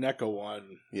that NECA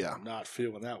one, I'm not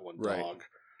feeling that one, right. dog.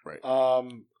 Right.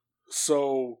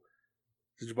 So,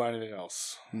 did you buy anything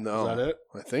else? No. Is that it?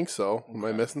 I think so. Okay. Am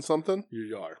I missing something?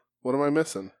 You are. What am I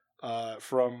missing?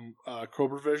 From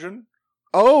Cobra Vision.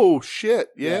 Oh, shit.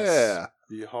 Yeah. Yes.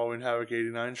 The Halloween Havoc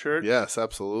 89 shirt. Yes,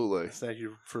 absolutely. Thank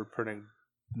you for putting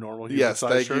normal human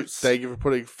size shirts. Thank you for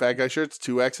putting fat guy shirts,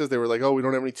 2Xs. They were like, oh, we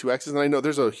don't have any 2Xs. And I know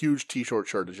there's a huge t-shirt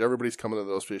shortage. Everybody's coming to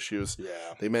those issues. Yeah.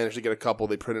 They managed to get a couple.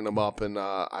 They printed them up, and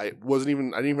I didn't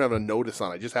even have a notice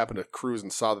on it. I just happened to cruise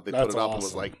and saw that they put it up and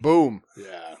was like, boom.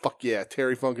 Yeah. Fuck yeah.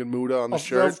 Terry Funk and Muda on the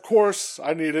shirt. Of course.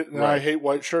 I need it. And I hate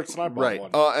white shirts, and I bought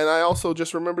one. And I also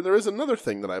just remembered there is another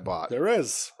thing that I bought. There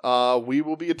is. We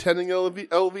will be attending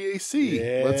LVAC.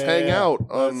 Yeah. Let's hang out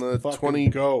on the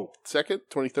 22nd,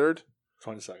 23rd.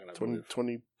 22nd, I believe.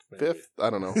 25th? I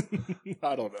don't know.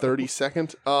 I don't know.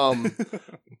 32nd.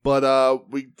 But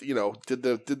we, did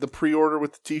the pre-order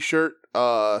with the t-shirt.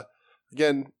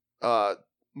 Again,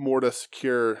 more to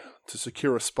secure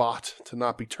a spot, to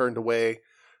not be turned away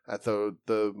at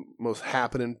the most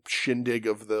happening shindig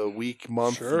of the week,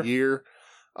 month, year.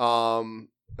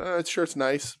 Shirt's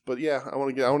nice, but yeah, I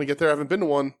want to get there. I haven't been to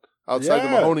one outside the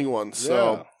Mahoney one,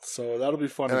 so that'll be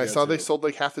fun. And I saw they sold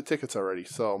like half the tickets already.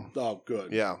 So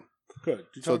good. Yeah. Good.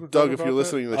 So, Doug, if you're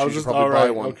listening to this, you should probably buy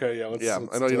one. Okay, yeah. Let's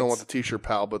I know you don't want the t-shirt,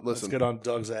 pal, but listen. Let's get on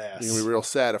Doug's ass. You're going to be real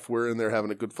sad if we're in there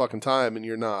having a good fucking time and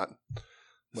you're not.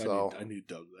 So I need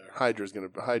Doug there. Hydra's gonna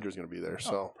be there.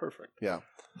 So perfect. Yeah.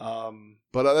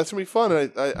 But that's gonna be fun.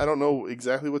 I don't know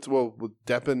exactly with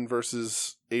Deppen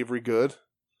versus Avery Good.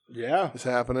 Yeah, is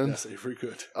happening. Yes, Avery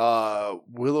Good.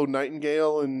 Willow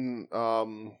Nightingale and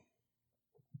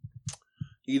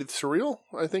Edith Surreal,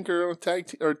 I think, are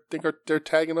they're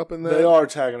tagging up in there. They are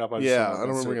tagging up. I don't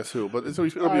remember guess who, but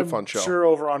it'll be a fun show. Sure,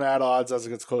 over on Ad Odds as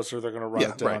it gets closer, they're going to run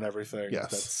it down everything.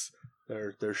 Yes,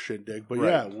 that's their shindig. But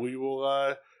yeah, we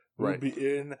will. We'll be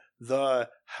in the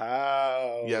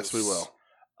house. Yes, we will.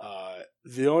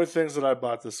 The only things that I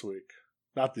bought this week,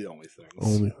 not the only things.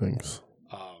 Only things.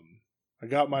 I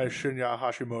got my Shinya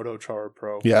Hashimoto Chara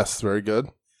Pro. Yes, very good.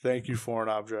 Thank you, Foreign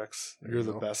Objects. You're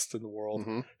the best in the world.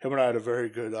 Mm-hmm. Him and I had a very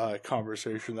good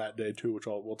conversation that day too, which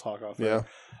we'll talk off there.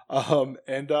 Yeah.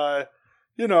 I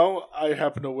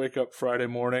happened to wake up Friday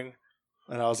morning,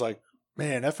 and I was like,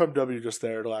 "Man, FMW just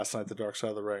aired last night, The Dark Side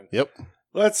of the Ring." Yep.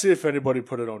 Let's see if anybody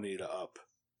put an Onita up.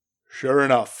 Sure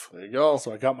enough, there you go.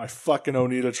 So I got my fucking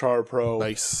Onita Chara Pro.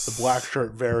 Nice. The black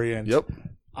shirt variant. Yep.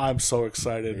 I'm so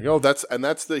excited. There you go.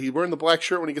 He's wearing the black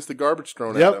shirt when he gets the garbage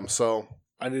thrown at him. So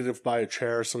I need to buy a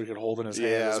chair so he can hold in his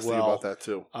hand as well. Yeah, about that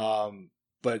too.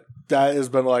 But that has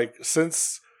been like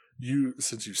since you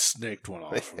snaked one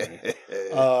off me.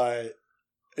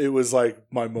 It was like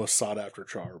my most sought after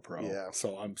Chara Pro. Yeah.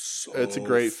 So I'm so it's a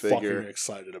great figure. Fucking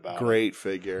excited about Great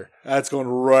figure. That's going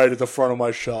right at the front of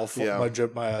my shelf. Yeah. My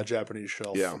Japanese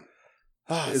shelf. Yeah.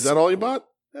 Is that all you bought?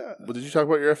 Yeah. Well, did you talk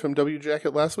about your FMW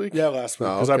jacket last week? Yeah, last week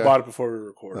because I bought it before we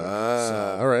recorded.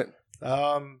 All right.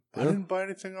 I didn't buy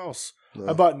anything else. No.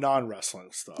 I bought non-wrestling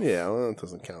stuff. Yeah, well, that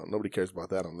doesn't count. Nobody cares about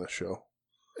that on this show.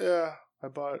 Yeah, I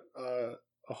bought a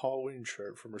Halloween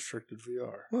shirt from Restricted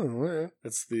VR. Oh, right.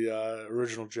 It's the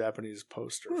original Japanese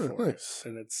poster for nice. it.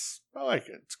 And I like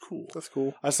it. It's cool. That's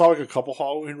cool. I saw like a couple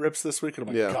Halloween rips this week, and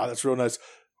I'm like, God, that's real nice.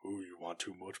 Ooh, you want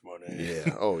too much money.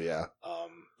 Yeah. Oh, yeah.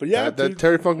 But yeah. That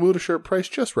Terry Funk Muda shirt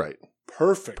priced just right.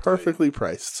 Perfectly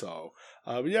priced. So,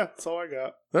 but yeah, that's all I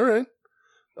got. All right.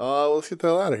 Let's get the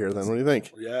hell out of here then. What do you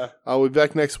think? Yeah. We'll be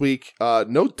back next week.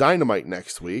 No Dynamite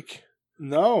next week.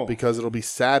 No. Because it'll be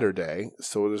Saturday,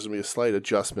 so there's going to be a slight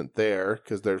adjustment there,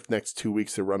 because their next 2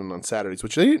 weeks they're running on Saturdays,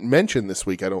 which they didn't mention this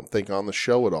week, I don't think, on the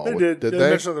show at all. They did. They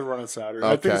mentioned they're running Saturday.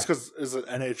 Okay. I think it's because, is it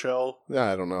NHL?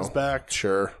 Yeah, I don't know. It's back.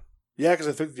 Sure. Yeah, because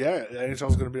I think,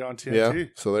 NHL's going to be on TNT. Yeah,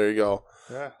 so there you go.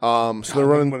 Yeah. So they're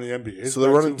running, when the NBA so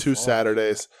they're running 2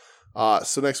 Saturdays.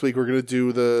 So next week we're going to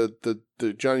do the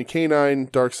Johnny Canine,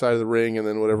 Dark Side of the Ring, and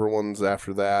then whatever ones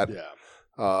after that. Yeah.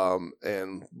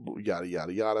 And yada,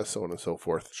 yada, yada, so on and so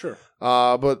forth. Sure.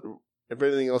 But if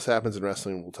anything else happens in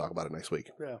wrestling, we'll talk about it next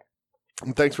week. Yeah.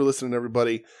 And thanks for listening,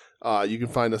 everybody. You can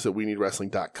find us at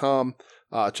WeNeedWrestling.com.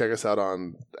 Check us out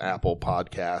on Apple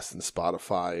Podcasts and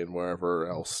Spotify and wherever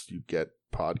else you get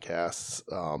podcasts.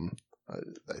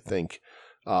 I think.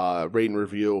 Rate and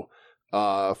review.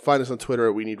 Find us on Twitter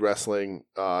at We Need Wrestling,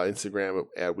 Instagram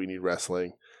at We Need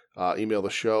Wrestling, email the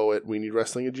show at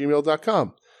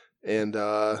WeNeedWrestling@gmail.com. And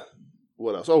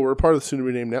what else? Oh, we're a part of the Soon to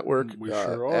Be Named Network. We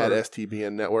sure are. At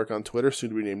STBN Network on Twitter,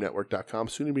 soon-to-be-named-network.com,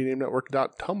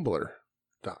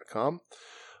 soon-to-be-named-network.tumblr.com,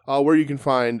 where you can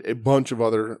find a bunch of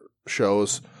other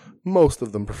shows, most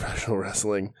of them professional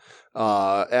wrestling,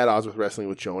 At Odds with Wrestling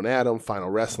with Joe and Adam, Final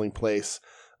Wrestling Place,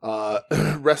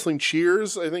 Wrestling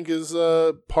Cheers, I think, is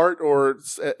part or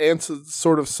and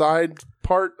sort of side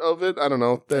part of it. I don't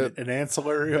know. An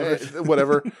ancillary of it.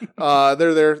 Whatever.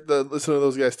 They're there. Listen to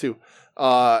those guys too.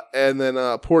 And then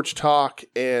Porch Talk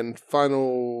and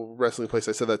Final Wrestling Place.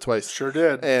 I said that twice. Sure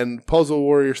did. And Puzzle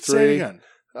Warriors 3. Say it again.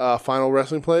 Final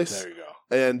Wrestling Place. There you go.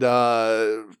 And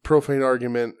Profane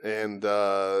Argument and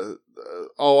our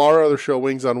other show,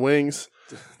 Wings on Wings.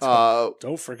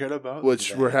 Don't forget about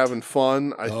which that. We're having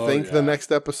fun. I think the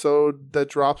next episode that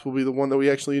drops will be the one that we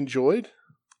actually enjoyed.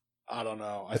 I don't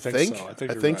know. I think so. I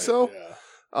think so.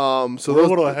 Yeah. So we're a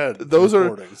little ahead. Those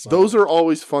are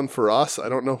always fun for us. I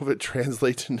don't know if it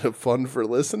translates into fun for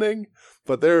listening,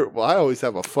 but I always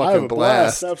have a fucking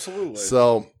blast. Absolutely.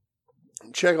 So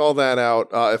check all that out.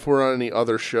 If we're on any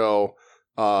other show,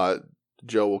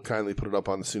 Joe will kindly put it up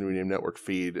on the Soon to Be Named Network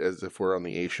feed as if we're on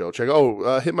the A Show. Check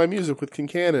Hit My Music with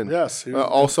Kincannon. Yes.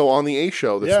 Also on the A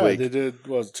Show this week. Yeah, they did,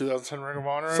 2010 Ring of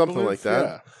Honor, something like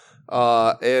that.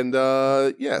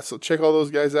 Yeah. So check all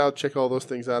those guys out. Check all those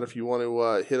things out. If you want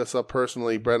to hit us up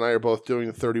personally, Brett and I are both doing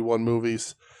the 31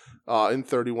 movies in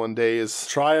 31 days.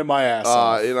 Trying my ass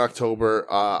off. In October.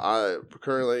 I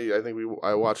think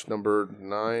I watched number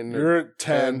 9. You're at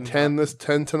 10. 10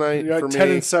 tonight You're for at me.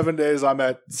 10 in 7 days. I'm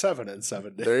at 7 in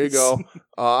 7 days. There you go.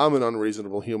 I'm an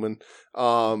unreasonable human.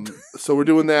 So we're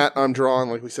doing that. I'm drawing,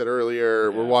 like we said earlier.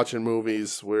 Yeah. We're watching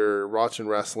movies. We're watching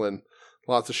wrestling.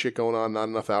 Lots of shit going on, not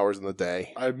enough hours in the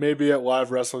day. I may be at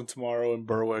live wrestling tomorrow in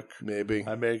Berwick. Maybe.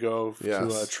 I may go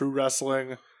to True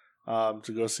Wrestling to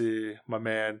go see my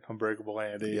man, Unbreakable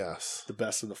Andy. Yes. The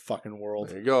best in the fucking world.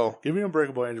 There you go. Give me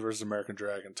Unbreakable Andy versus American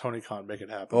Dragon. Tony Khan, make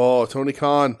it happen. Oh, Tony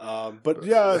Khan. But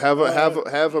yeah.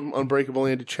 Have Unbreakable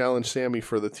Andy challenge Sammy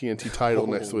for the TNT title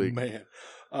next week. Man.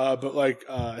 But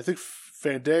I think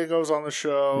Fandango's on the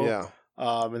show. Yeah.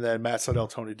 And then Matt Sydal,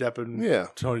 Tony Deppen. Yeah.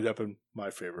 Tony Deppen,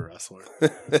 my favorite wrestler.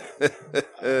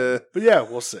 But yeah,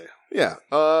 we'll see. Yeah.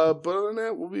 But other than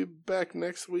that, we'll be back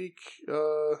next week.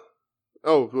 You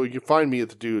can find me at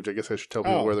the Dude. I guess I should tell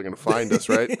people where they're going to find us,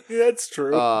 right? Yeah, that's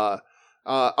true. On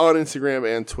Instagram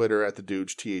and Twitter at the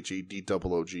Dooge,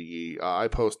 TheDooge. I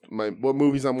post what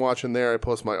movies I'm watching there. I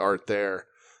post my art there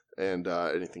and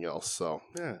anything else. So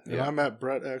yeah. And I'm at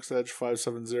Brett X Edge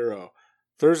 570.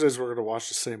 Thursdays we're going to watch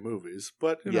the same movies,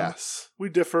 but we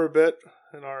differ a bit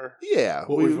in our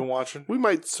we've been watching. We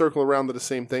might circle around to the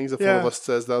same things if one of us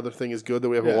says the other thing is good that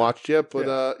we haven't watched yet. But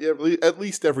at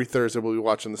least every Thursday we'll be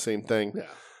watching the same thing.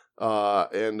 Yeah.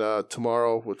 And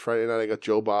tomorrow with Friday night I got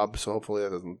Joe Bob, so hopefully that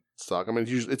doesn't suck. I mean,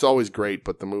 it's always great,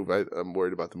 but the movie I'm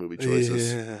worried about the movie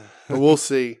choices. Yeah. But we'll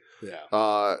see.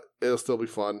 Yeah. It'll still be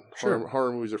fun. Sure.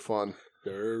 Horror movies are fun.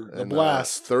 They're a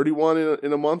blast. 31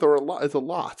 in a month or a lot. It's a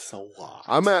lot. It's a lot.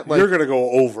 I'm at you're gonna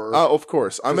go over. Of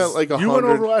course. I'm at 100. You went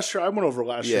over last year. I went over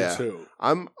last year too.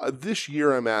 I'm this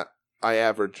year. I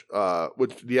average.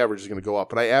 Which the average is going to go up,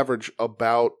 but I average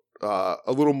about a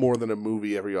little more than a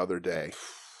movie every other day.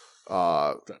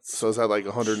 So it's at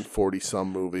 140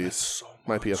 some movies. So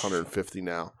might be 150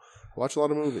 now. I watch a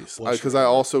lot of movies because I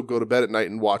also go to bed at night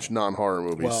and watch non-horror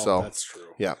movies. Well, so that's true.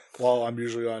 Yeah. Well, I'm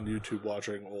usually on YouTube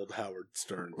watching old Howard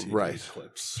Stern TV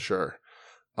clips. Sure.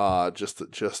 Just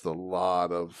a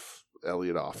lot of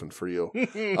Elliot Offen for you.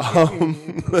 Well,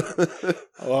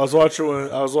 I was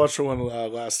watching one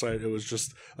last night. It was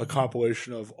just a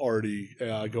compilation of Artie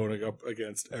going up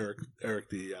against Eric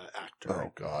the actor.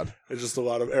 Oh God! It's just a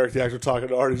lot of Eric the actor talking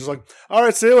to Artie, just like, "All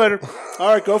right, see you later.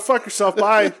 All right, go fuck yourself.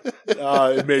 Bye."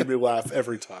 It made me laugh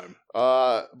every time.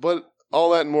 But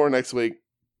all that and more next week.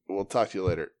 We'll talk to you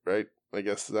later, right? I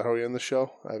guess is that how we end the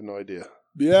show? I have no idea.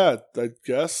 Yeah, I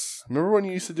guess. Remember when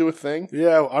you used to do a thing?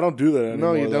 Yeah, I don't do that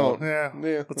anymore. No, you don't. Though.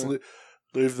 Yeah. Let's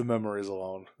leave the memories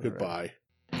alone. Goodbye.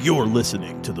 Right. You're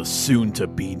listening to the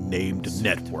soon-to-be-named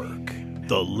network,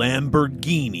 the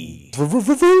Lamborghini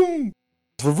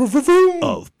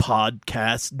of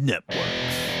podcast networks.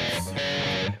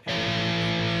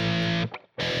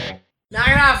 Knock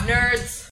it off, nerds!